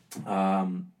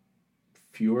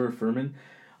 Furman.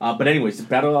 But anyways, the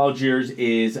Battle of Algiers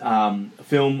is a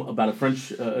film about a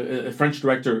French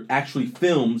director actually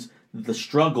films the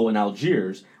struggle in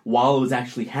Algiers while it was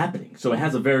actually happening. So it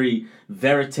has a very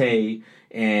verite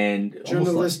and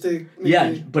journalistic.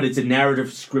 But it's a narrative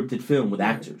scripted film with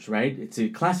actors, right? It's a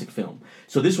classic film.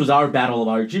 So this was our Battle of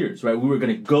Algiers, right? We were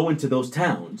going to go into those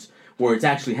towns where it's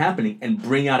actually happening and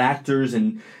bring out actors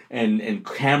and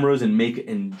cameras and make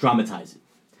and dramatize it.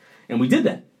 And we did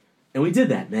that.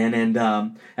 Man.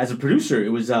 And as a producer, it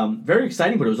was very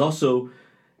exciting, but it was also,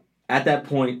 at that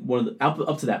point,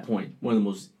 up to that point, one of the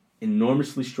most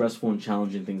enormously stressful and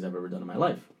challenging things I've ever done in my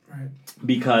life. Right.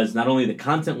 Because not only the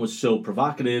content was so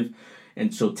provocative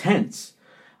and so tense,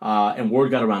 and word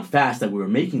got around fast that we were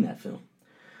making that film,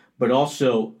 but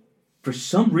also, for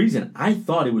some reason, I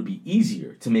thought it would be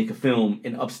easier to make a film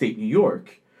in upstate New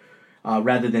York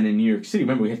rather than in New York City.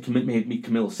 Remember, we had made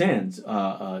Camilla Sands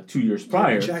 2 years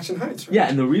prior. Jackson Heights, right? Yeah,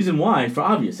 and the reason why, for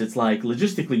obvious, it's like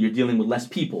logistically you're dealing with less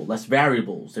people, less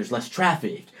variables, there's less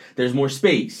traffic, there's more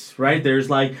space, right? There's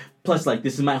like, plus like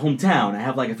this is my hometown. I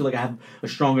feel like I have a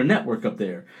stronger network up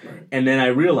there. Right. And then I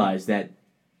realized that,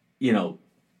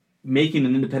 making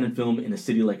an independent film in a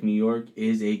city like New York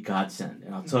is a godsend.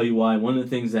 And I'll tell you why. One of the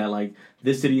things that like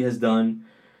this city has done,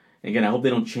 again, I hope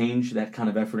they don't change that kind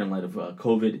of effort in light of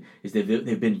COVID, is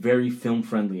they've been very film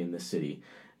friendly in this city.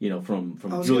 From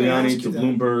Giuliani to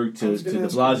Bloomberg to de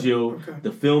Blasio, Okay.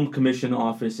 the Film Commission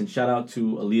Office, and shout out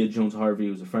to Aaliyah Jones-Harvey,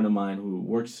 who's a friend of mine who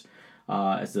works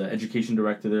as the education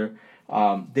director there.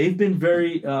 They've been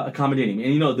very accommodating.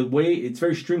 And the way, it's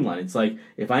very streamlined. It's like,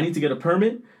 if I need to get a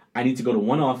permit, I need to go to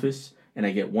one office, and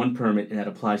I get one permit, and that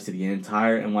applies to the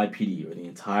entire NYPD, or the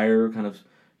entire kind of,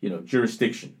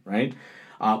 jurisdiction, right?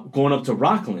 Going up to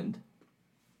Rockland,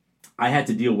 I had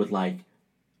to deal with like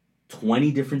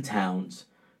 20 different towns,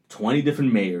 20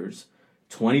 different mayors,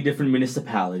 20 different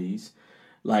municipalities.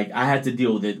 Like, I had to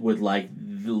deal with like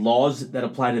the laws that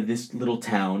apply to this little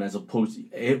town as opposed to,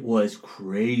 it was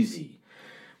crazy.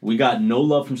 We got no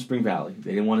love from Spring Valley.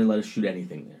 They didn't want to let us shoot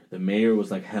anything there. The mayor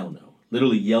was like, hell no.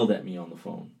 Literally yelled at me on the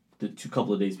phone the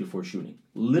couple of days before shooting.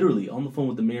 Literally on the phone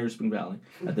with the mayor of Spring Valley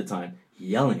at the time,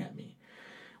 yelling at me.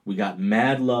 We got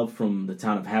mad love from the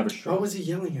town of Haverstraw. Why was he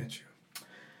yelling at you?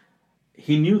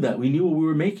 He knew that. We knew what we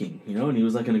were making, and he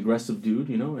was like an aggressive dude,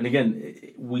 And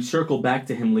again, we circle back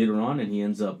to him later on, and he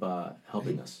ends up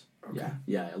helping us. Okay.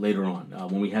 Yeah, later on.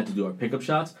 When we had to do our pickup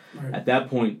shots, Right. At that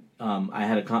point, I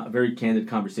had a very candid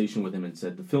conversation with him and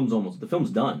said, the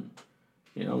film's done.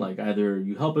 Like either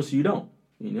you help us or you don't.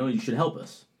 You should help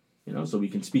us, so we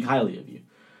can speak highly of you.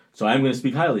 So I'm going to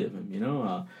speak highly of him,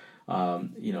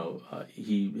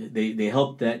 They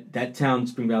helped that town,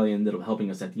 Spring Valley, ended up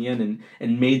helping us at the end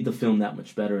and made the film that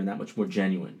much better and that much more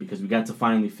genuine because we got to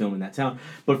finally film in that town.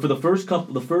 But for the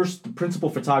first principal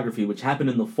photography, which happened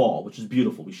in the fall, which is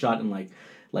beautiful, we shot in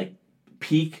like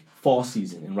peak fall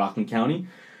season in Rockland County.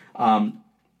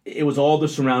 It was all the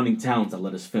surrounding towns that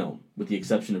let us film, with the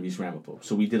exception of East Ramapo.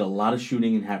 So we did a lot of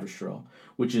shooting in Haverstraw,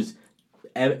 which is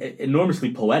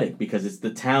enormously poetic because it's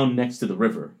the town next to the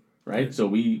river. Right, so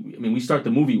we start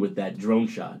the movie with that drone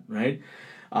shot, right?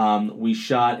 We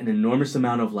shot an enormous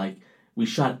amount of we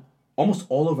shot almost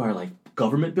all of our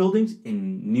government buildings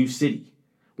in New City,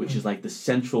 which is like the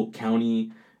central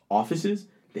county offices.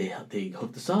 They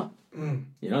hooked us up.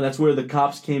 That's where the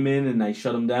cops came in and I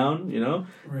shut them down.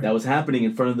 Right. That was happening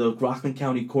in front of the Rockland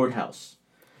County Courthouse,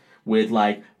 with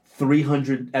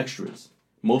 300 extras.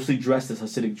 Mostly dressed as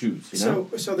Hasidic Jews,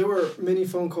 So there were many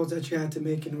phone calls that you had to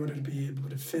make in order to be able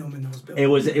to film in those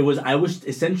buildings. I was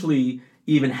essentially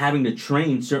even having to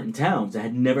train certain towns that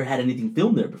had never had anything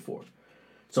filmed there before.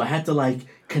 So I had to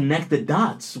connect the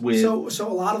dots with. So a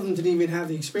lot of them didn't even have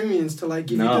the experience to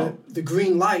give you the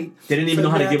green light. They didn't even know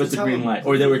how to give us the green light,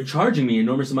 or they were charging me an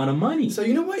enormous amount of money. So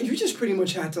you know what? You just pretty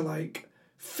much had to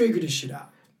figure this shit out.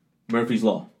 Murphy's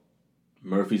Law.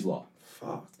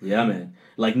 Fuck. Yeah, man.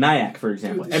 Like Nyack, for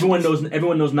example. Dude, everyone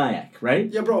knows Nyack, right?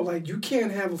 Yeah, bro. You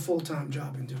can't have a full-time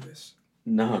job and do this.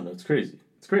 No, it's crazy.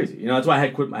 It's crazy. That's why I had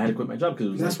to quit my job because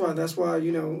it was. That's why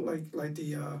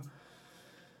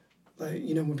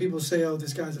when people say, "Oh,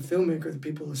 this guy's a filmmaker," the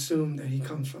people assume that he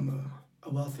comes from a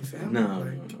wealthy family.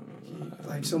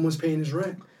 No. Someone's paying his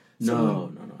rent.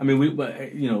 No. I mean,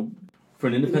 for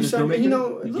an independent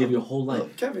filmmaker, we give you a whole life.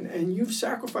 Look, Kevin, and you've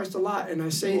sacrificed a lot, and I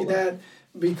say that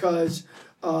because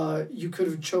you could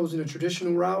have chosen a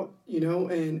traditional route,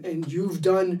 and you've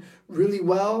done really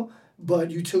well,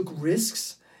 but you took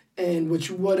risks. And what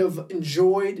you would have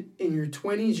enjoyed in your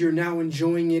 20s, you're now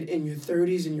enjoying it in your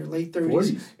 30s, in your late 30s,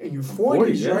 40s. in your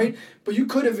 40s, yeah. right? But you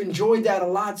could have enjoyed that a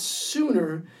lot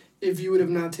sooner if you would have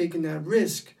not taken that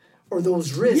risk or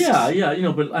those risks. Yeah, but I you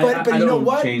know don't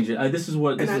what? change it. This is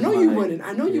what. This And I is know my, you wouldn't.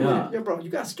 I know you yeah. wouldn't. Yeah, bro, you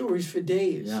got stories for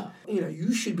days. Yeah.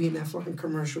 You should be in that fucking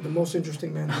commercial, the most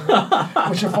interesting man alive,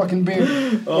 with your fucking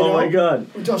beard. Oh my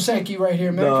God. With Dos Equis right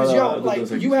here, man. No, Because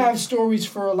Dos Equis. you have stories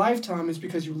for a lifetime. It's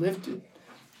because you lived it.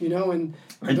 And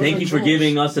thank you for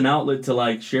giving us an outlet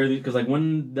to share these, because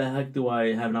when the heck do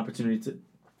I have an opportunity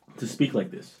to speak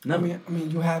like this? Never. I mean,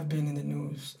 you have been in the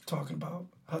news talking about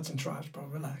Hudson Tribes, bro.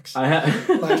 Relax. I have.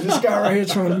 This guy right here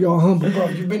trying to be all humble, bro.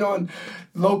 You've been on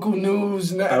local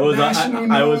news, national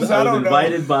news. I was don't know.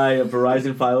 invited by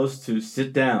Verizon Files to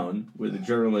sit down with a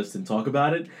journalist and talk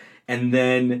about it, and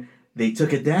then they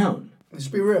took it down. Let's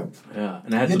be real. Yeah,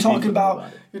 and I had You're to talking speak about.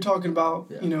 it. You're talking about.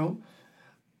 Yeah.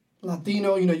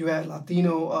 Latino. You had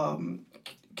Latino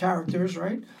characters,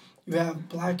 right? You have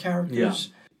black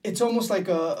characters. Yeah. It's almost like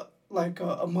a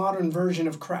modern version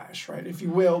of Crash, right? If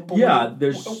you will. But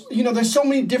there's there's so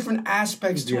many different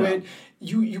aspects to Yeah. it.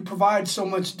 You provide so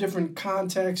much different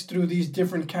context through these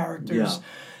different characters.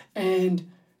 Yeah. And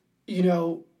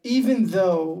even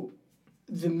though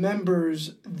the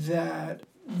members that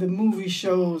the movie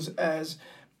shows as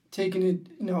taking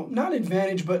it, not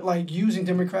advantage, but using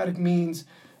democratic means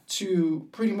to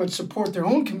pretty much support their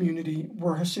own community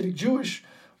were Hasidic Jewish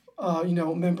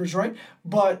members, right?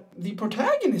 But the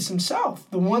protagonist himself,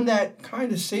 the one that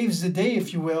kind of saves the day,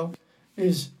 if you will,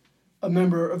 is a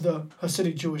member of the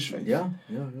Hasidic Jewish faith. Yeah.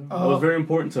 What was very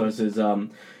important to us is,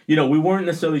 we weren't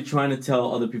necessarily trying to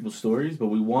tell other people's stories, but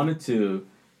we wanted to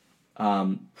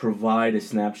provide a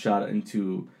snapshot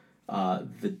into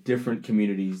the different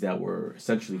communities that were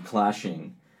essentially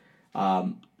clashing,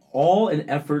 all in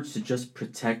efforts to just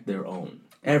protect their own.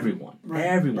 Everyone.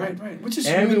 Right. Which is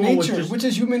human nature.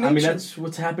 I mean, that's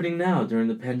what's happening now during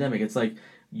the pandemic. It's like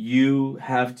you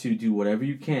have to do whatever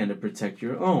you can to protect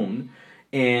your own,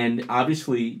 and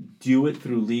obviously do it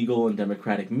through legal and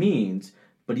democratic means,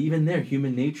 but even there,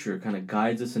 human nature kind of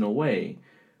guides us in a way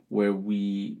where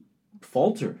we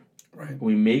falter. Right.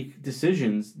 We make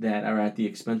decisions that are at the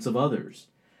expense of others.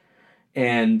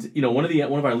 And, one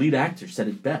of our lead actors said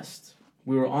it best.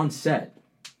 We were on set,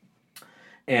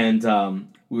 and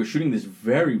we were shooting this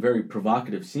very, very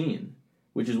provocative scene,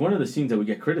 which is one of the scenes that we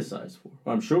get criticized for.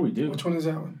 Well, I'm sure we do. Which one is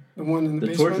that one? The one in the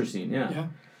basement? The torture scene, yeah. Yeah.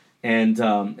 And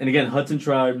again, Hudson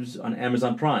Tribes on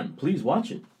Amazon Prime. Please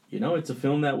watch it. It's a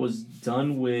film that was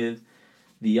done with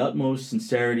the utmost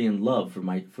sincerity and love for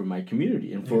my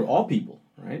community and for all people,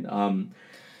 right?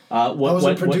 I was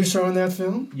a producer on that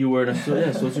film. You were an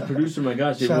associate producer. My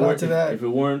gosh, Shout out to that. If it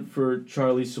weren't for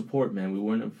Charlie's support, man, we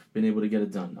wouldn't have been able to get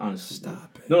it done. Honestly,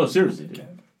 Stop it. No, seriously, dude. Okay.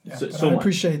 Yeah, So I much.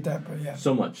 appreciate that, but yeah.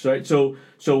 So much, right? So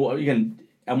again,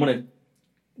 I'm gonna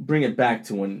bring it back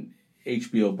to when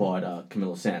HBO bought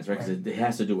Camilo Sands, right? Because it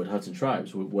has to do with Hudson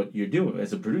Tribes, with what you're doing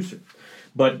as a producer.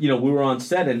 But we were on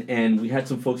set and we had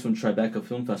some folks from Tribeca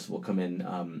Film Festival come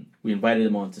in. We invited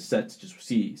them onto set to just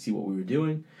see what we were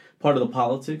doing. Part of the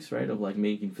politics, right, of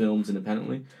making films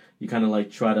independently. You kind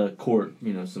of try to court,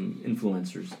 some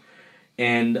influencers.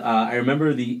 And I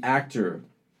remember the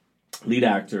lead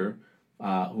actor,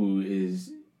 who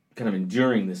is kind of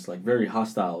enduring this very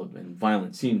hostile and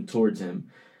violent scene towards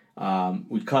him.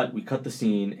 We cut the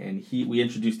scene, and we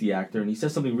introduced the actor, and he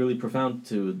said something really profound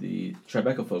to the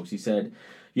Tribeca folks. He said,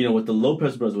 what the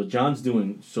Lopez brothers, what John's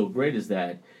doing so great is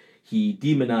that he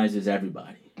demonizes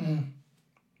everybody. Mm.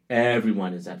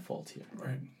 Everyone is at fault here.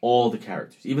 Right. All the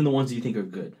characters, even the ones that you think are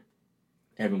good,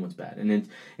 everyone's bad, and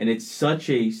it's such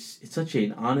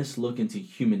an honest look into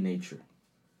human nature,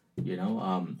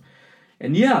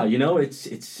 and yeah,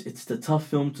 it's the tough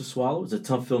film to swallow. It's a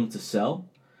tough film to sell.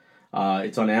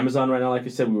 It's on Amazon right now. Like I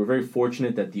said, we were very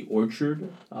fortunate that The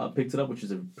Orchard picked it up, which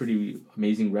is a pretty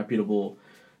amazing, reputable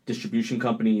distribution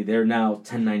company. They're now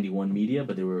 1091 Media,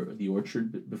 but they were The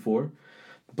Orchard before.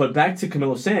 But back to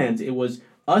Camilo Sands, it was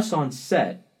us on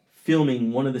set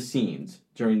filming one of the scenes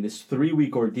during this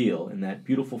 3-week ordeal in that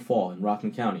beautiful fall in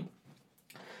Rockland County.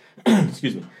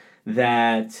 Excuse me.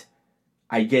 That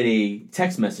I get a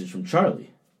text message from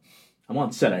Charlie. I'm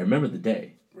on set. I remember the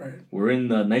day. Right. We're in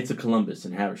the Knights of Columbus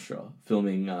in Haverstraw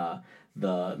filming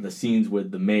the scenes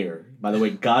with the mayor. By the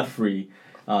way, Godfrey,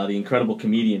 the incredible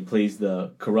comedian, plays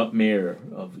the corrupt mayor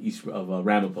of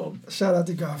Ramapo. Shout out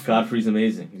to Godfrey. Godfrey's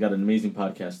amazing. He's got an amazing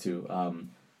podcast too.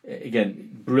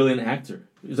 Again, brilliant actor.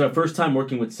 It was our first time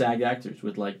working with SAG actors,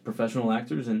 with like professional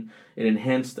actors, and it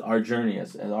enhanced our journey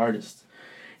as artists.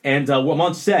 And I'm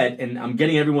on set, and I'm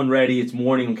getting everyone ready. It's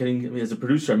morning. As a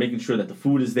producer, I'm making sure that the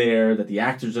food is there, that the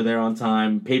actors are there on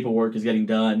time, paperwork is getting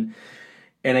done.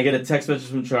 And I get a text message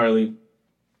from Charlie,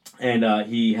 and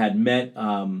he had met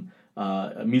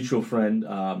a mutual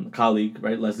friend, colleague,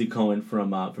 right, Leslie Cohen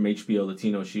from HBO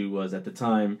Latino. She was at the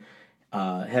time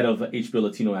head of HBO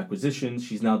Latino acquisitions.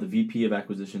 She's now the VP of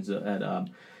acquisitions at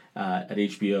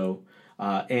HBO.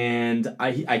 And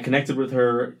I connected with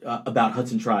her about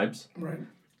Hudson Tribes. Right.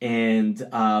 And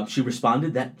she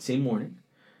responded that same morning.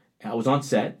 I was on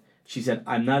set. She said,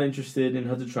 I'm not interested in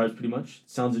Hudson Tribes pretty much.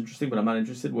 Sounds interesting, but I'm not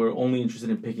interested. We're only interested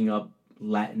in picking up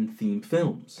Latin-themed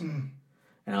films. And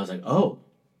I was like, oh.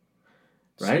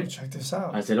 Right? So check this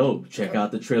out. I said, oh, check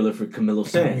out the trailer for Camilo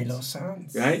Sands. Camilo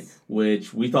Sands. Right?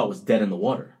 Which we thought was dead in the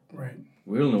water. Right.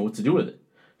 We don't know what to do with it.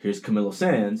 Here's Camilo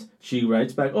Sands. She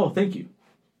writes back, oh, thank you.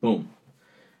 Boom.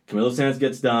 Camilo Sands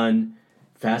gets done.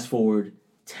 Fast forward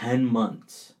 10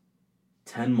 months.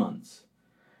 10 months.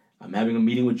 I'm having a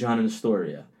meeting with John in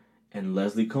Astoria. And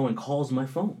Leslie Cohen calls my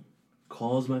phone.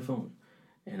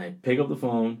 And I pick up the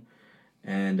phone.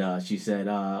 And she said,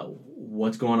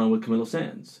 what's going on with Camilo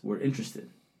Sands? We're interested.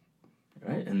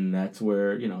 Right? And that's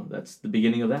where, that's the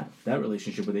beginning of that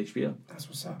relationship with HBO. That's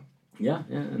what's up. Yeah.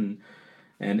 And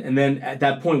then at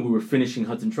that point, we were finishing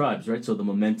Hudson Tribes, right? So the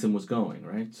momentum was going,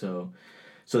 right? So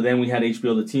then we had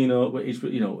HBO Latino.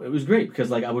 It was great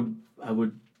because like we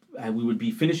would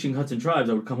be finishing Hudson Tribes.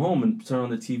 I would come home and turn on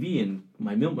the TV, and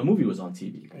my movie was on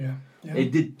TV. Yeah.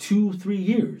 It did 2-3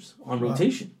 years on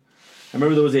rotation. I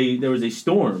remember there was a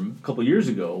storm a couple of years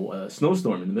ago, a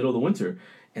snowstorm in the middle of the winter,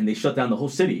 and they shut down the whole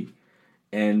city,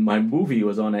 and my movie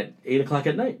was on at 8:00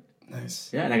 at night.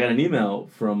 Nice. Yeah, and I got an email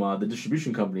from the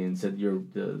distribution company and said the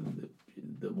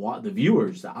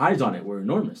viewers, the eyes on it were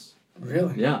enormous.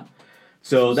 Really? Yeah.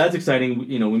 So that's exciting.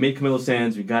 We made Camilo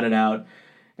Sands, we got it out,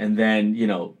 and then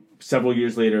several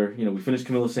years later, we finished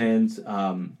Camilo Sands.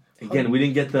 Again, we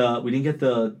didn't get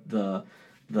the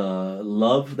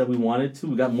love that we wanted to.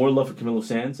 We got more love for Camilo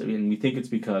Sands. I mean, we think it's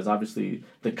because obviously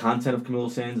the content of Camilo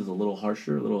Sands is a little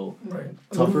harsher, a little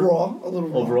tougher, a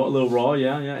little raw.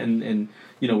 Yeah. And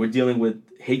we're dealing with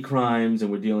hate crimes,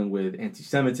 and we're dealing with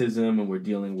anti-Semitism, and we're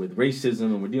dealing with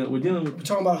racism, and we're dealing with. We're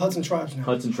talking about Hudson Tribes now.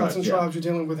 Hudson Tribes. You're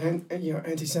dealing with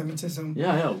anti-Semitism.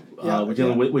 Yeah. We're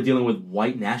dealing with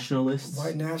white nationalists.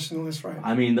 White nationalists, right?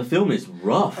 I mean, the film is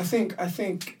rough. I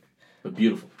think. But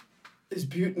beautiful. It's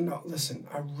beautiful. No, listen.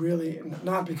 I really,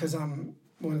 not because I'm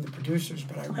one of the producers,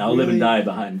 but I'll live and die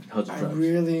behind Hudson Tribes. I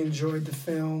really enjoyed the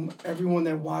film. Everyone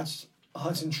that watched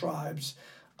Hudson Tribes,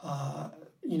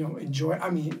 enjoyed. I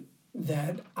mean,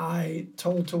 that I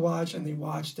told to watch and they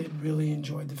watched it, really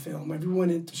enjoyed the film. Everyone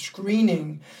at the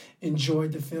screening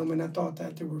enjoyed the film, and I thought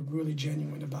that they were really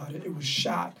genuine about it. It was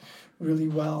shot really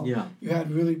well. Yeah. You had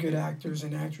really good actors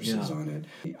and actresses on it.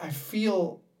 I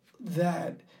feel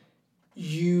that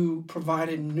you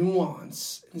provided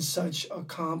nuance in such a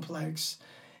complex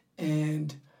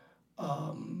and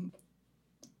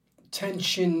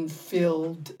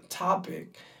tension-filled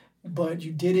topic, but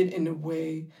you did it in a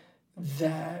way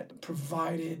that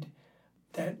provided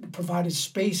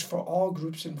space for all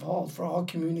groups involved, for all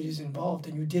communities involved,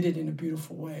 and you did it in a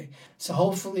beautiful way. So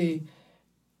hopefully,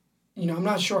 I'm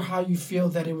not sure how you feel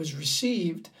that it was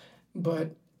received,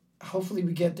 but hopefully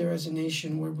we get there as a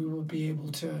nation where we will be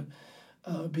able to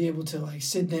like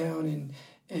sit down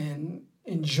and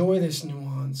enjoy this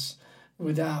nuance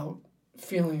without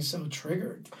feeling so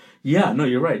triggered. Yeah, no,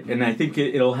 you're right, and I think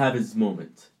it'll have its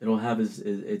moment. It'll have its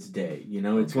day.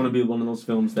 It's going to be one of those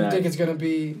films that. You think it's going to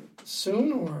be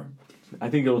soon, or? I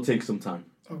think it will take some time.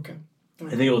 Okay. I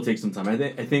think it will take some time. I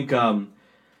think the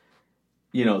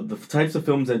types of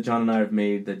films that John and I have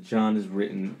made, that John has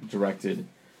written, directed,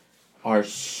 are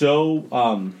so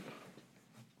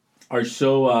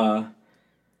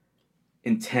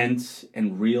intense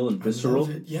and real and visceral. I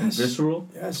love it. Yes. And visceral.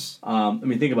 Yes. I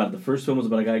mean, think about it. The first film was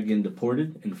about a guy getting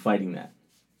deported and fighting that,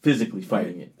 physically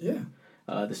fighting it. Yeah.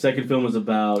 The second film was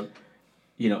about,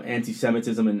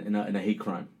 anti-Semitism and a hate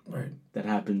crime. Right. That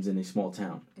happens in a small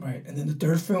town. Right, and then the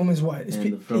third film is what?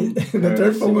 The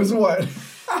third film is what?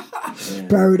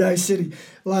 Paradise City.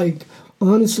 Like,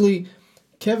 honestly,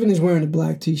 Kevin is wearing a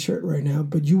black T-shirt right now,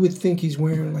 but you would think he's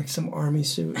wearing like some army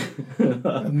suit,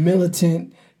 a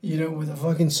militant. With a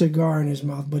fucking cigar in his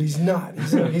mouth, but he's not.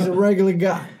 He's a regular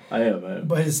guy. I am.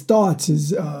 But his thoughts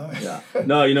is. Yeah.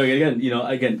 No,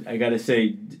 again, I gotta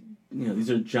say, these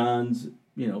are John's,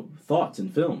 thoughts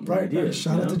and film ideas. Right.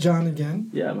 Shout out to John again.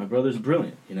 Yeah, my brother's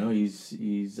brilliant.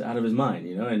 He's out of his mind.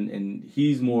 And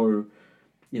he's more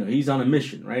he's on a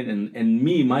mission, right? And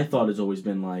me, my thought has always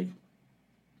been like,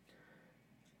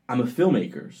 I'm a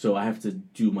filmmaker, so I have to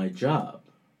do my job,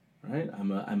 right?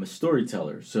 I'm a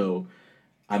storyteller, so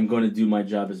I'm going to do my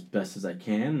job as best as I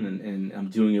can, and I'm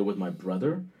doing it with my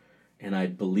brother, and I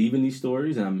believe in these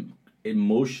stories, and I'm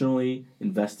emotionally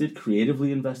invested,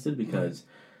 creatively invested, because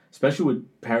especially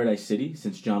with Paradise City,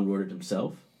 since John wrote it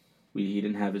himself, he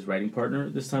didn't have his writing partner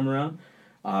this time around.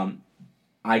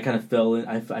 I kind of fell in.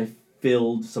 I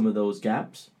filled some of those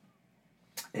gaps,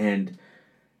 and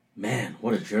man,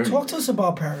 what a journey! Talk to us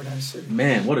about Paradise City.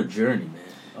 Man, what a journey, man!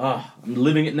 Oh, I'm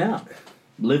living it now.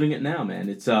 Living it now, man.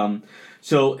 It's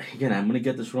So again, I'm gonna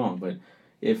get this wrong, but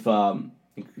if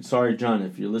sorry, John,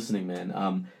 if you're listening,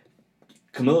 man.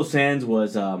 Camilo Sands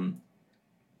was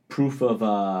proof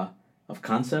of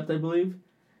concept, I believe.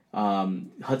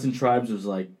 Hudson Tribes was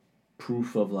like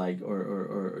proof of like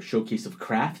or a showcase of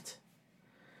craft.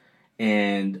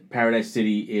 And Paradise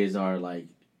City is our like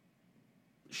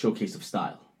showcase of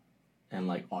style and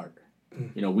like art.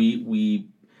 We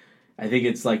I think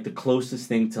it's like the closest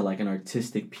thing to like an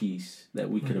artistic piece that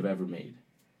we could have ever made.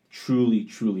 Truly,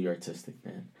 truly artistic,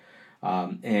 man.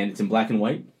 And it's in black and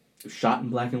white. It was shot in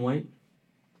black and white.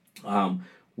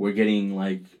 We're getting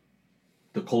like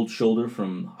the cold shoulder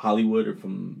from Hollywood or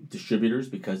from distributors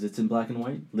because it's in black and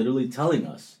white, literally telling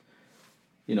us,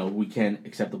 we can't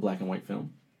accept a black and white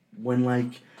film. When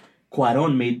like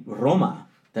Cuarón made Roma,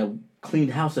 that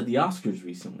cleaned house at the Oscars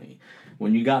recently.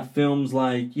 When you got films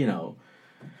like,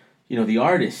 The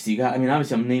Artist, you got,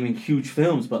 obviously I'm naming huge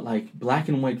films, but like black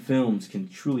and white films can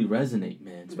truly resonate,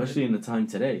 man, especially in the time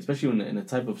today, especially in the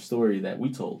type of story that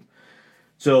we told.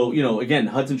 So, again,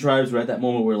 Hudson Tribes, we're at that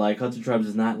moment where like Hudson Tribes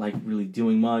is not like really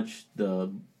doing much. The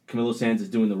Camilo Sands is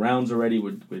doing the rounds already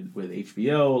with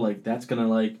HBO. Like that's gonna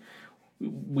like,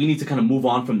 we need to kind of move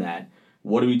on from that.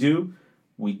 What do?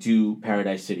 We do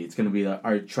Paradise City. It's going to be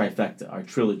our trifecta, our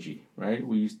trilogy, right?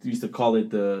 We used to call it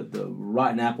the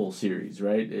Rotten Apple series,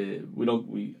 right?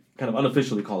 We kind of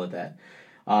unofficially call it that.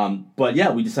 But yeah,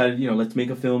 we decided, let's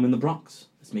make a film in the Bronx.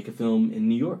 Let's make a film in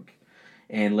New York.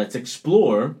 And let's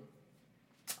explore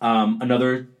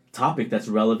another topic that's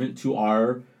relevant to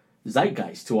our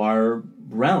zeitgeist, to our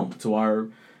realm, to our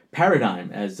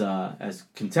paradigm as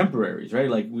contemporaries,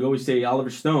 right? Like we always say, Oliver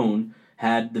Stone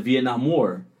had the Vietnam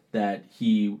War that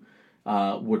he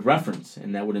would reference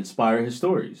and that would inspire his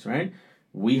stories, right?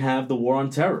 We have the War on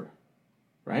Terror,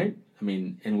 right?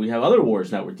 And we have other wars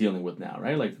that we're dealing with now,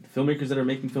 right? Like the filmmakers that are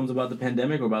making films about the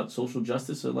pandemic or about social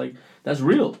justice are like, that's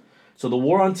real. So the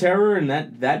War on Terror and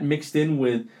that mixed in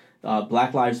with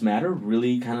Black Lives Matter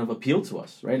really kind of appealed to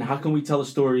us, right? And how can we tell a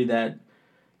story that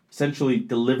essentially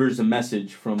delivers a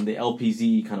message from the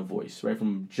LPZ kind of voice, right?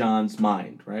 From John's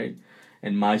mind, right?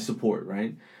 And my support,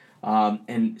 right?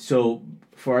 And so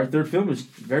for our third film, it was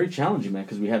very challenging, man,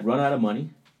 because we had run out of money,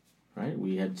 right?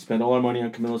 We had spent all our money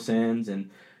on Camilo Sands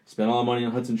and spent all our money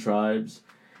on Hudson Tribes,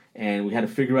 and we had to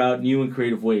figure out new and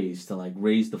creative ways to like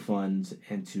raise the funds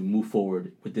and to move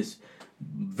forward with this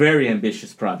very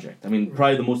ambitious project.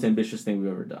 Probably the most ambitious thing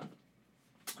we've ever done.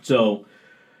 So,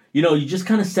 you just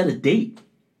kind of set a date.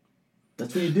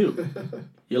 That's what you do.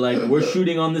 You're like, we're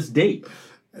shooting on this date.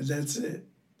 And that's it.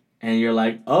 And you're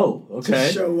like, oh,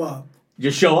 okay.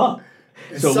 Just show up.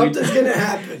 And so something's going to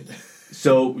happen.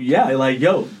 So, yeah, like,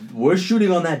 yo, we're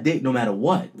shooting on that date no matter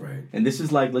what. Right. And this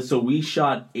is like, so we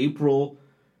shot the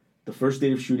first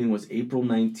date of shooting was April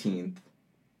 19th,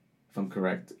 if I'm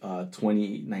correct,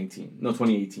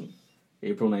 2018.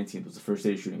 April 19th was the first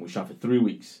day of shooting. We shot for 3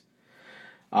 weeks.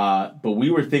 But we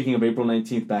were thinking of April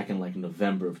 19th back in like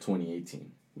November of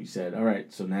 2018. We said, all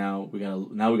right, so now we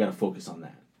gotta focus on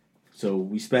that. So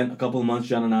we spent a couple of months,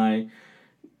 John and I,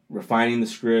 refining the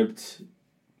script,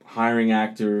 hiring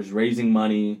actors, raising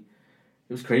money.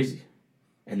 It was crazy.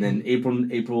 And then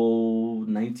April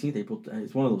 19th,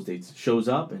 it's one of those dates, shows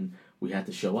up, and we had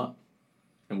to show up.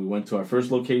 And we went to our first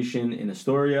location in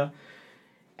Astoria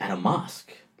at a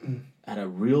mosque. At a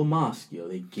real mosque, yo.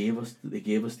 They gave us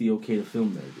the okay to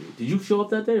film there, dude. Did you show up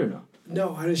that day or no?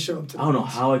 No, I didn't show up. I don't know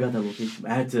how I got that location.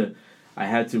 I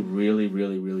had to really,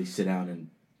 really, really sit down and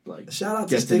like. Shout out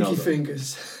to Sticky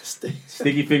Fingers.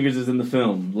 Sticky Fingers is in the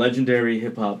film. Legendary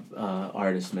hip hop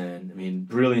artist, man.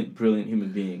 Brilliant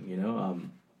human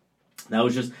being. That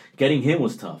was just getting him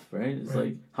was tough, right? It's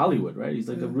like Hollywood, right? He's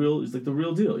like the real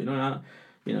deal.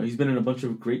 He's been in a bunch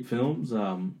of great films,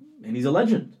 and he's a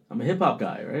legend. I'm a hip hop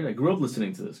guy, right? I grew up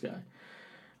listening to this guy.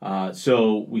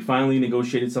 So we finally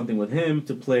negotiated something with him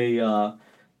to play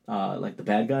like the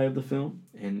bad guy of the film,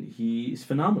 and he's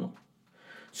phenomenal.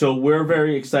 So we're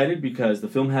very excited because the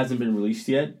film hasn't been released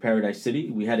yet, Paradise City.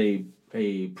 We had a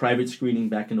a private screening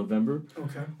back in November.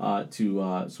 Okay.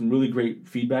 To some really great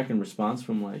feedback and response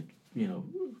from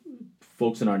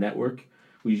folks in our network.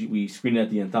 We screened it at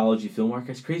the Anthology Film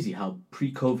Archive. It's crazy how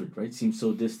pre-COVID, right, seems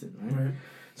so distant, right?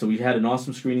 So we had an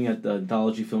awesome screening at the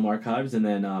Anthology Film Archives, and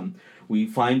then we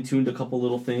fine-tuned a couple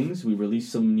little things. We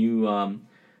released some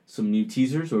new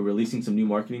teasers. We're releasing some new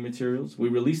marketing materials. We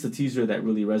released a teaser that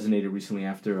really resonated recently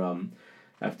after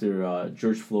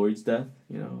George Floyd's death,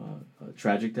 a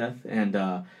tragic death, and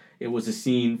it was a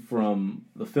scene from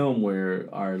the film where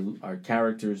our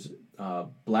characters,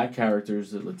 black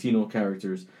characters, Latino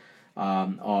characters,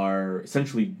 are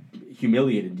essentially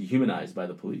humiliated, dehumanized by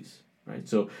the police. Right,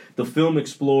 so the film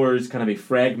explores kind of a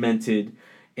fragmented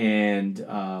and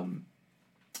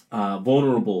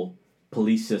vulnerable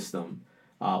police system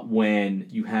when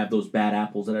you have those bad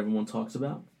apples that everyone talks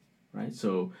about. Right,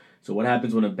 so what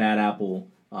happens when a bad apple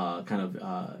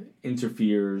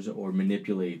interferes or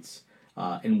manipulates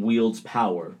and wields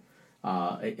power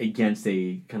against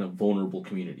a kind of vulnerable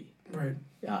community? Right.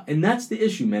 And that's the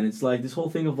issue, man. It's like this whole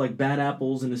thing of like bad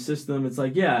apples in the system. It's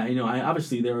like,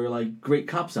 obviously there are like great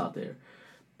cops out there,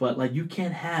 but like you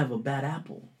can't have a bad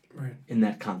apple in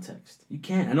that context. You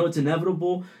can't. I know it's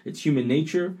inevitable. It's human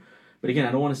nature, but again,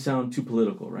 I don't want to sound too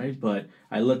political, right? But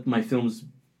I let my films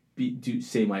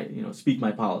speak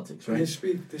my politics, right? They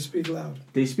speak loud.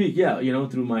 They speak,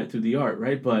 through the art,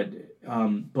 right? But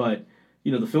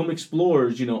the film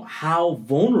explores, how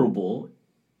vulnerable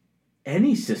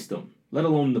any system, let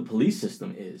alone the police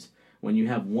system, is when you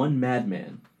have one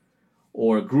madman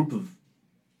or a group of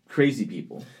crazy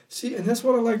people. See, and that's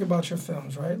what I like about your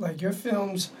films, right? Like your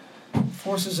films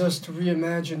forces us to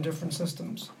reimagine different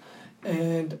systems,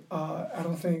 and I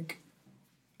don't think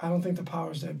the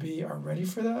powers that be are ready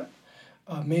for that.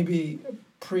 Maybe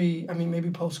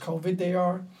post-COVID they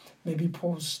are. Maybe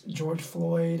post George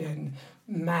Floyd and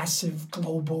massive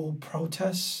global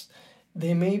protests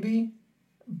they may be.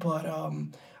 But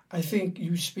I think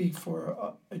you speak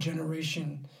for a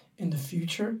generation in the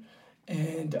future,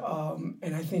 and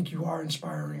I think you are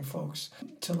inspiring folks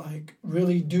to like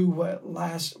really do what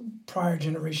prior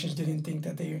generations didn't think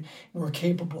that they were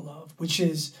capable of, which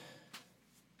is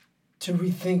to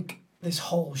rethink this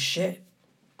whole shit.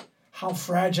 How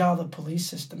fragile the police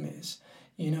system is.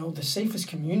 The safest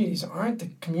communities aren't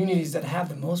the communities that have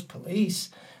the most police.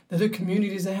 They're the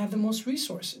communities that have the most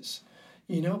resources.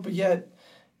 But yet,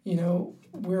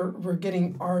 we're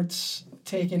getting arts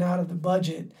taken out of the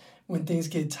budget when things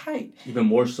get tight. Even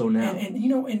more so now.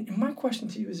 And my question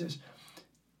to you is this: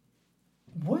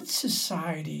 what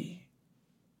society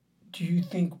do you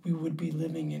think we would be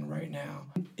living in right now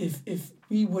if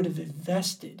we would have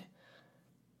invested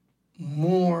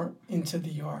more into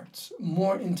the arts,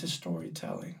 more into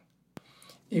storytelling?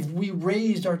 If we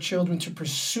raised our children to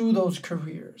pursue those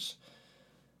careers,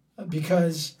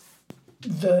 because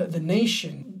the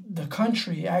nation, the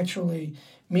country actually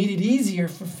made it easier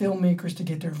for filmmakers to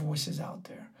get their voices out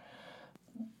there.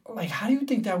 Like, how do you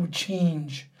think that would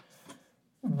change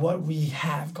what we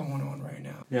have going on right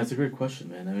now? Yeah, it's a great question,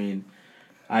 man. I mean,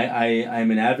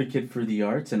 I'm an advocate for the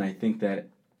arts, and I think that,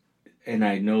 and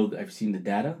I know that I've seen the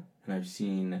data, and I've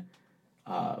seen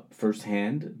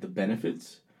firsthand the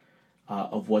benefits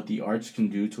of what the arts can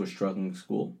do to a struggling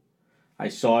school. I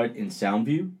saw it in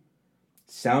Soundview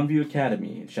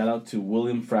Academy, and shout out to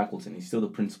William Frackleton. He's still the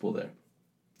principal there.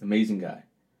 Amazing guy.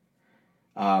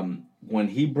 When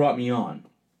he brought me on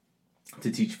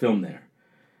to teach film there,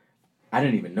 I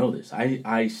didn't even know this.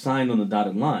 I signed on the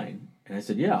dotted line, and I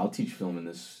said, yeah, I'll teach film in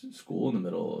this school in the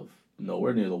middle of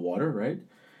nowhere, near the water, right?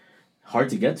 Hard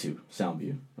to get to,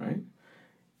 Soundview, right?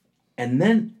 And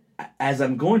then, as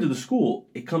I'm going to the school,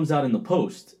 it comes out in the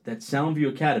Post that Soundview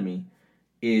Academy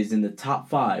is in the top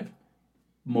 5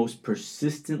 most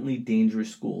persistently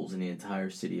dangerous schools in the entire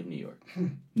city of New York.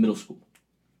 Middle school.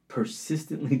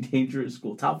 Persistently dangerous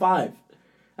school. Top 5.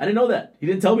 I didn't know that. He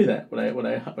didn't tell me that when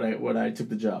I took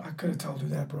the job. I could have told you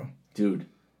that, bro. Dude.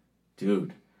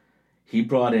 He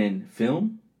brought in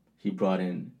film. He brought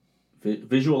in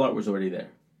visual art was already there,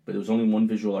 but there was only one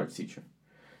visual arts teacher.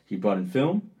 He brought in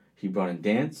film. He brought in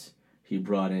dance. He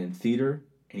brought in theater,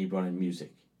 and he brought in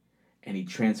music, and he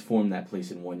transformed that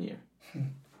place in 1 year.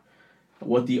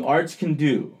 What the arts can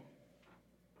do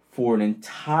for an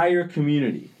entire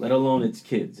community, let alone its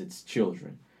kids, its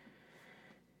children,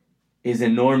 is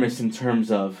enormous in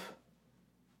terms of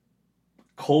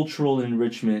cultural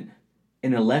enrichment,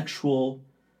 intellectual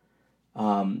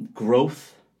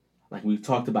growth. Like we've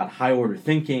talked about high order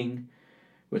thinking.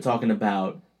 We're talking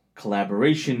about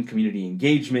collaboration, community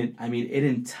engagement. I mean, it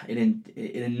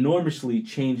enormously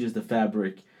changes the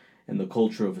fabric and the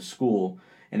culture of a school,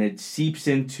 and it seeps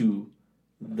into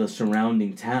the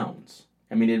surrounding towns.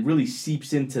 I mean, it really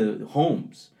seeps into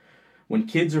homes. When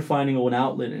kids are finding an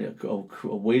outlet and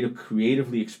a way to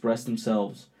creatively express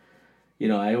themselves, you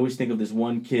know, I always think of this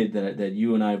one kid that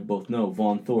you and I both know,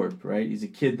 Vaughn Thorpe, right? He's a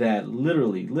kid that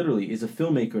literally is a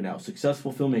filmmaker now,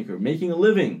 successful filmmaker, making a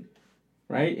living,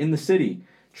 right, in the city,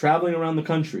 traveling around the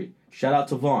country. Shout out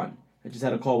to Vaughn. I just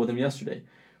had a call with him yesterday,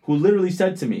 who literally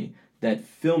said to me that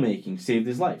filmmaking saved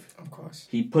his life. Of course.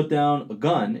 He put down a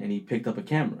gun and he picked up a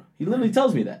camera. He literally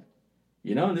tells me that.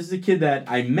 You know, and this is a kid that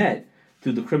I met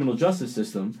through the criminal justice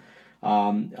system,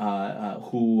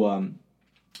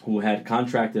 who had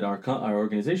contracted our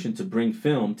organization to bring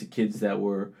film to kids that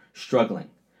were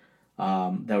struggling,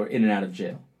 that were in and out of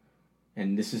jail.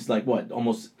 And this is like, what,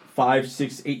 almost 5,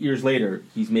 6, 8 years later,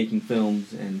 he's making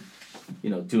films and,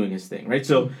 you know, doing his thing, right?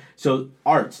 So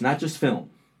arts, not just film.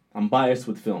 I'm biased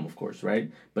with film, of course,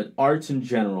 right? But arts in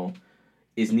general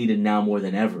is needed now more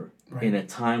than ever, right, in a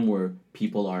time where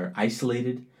people are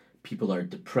isolated, people are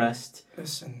depressed,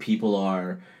 people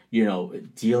are, you know,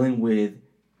 dealing with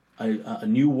a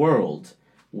new world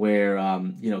where,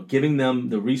 you know, giving them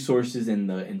the resources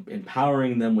and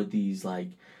empowering them with these, like,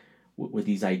 with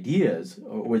these ideas,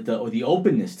 or with the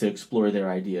openness to explore their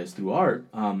ideas through art,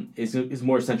 is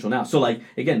more essential now. So, like,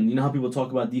 again, you know how people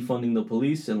talk about defunding the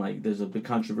police, and, like, there's a big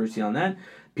controversy on that?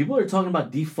 People are talking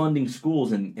about defunding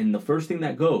schools, and the first thing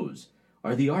that goes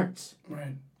are the arts.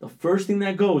 Right. The first thing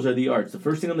that goes are the arts. The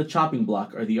first thing on the chopping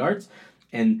block are the arts,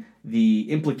 and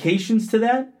the implications to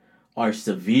that are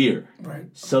severe. Right.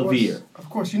 Severe. Of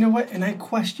course. You know what? And I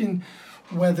question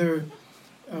whether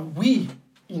we,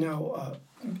 you know,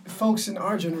 folks in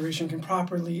our generation can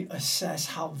properly assess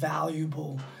how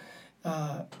valuable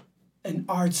an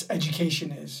arts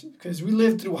education is. Because we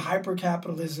live through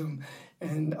hyper-capitalism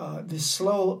and this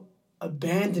slow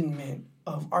abandonment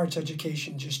of arts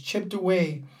education just chipped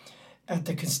away at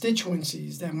the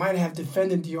constituencies that might have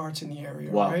defended the arts in the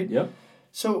area, wow. Right? Yep.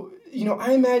 So, you know,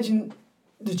 I imagine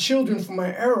the children from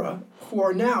my era who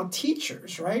are now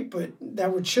teachers, right, but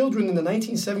that were children in the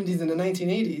 1970s and the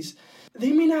 1980s,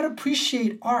 they may not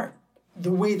appreciate art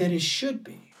the way that it should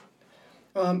be.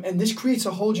 And this creates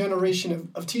a whole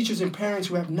generation of teachers and parents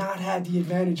who have not had the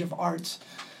advantage of arts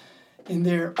in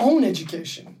their own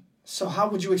education. So how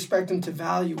would you expect them to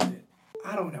value it?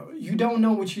 I don't know. You don't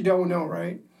know what you don't know,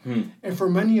 right? And for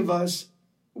many of us,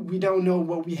 we don't know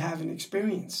what we haven't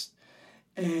experienced.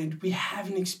 And we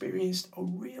haven't experienced a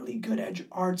really good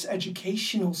arts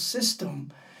educational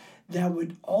system that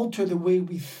would alter the way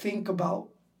we think about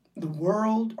the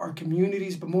world, our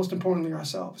communities, but most importantly,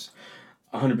 ourselves.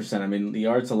 100%. I mean, the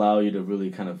arts allow you to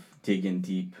really kind of dig in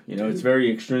deep. You know, it's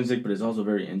very extrinsic, but it's also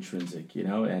very intrinsic, you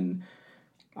know? And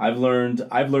I've learned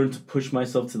to push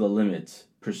myself to the limits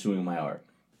pursuing my art.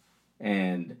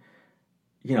 And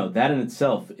you know, that in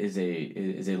itself is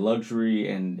a luxury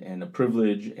and a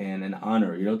privilege and an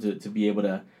honor, you know, to be able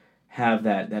to have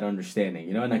that understanding,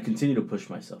 you know, and I continue to push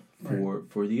myself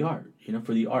for the art, you know,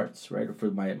 for the arts, right, or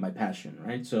for my passion,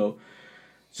 right? So,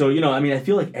 you know, I mean, I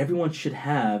feel like everyone should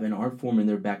have an art form in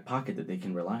their back pocket that they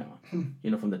can rely on, you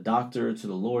know, from the doctor to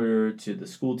the lawyer to the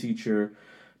school teacher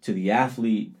to the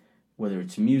athlete, whether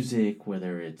it's music,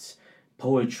 whether it's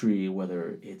poetry,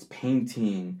 whether it's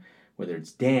painting, whether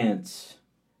it's dance.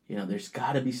 You know, there's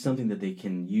got to be something that they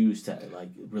can use to, like,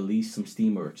 release some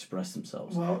steam or express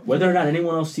themselves, whether or not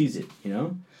anyone else sees it, you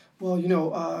know? Well, you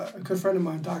know, a good friend of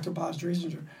mine, Dr. Boz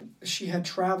Dresinger, she had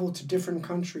traveled to different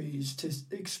countries to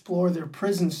explore their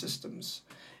prison systems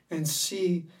and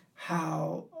see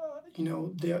how, you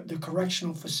know, the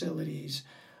correctional facilities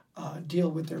deal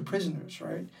with their prisoners,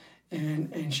 right?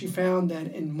 And she found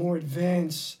that in more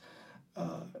advanced,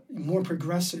 more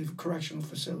progressive correctional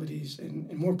facilities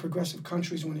in more progressive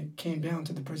countries when it came down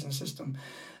to the prison system,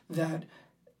 that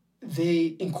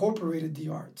they incorporated the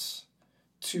arts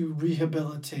to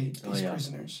rehabilitate these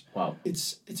prisoners. Wow.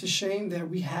 It's a shame that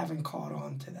we haven't caught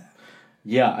on to that.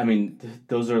 Yeah, I mean,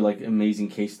 those are like amazing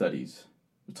case studies.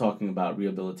 We're talking about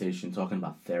rehabilitation, talking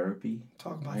about therapy.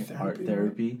 Talking about therapy. Art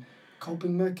therapy. Right?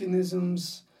 Coping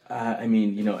mechanisms. I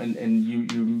mean, you know, and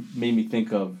you made me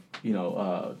think of, you know,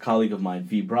 a colleague of mine,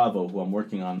 V. Bravo, who I'm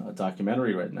working on a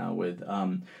documentary right now with,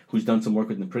 who's done some work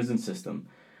with the prison system.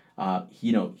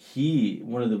 You know,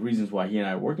 one of the reasons why he and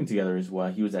I are working together is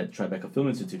why he was at Tribeca Film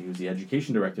Institute. He was the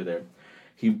education director there.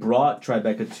 He brought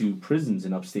Tribeca to prisons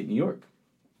in upstate New York.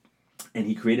 And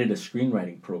he created a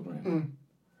screenwriting program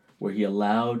where he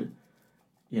allowed,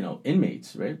 you know,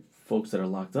 inmates, right, folks that are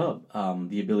locked up,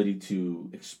 the ability to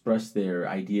express their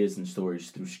ideas and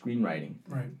stories through screenwriting,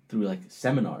 through like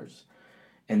seminars.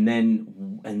 And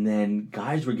then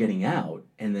guys were getting out,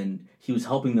 and then he was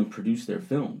helping them produce their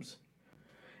films.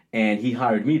 And he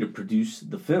hired me to produce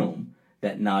the film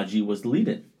that Naji was the lead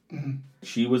in. Mm-hmm.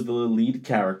 She was the lead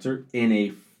character in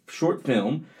a short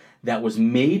film that was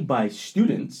made by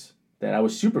students that I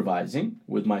was supervising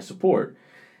with my support,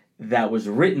 that was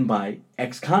written by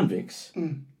ex-convicts,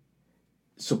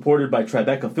 supported by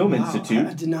Tribeca Film Institute.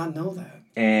 I did not know that.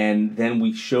 And then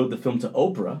we showed the film to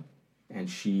Oprah, and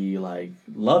she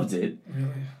loved it. Really?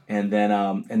 And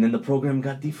then the program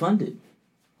got defunded.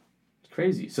 It's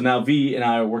crazy. So now V and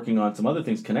I are working on some other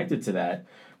things connected to that.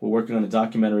 We're working on a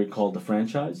documentary called The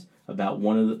Franchise about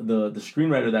one of the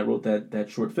screenwriter that wrote that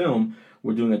short film.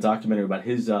 We're doing a documentary about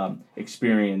his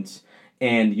experience,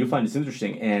 and you'll find this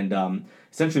interesting. And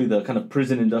essentially the kind of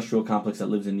prison industrial complex that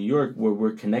lives in New York, where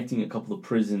we're connecting a couple of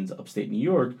prisons upstate New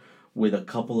York with a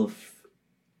couple of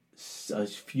a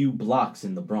few blocks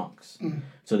in the Bronx.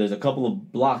 So there's a couple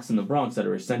of blocks in the Bronx that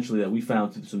are essentially, that we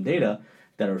found through some data,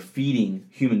 that are feeding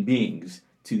human beings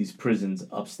to these prisons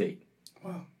upstate.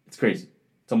 Wow. It's crazy.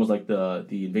 It's almost like the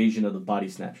invasion of the body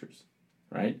snatchers,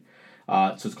 right?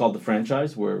 So it's called The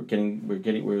Franchise. We're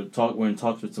in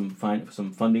talks with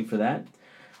some funding for that.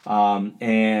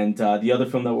 And the other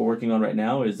film that we're working on right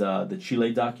now is the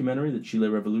Chile documentary, the Chile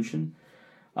Revolution.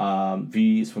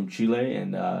 V is from Chile,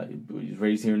 and he was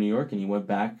raised here in New York, and he went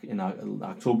back in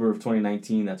October of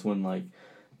 2019. That's when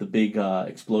the big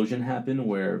explosion happened,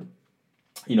 where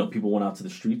people went out to the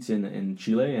streets in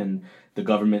Chile, and the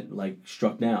government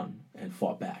struck down and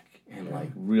fought back,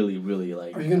 and really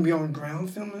Are you gonna be on ground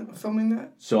filming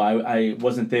that? So I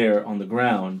wasn't there on the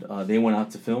ground. They went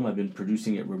out to film. I've been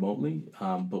producing it remotely,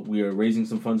 but we are raising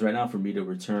some funds right now for me to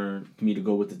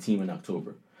go with the team in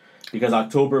October. Because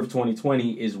October of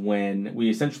 2020 is when we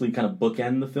essentially kind of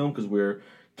bookend the film, because we're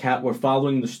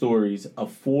following the stories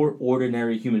of 4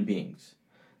 ordinary human beings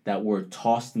that were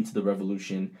tossed into the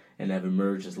revolution and have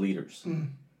emerged as leaders.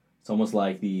 It's almost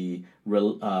like the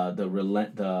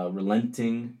reluctant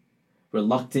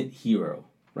hero,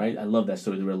 right? I love that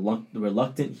story. The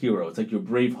reluctant hero. It's like your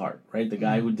Braveheart, right? The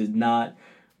guy who did not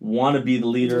want to be the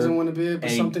leader. Doesn't want to be it,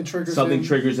 but something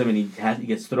triggers him, and he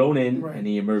gets thrown in, and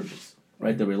he emerges.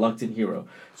 Right, the reluctant hero.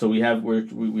 So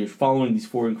we're following these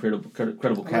 4 incredible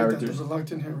characters. The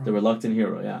reluctant hero. The reluctant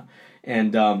hero, yeah.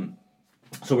 And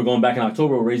so we're going back in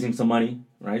October. We're raising some money,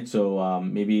 right? So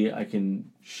maybe I can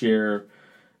share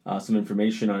some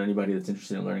information on anybody that's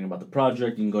interested in learning about the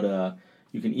project. You can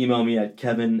email me at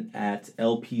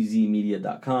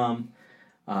kevin@lpzmedia.com.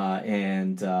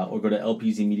 Or go to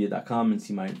lpzmedia.com and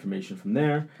see my information from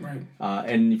there. Right.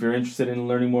 And if you're interested in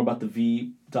learning more about the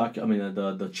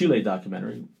the Chile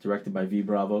documentary directed by V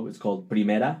Bravo, it's called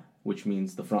Primera, which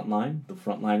means the front line, the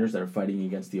frontliners that are fighting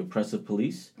against the oppressive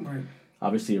police. Right.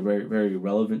 Obviously, a very, very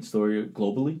relevant story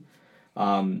globally.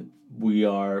 We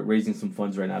are raising some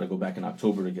funds right now to go back in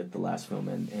October to get the last film,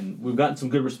 and we've gotten some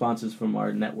good responses from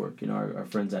our network, our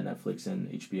friends at Netflix and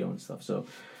HBO and stuff. So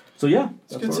yeah,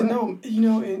 it's good to know.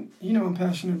 I'm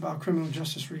passionate about criminal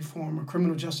justice reform or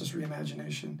criminal justice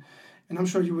reimagination, and I'm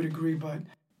sure you would agree. But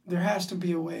there has to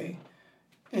be a way,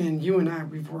 and you and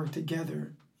we've worked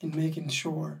together in making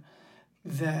sure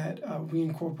that we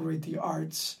incorporate the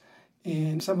arts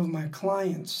in some of my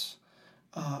clients'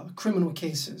 criminal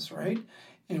cases, right?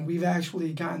 And we've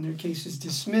actually gotten their cases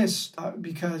dismissed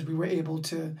because we were able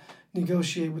to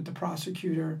negotiate with the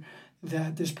prosecutor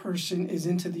that this person is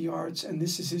into the arts and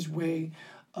this is his way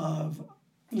of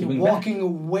walking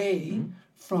away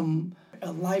from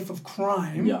a life of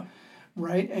crime,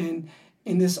 right? And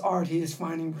in this art, he is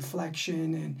finding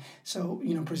reflection, and so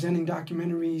presenting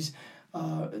documentaries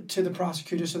to the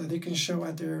prosecutor so that they can show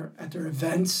at their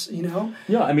events,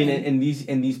 Yeah, I mean, and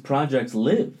these projects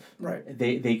live. Right.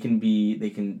 They can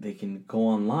go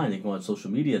online. They can go on social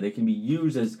media. They can be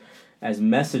used as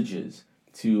messages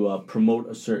to promote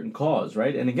a certain cause,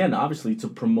 right? And again, obviously, to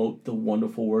promote the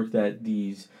wonderful work that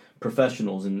these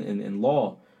professionals in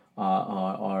law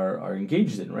are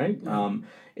engaged in, right?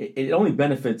 It only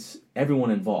benefits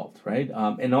everyone involved, right?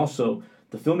 And also,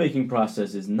 the filmmaking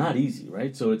process is not easy,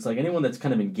 right? So it's like anyone that's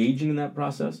kind of engaging in that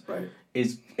process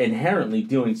is inherently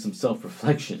doing some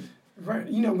self-reflection.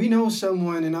 Right. We know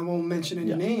someone, and I won't mention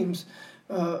any names,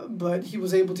 but he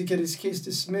was able to get his case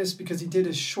dismissed because he did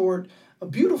a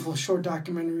beautiful short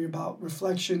documentary about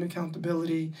reflection,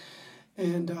 accountability,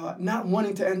 and not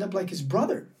wanting to end up like his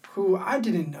brother, who I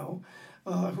didn't know,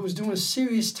 who was doing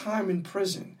serious time in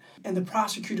prison. And the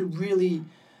prosecutor really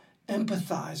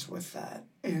empathized with that.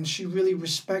 And she really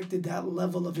respected that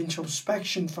level of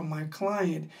introspection from my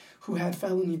client, who had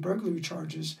felony burglary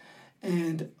charges,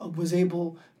 and was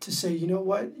able to say, you know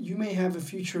what, you may have a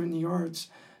future in the arts.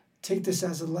 Take this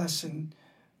as a lesson.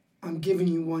 I'm giving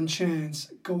you one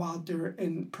chance. Go out there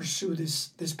and pursue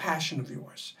this passion of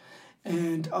yours.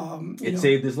 And it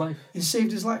saved his life. It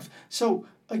saved his life. So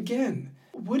again,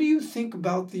 what do you think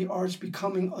about the arts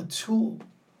becoming a tool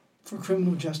for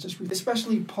criminal justice,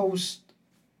 especially post,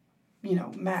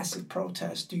 massive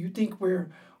protests? Do you think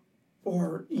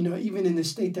even in the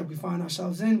state that we find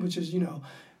ourselves in, which is,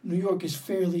 New York is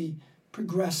fairly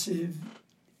progressive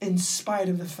in spite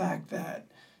of the fact that,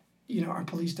 our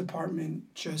police department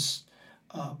just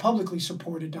publicly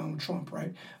supported Donald Trump,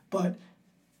 right? But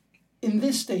in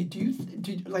this state, do you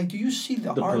see the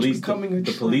arts police, becoming a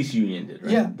the police union did,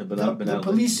 right? Yeah, the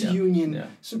police union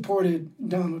supported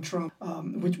Donald Trump,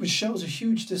 which shows a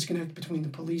huge disconnect between the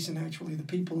police and actually the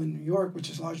people in New York, which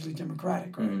is largely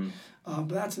Democratic, right? Mm-hmm. But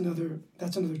that's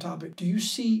another topic. Do you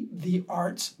see the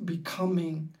arts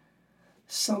becoming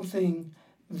something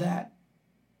that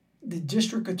the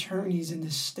district attorneys in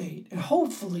this state, and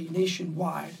hopefully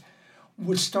nationwide,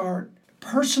 would start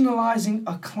personalizing?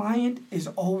 A client is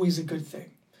always a good thing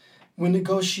when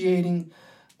negotiating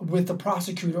with the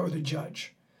prosecutor or the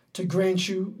judge to grant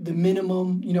you the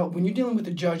minimum. When you're dealing with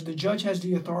the judge has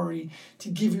the authority to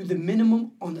give you the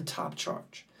minimum on the top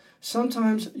charge.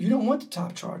 Sometimes you don't want the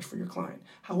top charge for your client.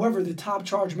 However, the top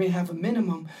charge may have a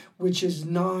minimum, which is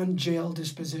non-jail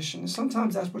disposition. And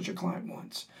sometimes that's what your client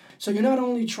wants. So you're not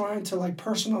only trying to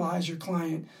personalize your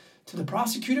client to the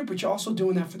prosecutor, but you're also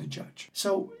doing that for the judge.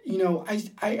 So,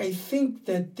 I think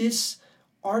that this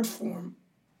art form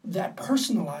that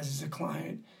personalizes a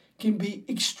client can be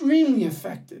extremely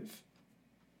effective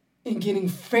in getting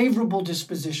favorable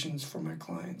dispositions for my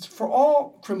clients, for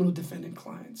all criminal defendant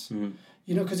clients. Mm-hmm.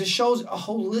 Because it shows a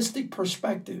holistic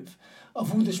perspective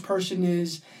of who this person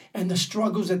is and the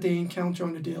struggles that they encounter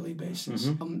on a daily basis.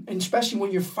 Mm-hmm. And especially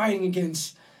when you're fighting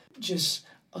against just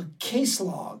a case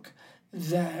log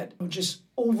that just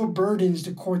overburdens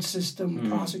the court system,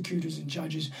 mm-hmm. prosecutors and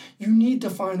judges. You need to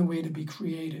find a way to be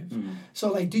creative. Mm-hmm.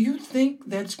 So, do you think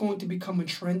that's going to become a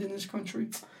trend in this country?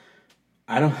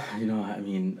 I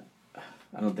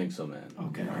don't think so, man.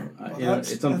 Okay, well,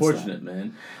 it's unfortunate,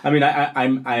 man. I mean,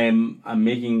 I'm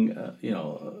making a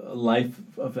life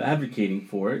of advocating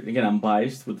for it. Again, I'm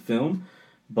biased with film,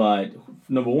 but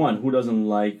number one, who doesn't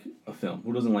like a film?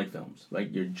 Who doesn't like films?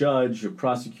 Like your judge, your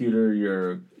prosecutor,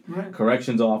 your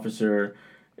corrections officer,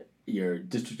 your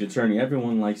district attorney.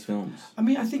 Everyone likes films. I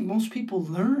mean, I think most people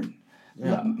learn.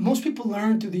 Yeah. Most people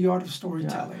learn through the art of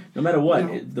storytelling. Yeah. No matter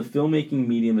what, the filmmaking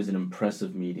medium is an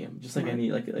impressive medium. Just like any,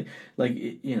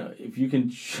 if you can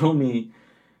show me,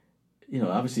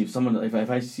 obviously if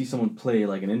I see someone play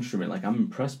like an instrument, I'm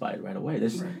impressed by it right away.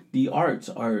 The arts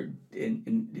are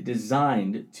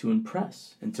designed to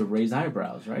impress and to raise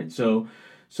eyebrows, right? So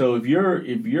if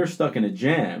you're stuck in a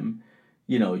jam,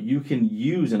 you can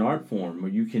use an art form, or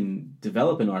you can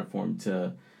develop an art form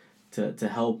to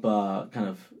help kind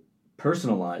of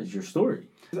personalize your story.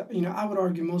 I would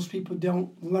argue most people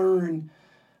don't learn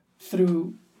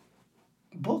through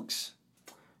books.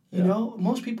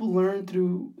 Most people learn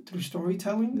through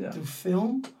storytelling, through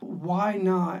film. Why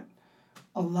not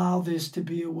allow this to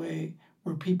be a way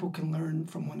where people can learn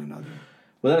from one another?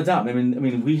 Without a doubt. I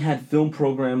mean, we had film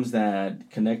programs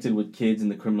that connected with kids in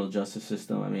the criminal justice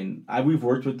system. I mean, we've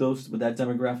worked with that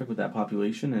demographic, with that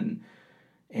population,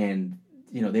 and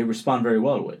they respond very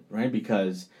well to it, right?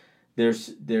 Because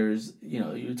there's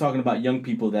you're talking about young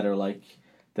people that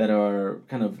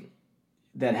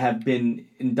have been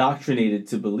indoctrinated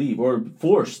to believe, or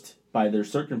forced by their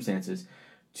circumstances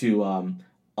to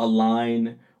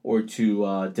align or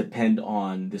to depend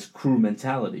on this crew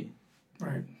mentality.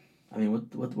 Right. I mean,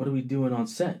 what are we doing on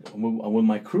set with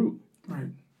my crew? Right.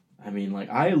 I mean,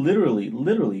 I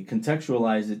literally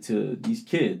contextualize it to these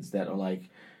kids that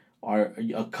are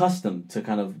accustomed to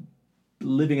kind of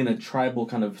living in a tribal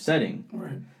kind of setting.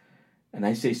 Right. And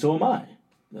I say, so am I.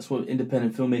 That's what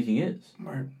independent filmmaking is.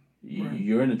 Right.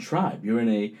 You're in a tribe. You're in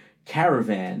a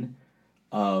caravan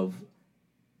of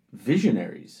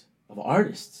visionaries, of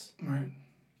artists, right,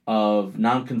 of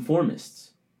nonconformists.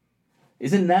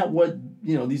 Isn't that what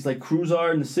these crews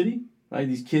are in the city? Right,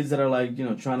 these kids that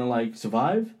are trying to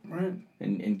survive, right,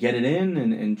 and get it in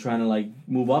and trying to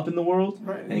move up in the world,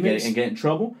 right, and get in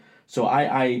trouble. So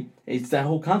it's that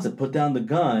whole concept. Put down the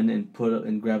gun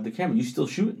and grab the camera. You still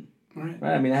shooting, right?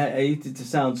 I mean, I hate it to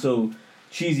sound so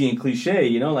cheesy and cliche,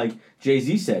 like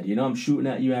Jay-Z said, I'm shooting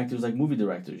at you actors like movie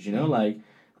directors, mm-hmm.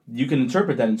 You can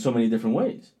interpret that in so many different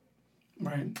ways.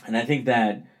 Right. And I think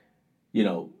that,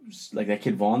 like that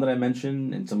kid Vaughn that I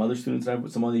mentioned, and some other students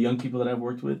some other young people that I've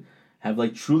worked with,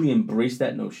 have truly embraced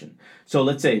that notion. So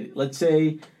let's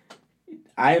say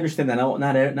I understand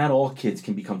that not all kids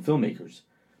can become filmmakers,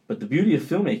 But the beauty of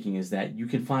filmmaking is that you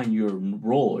can find your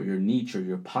role or your niche or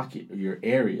your pocket or your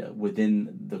area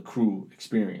within the crew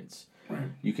experience. Right.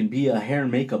 You can be a hair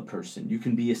and makeup person. You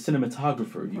can be a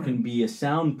cinematographer. You can be a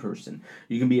sound person.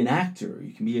 You can be an actor.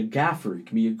 You can be a gaffer. You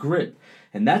can be a grip.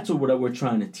 And that's what we're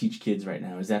trying to teach kids right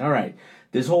now is that, all right,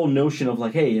 this whole notion of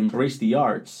like, hey, embrace the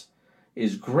arts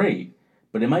is great,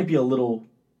 but it might be a little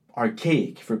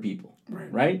archaic for people,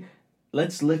 right?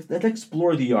 Let's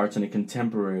explore the arts in a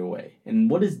contemporary way. And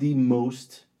what is the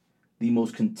most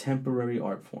contemporary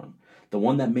art form? The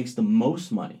one that makes the most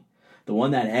money, the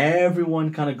one that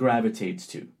everyone kind of gravitates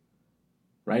to,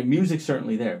 right? Music's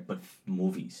certainly there, but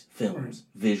movies, films,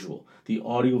 visual, the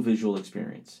audio-visual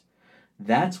experience.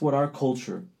 That's what our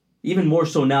culture, even more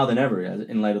so now than ever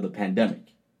in light of the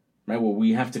pandemic, right? Where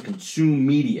we have to consume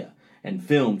media and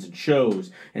films and shows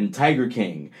and Tiger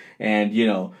King and,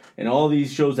 and all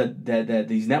these shows that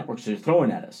these networks are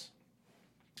throwing at us.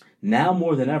 Now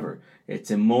more than ever, it's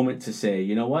a moment to say,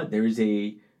 you know what, there's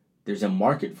a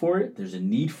market for it, there's a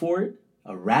need for it,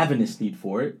 a ravenous need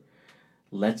for it.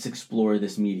 Let's explore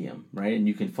this medium, right? And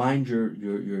you can find your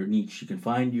niche, you can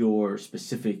find your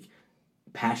specific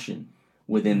passion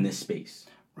within this space.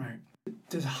 Right.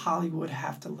 Does Hollywood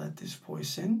have to let this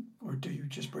voice in, or do you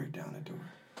just break down the door?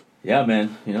 Yeah,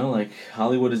 man.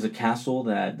 Hollywood is a castle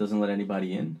that doesn't let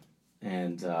anybody in,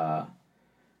 and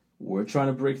we're trying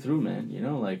to break through, man.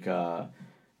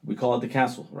 We call it the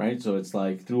castle, right? So it's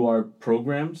like through our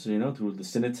programs, through the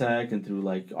Cinetech and through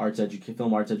like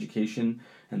film arts education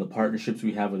and the partnerships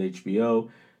we have with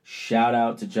HBO. Shout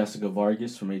out to Jessica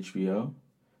Vargas from HBO,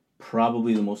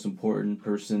 probably the most important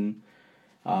person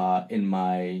in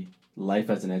my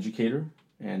life as an educator.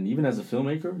 And even as a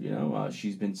filmmaker,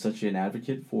 she's been such an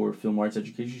advocate for film arts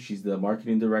education. She's the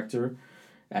marketing director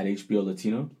at HBO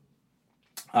Latino.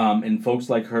 And folks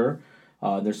like her,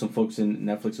 there's some folks in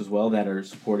Netflix as well that are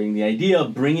supporting the idea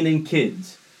of bringing in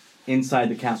kids inside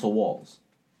the castle walls,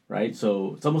 right?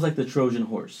 So it's almost like the Trojan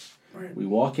horse. Right. We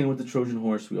walk in with the Trojan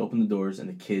horse, we open the doors, and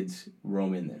the kids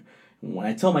roam in there. And when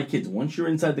I tell my kids, once you're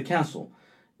inside the castle,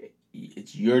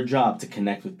 it's your job to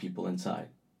connect with people inside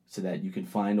so that you can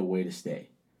find a way to stay,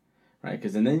 right?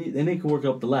 Because then they can work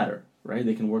up the ladder, right?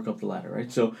 They can work up the ladder,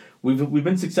 right? So we've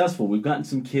been successful. We've gotten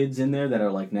some kids in there that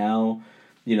are like now,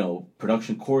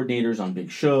 production coordinators on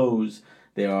big shows.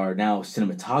 There are now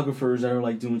cinematographers that are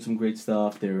like doing some great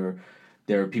stuff. There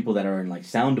are people that are in like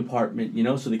sound department,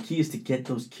 So the key is to get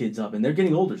those kids up, and they're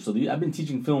getting older. So I've been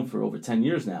teaching film for over 10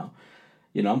 years now.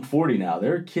 I'm 40 now.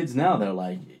 There are kids now that are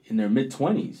like in their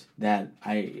mid-20s that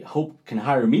I hope can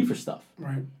hire me for stuff.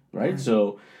 Right?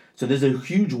 So there's a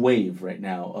huge wave right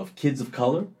now of kids of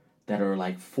color that are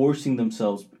like forcing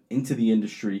themselves into the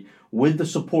industry with the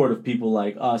support of people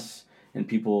like us and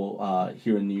people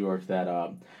here in New York that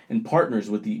and partners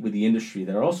with the industry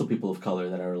that are also people of color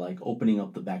that are like opening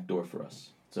up the back door for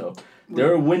us. So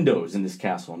there are windows in this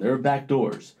castle and there are back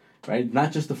doors, right?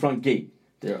 Not just the front gate.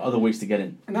 There are other ways to get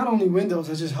in. And not only windows,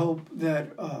 I just hope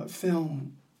that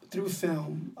through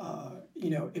film,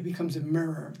 it becomes a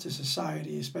mirror to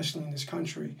society, especially in this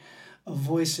country, of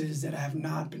voices that have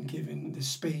not been given the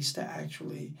space to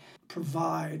actually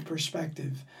provide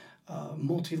perspective,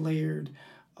 multi-layered,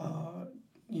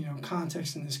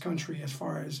 context in this country as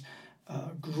far as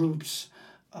groups,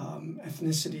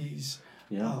 ethnicities,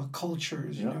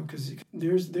 cultures, because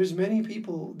there's many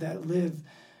people that live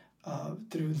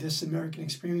through this American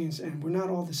experience, and we're not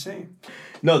all the same.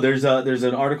 No, there's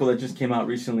an article that just came out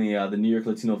recently. The New York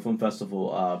Latino Film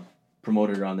Festival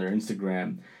promoted it on their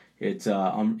Instagram. It's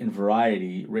in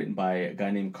Variety, written by a guy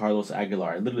named Carlos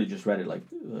Aguilar. I literally just read it like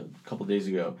a couple days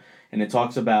ago, and it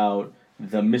talks about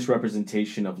the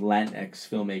misrepresentation of Latinx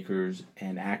filmmakers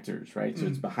and actors, right? So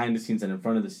it's behind the scenes and in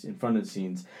front of the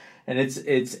scenes, and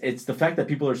it's the fact that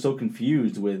people are so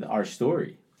confused with our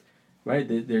story. Right,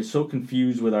 they're so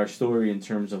confused with our story in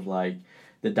terms of like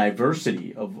the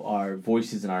diversity of our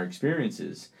voices and our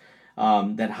experiences,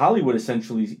 that Hollywood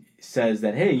essentially says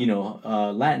that, hey,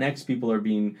 Latinx people are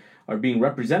being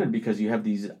represented because you have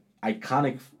these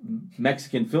iconic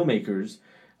Mexican filmmakers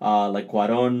like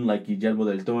Cuarón, like Guillermo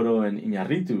del Toro, and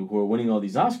Iñárritu, who are winning all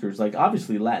these Oscars. Like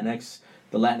obviously the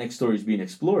Latinx story is being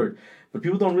explored, but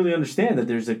people don't really understand that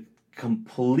there's a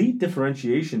complete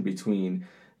differentiation between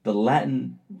the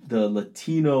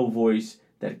Latino voice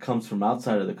that comes from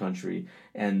outside of the country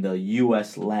and the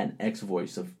U.S. Latinx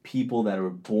voice of people that are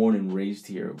born and raised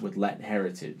here with Latin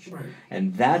heritage. Right.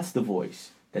 And that's the voice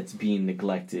that's being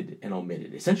neglected and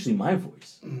omitted. Essentially my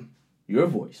voice, your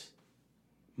voice,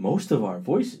 most of our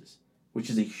voices,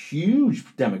 which is a huge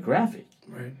demographic.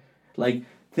 Right. Like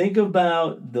Think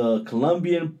about the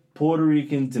Colombian, Puerto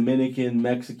Rican, Dominican,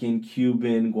 Mexican,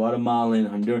 Cuban, Guatemalan,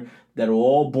 Honduran that are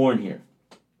all born here.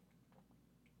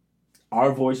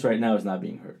 Our voice right now is not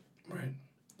being heard. Right.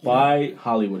 By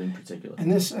Hollywood in particular.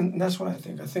 And that's what I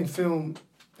think. I think film,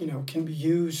 can be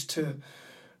used to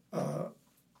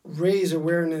raise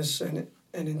awareness and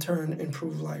in turn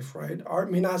improve life, right?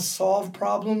 Art may not solve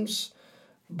problems,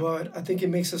 but I think it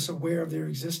makes us aware of their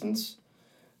existence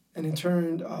and in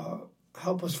turn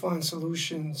help us find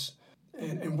solutions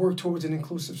and work towards an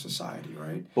inclusive society,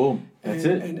 right? Boom. That's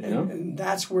it. And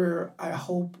that's where I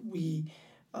hope we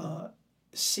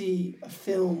see a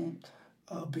film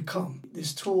become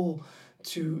this tool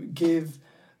to give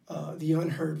the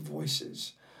unheard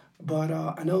voices. But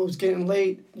I know it's getting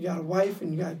late. You got a wife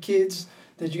and you got kids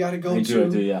that you got to go to. I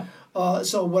do, yeah.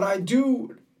 So what I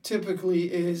do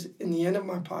typically is in the end of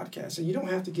my podcast, and you don't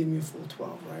have to give me a full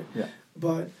 12, right? Yeah.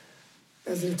 But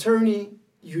as an attorney,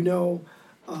 if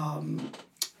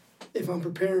I'm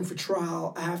preparing for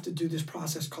trial, I have to do this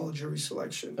process called jury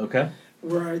selection. Okay.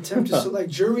 Where I attempt to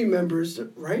select jury members,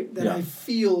 right, that I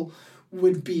feel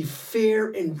would be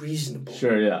fair and reasonable.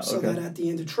 Sure, yeah. So that at the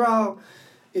end of trial,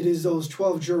 it is those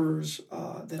 12 jurors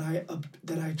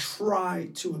that I try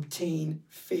to obtain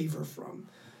favor from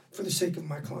for the sake of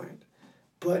my client.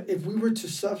 But if we were to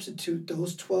substitute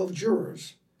those 12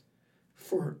 jurors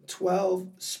for 12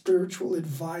 spiritual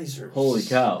advisors. Holy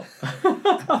cow.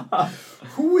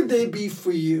 Who would they be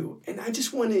for you? And I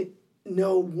just want to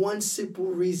know one simple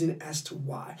reason as to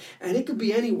why. And it could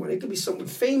be anyone. It could be someone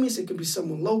famous. It could be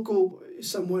someone local,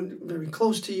 someone very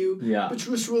close to you. Yeah. But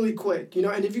just really quick,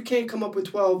 and if you can't come up with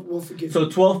 12, we'll forgive you. So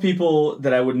 12 people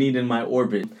that I would need in my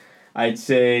orbit. I'd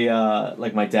say,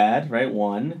 like my dad, right?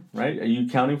 One, right? Are you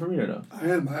counting for me or no? I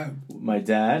am. My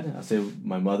dad. I'll say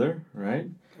my mother, right?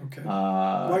 Okay.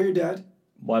 Why your dad?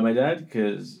 Why my dad?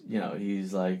 Because,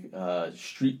 he's like a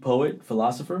street poet,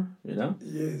 philosopher, He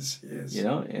is. And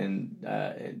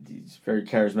he's very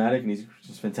charismatic and he's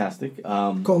just fantastic.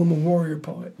 Call him a warrior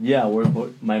poet. Yeah, warrior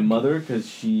poet. My mother, because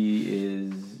she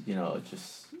is,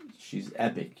 she's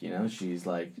epic, She's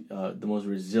like the most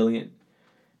resilient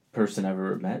person I've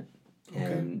ever met. Okay.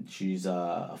 And she's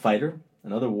a fighter,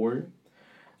 another warrior.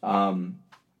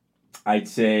 I'd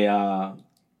say,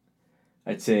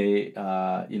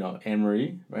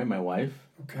 Anne-Marie, right? My wife.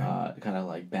 Okay. Kind of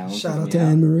like balances Shout out me to out.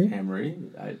 Anne-Marie. Anne-Marie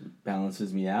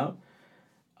balances me out.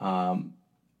 So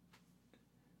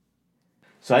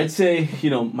I'd say,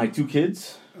 my two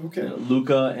kids. Okay.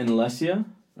 Luca and Alessia,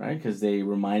 right? Because they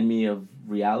remind me of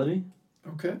reality.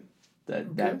 Okay.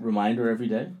 That reminder every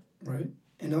day. Right.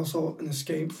 And also an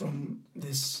escape from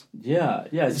this. Yeah.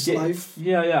 This life.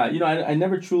 Yeah. I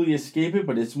never truly escape it,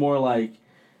 but it's more like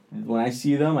when I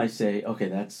see them, I say, okay,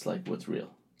 that's like what's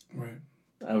real. Right.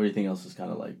 Everything else is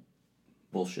kind of like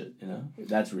bullshit,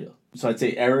 That's real. So I'd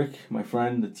say Eric, my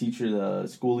friend, the teacher, the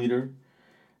school leader.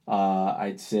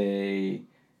 I'd say,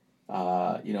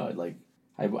 I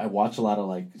watch a lot of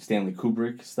like Stanley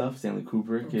Kubrick stuff. Stanley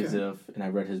Kubrick is and I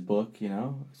read his book, I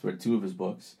read 2 of his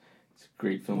books. It's a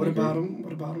great film. What about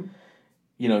him?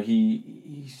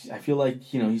 I feel like,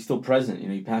 he's still present.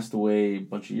 He passed away a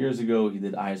bunch of years ago. He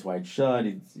did Eyes Wide Shut.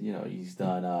 He's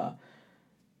done,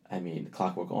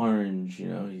 Clockwork Orange.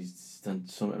 He's done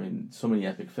so many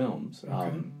epic films.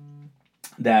 Okay.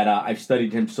 That I've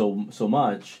studied him so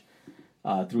much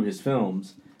through his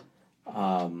films.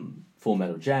 Full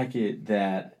Metal Jacket,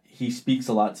 that he speaks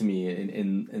a lot to me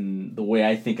in the way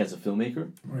I think as a filmmaker.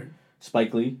 Right.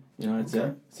 Spike Lee, I'd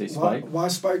say Spike. Why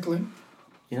Spike Lee?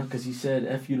 Because he said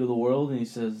 "F you to the world," and he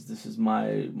says, "This is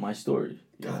my story."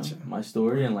 Gotcha. My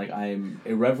story, and like I'm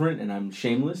irreverent and I'm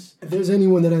shameless. If there's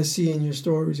anyone that I see in your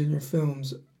stories and your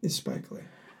films, it's Spike Lee.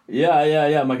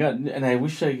 Yeah. My God, and I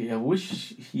wish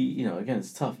he. Again,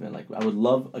 it's tough, man. Like I would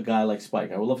love a guy like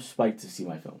Spike. I would love Spike to see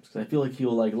my films because I feel like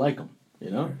he'll like them.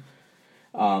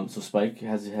 Right. So Spike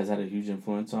has had a huge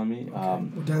influence on me. Okay.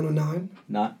 We're down to 9.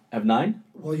 I have 9.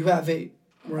 Well, you have 8.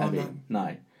 We're on 9.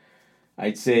 9.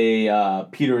 I'd say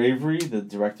Peter Avery, the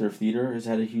director of theater, has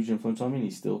had a huge influence on me, and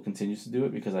he still continues to do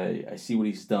it because I see what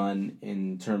he's done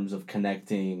in terms of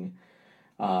connecting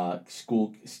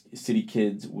city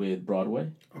kids with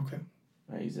Broadway. Okay.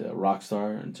 He's a rock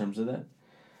star in terms of that.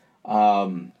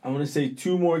 I'm going to say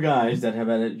 2 more guys that have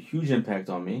had a huge impact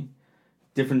on me,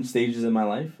 different stages in my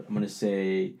life. I'm going to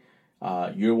say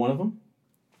you're one of them,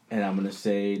 and I'm going to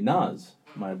say Nas.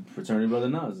 My fraternity brother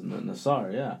Nas,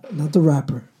 Nassar, yeah. Not the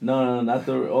rapper. No, not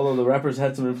the. Although the rappers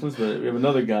had some influence, but we have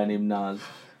another guy named Nas,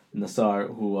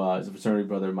 Nassar, who is a fraternity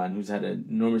brother of mine, who's had an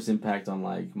enormous impact on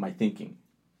like my thinking.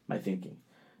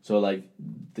 So like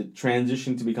the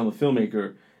transition to become a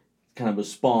filmmaker kind of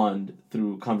was spawned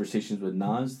through conversations with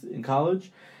Nas in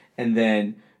college, and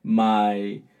then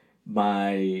my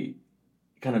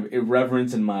kind of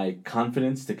irreverence and my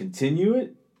confidence to continue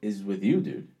it is with you,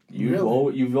 dude.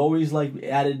 You've always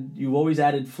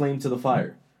added flame to the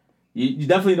fire. You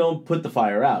definitely don't put the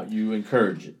fire out. You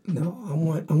encourage it. No, I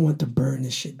want to burn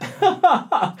this shit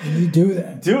down. And you do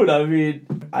that. Dude, I mean,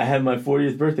 I had my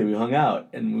 40th birthday. We hung out,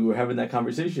 and we were having that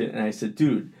conversation, and I said,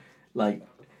 dude, like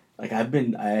I've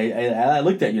been, I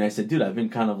looked at you, and I said, dude, I've been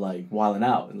kind of, like, wilding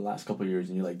out in the last couple of years,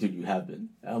 and you're like, dude, you have been.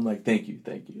 And I'm like, thank you.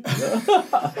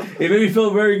 It made me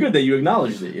feel very good that you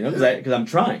acknowledged it, because I'm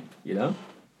trying,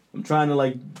 I'm trying to,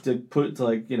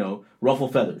 ruffle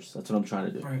feathers. That's what I'm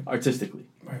trying to do, right. Artistically.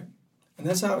 Right. And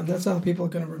that's how people are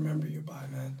going to remember you by,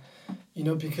 man.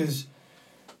 Because,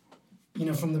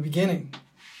 from the beginning,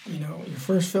 your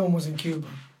first film was in Cuba.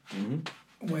 Mm-hmm.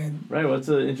 When right, what's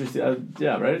an interesting...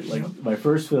 right? Like, my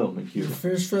first film in Cuba. Your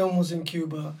first film was in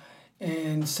Cuba,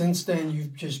 and since then,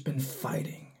 you've just been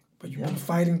fighting. But you've been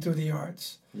fighting through the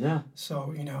arts. Yeah.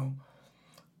 So,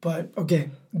 But, okay,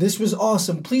 this was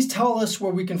awesome. Please tell us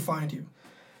where we can find you.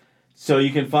 So you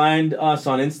can find us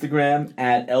on Instagram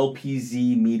at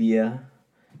LPZ Media.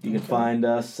 You can find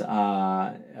us.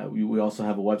 We also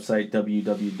have a website,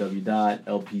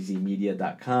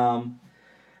 www.lpzmedia.com.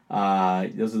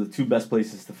 Those are the two best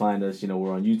places to find us.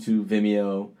 We're on YouTube,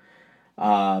 Vimeo.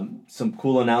 Some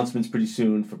cool announcements pretty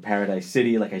soon for Paradise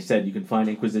City. Like I said, you can find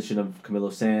Inquisition of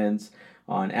Camilo Sands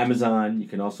on Amazon. You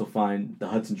can also find The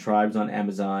Hudson Tribes on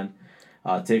Amazon.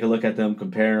 Take a look at them,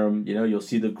 compare them. You'll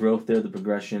see the growth there, the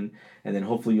progression, and then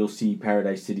hopefully you'll see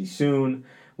Paradise City soon.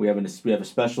 We have a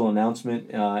special announcement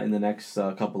in the next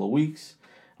couple of weeks,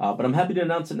 but I'm happy to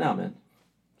announce it now, man.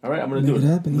 All right, I'm gonna do it.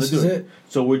 Happen. This is it.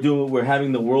 So we're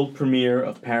having the world premiere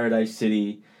of Paradise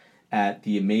City at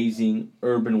the amazing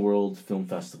Urban World Film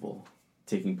Festival,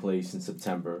 taking place in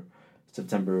September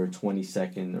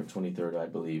 22nd or 23rd, I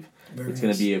believe. It's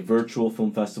going to be a virtual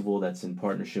film festival that's in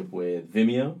partnership with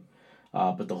Vimeo.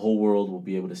 But the whole world will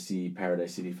be able to see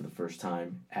Paradise City for the first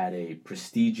time at a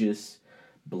prestigious,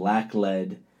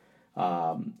 Black-led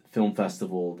film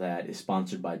festival that is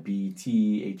sponsored by BET,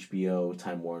 HBO,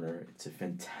 Time Warner. It's a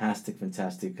fantastic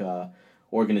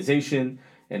organization,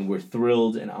 and we're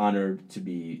thrilled and honored to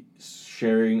be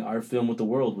sharing our film with the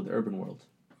world, with Urban World.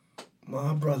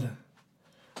 My brother.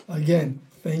 Again,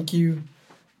 thank you.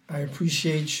 I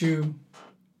appreciate you.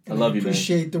 I love you, man. I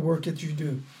appreciate the work that you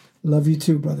do. Love you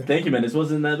too, brother. Thank you, man. This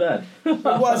wasn't that bad.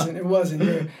 It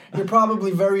wasn't. You're probably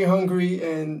very hungry,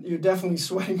 and you're definitely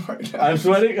sweating right now. I'm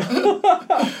sweating? But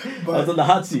I was on the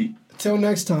hot seat. Till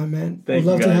next time, man. Thank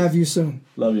We'd love you, to guys. have you soon.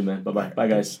 Love you, man. Bye-bye. Bye,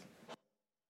 guys.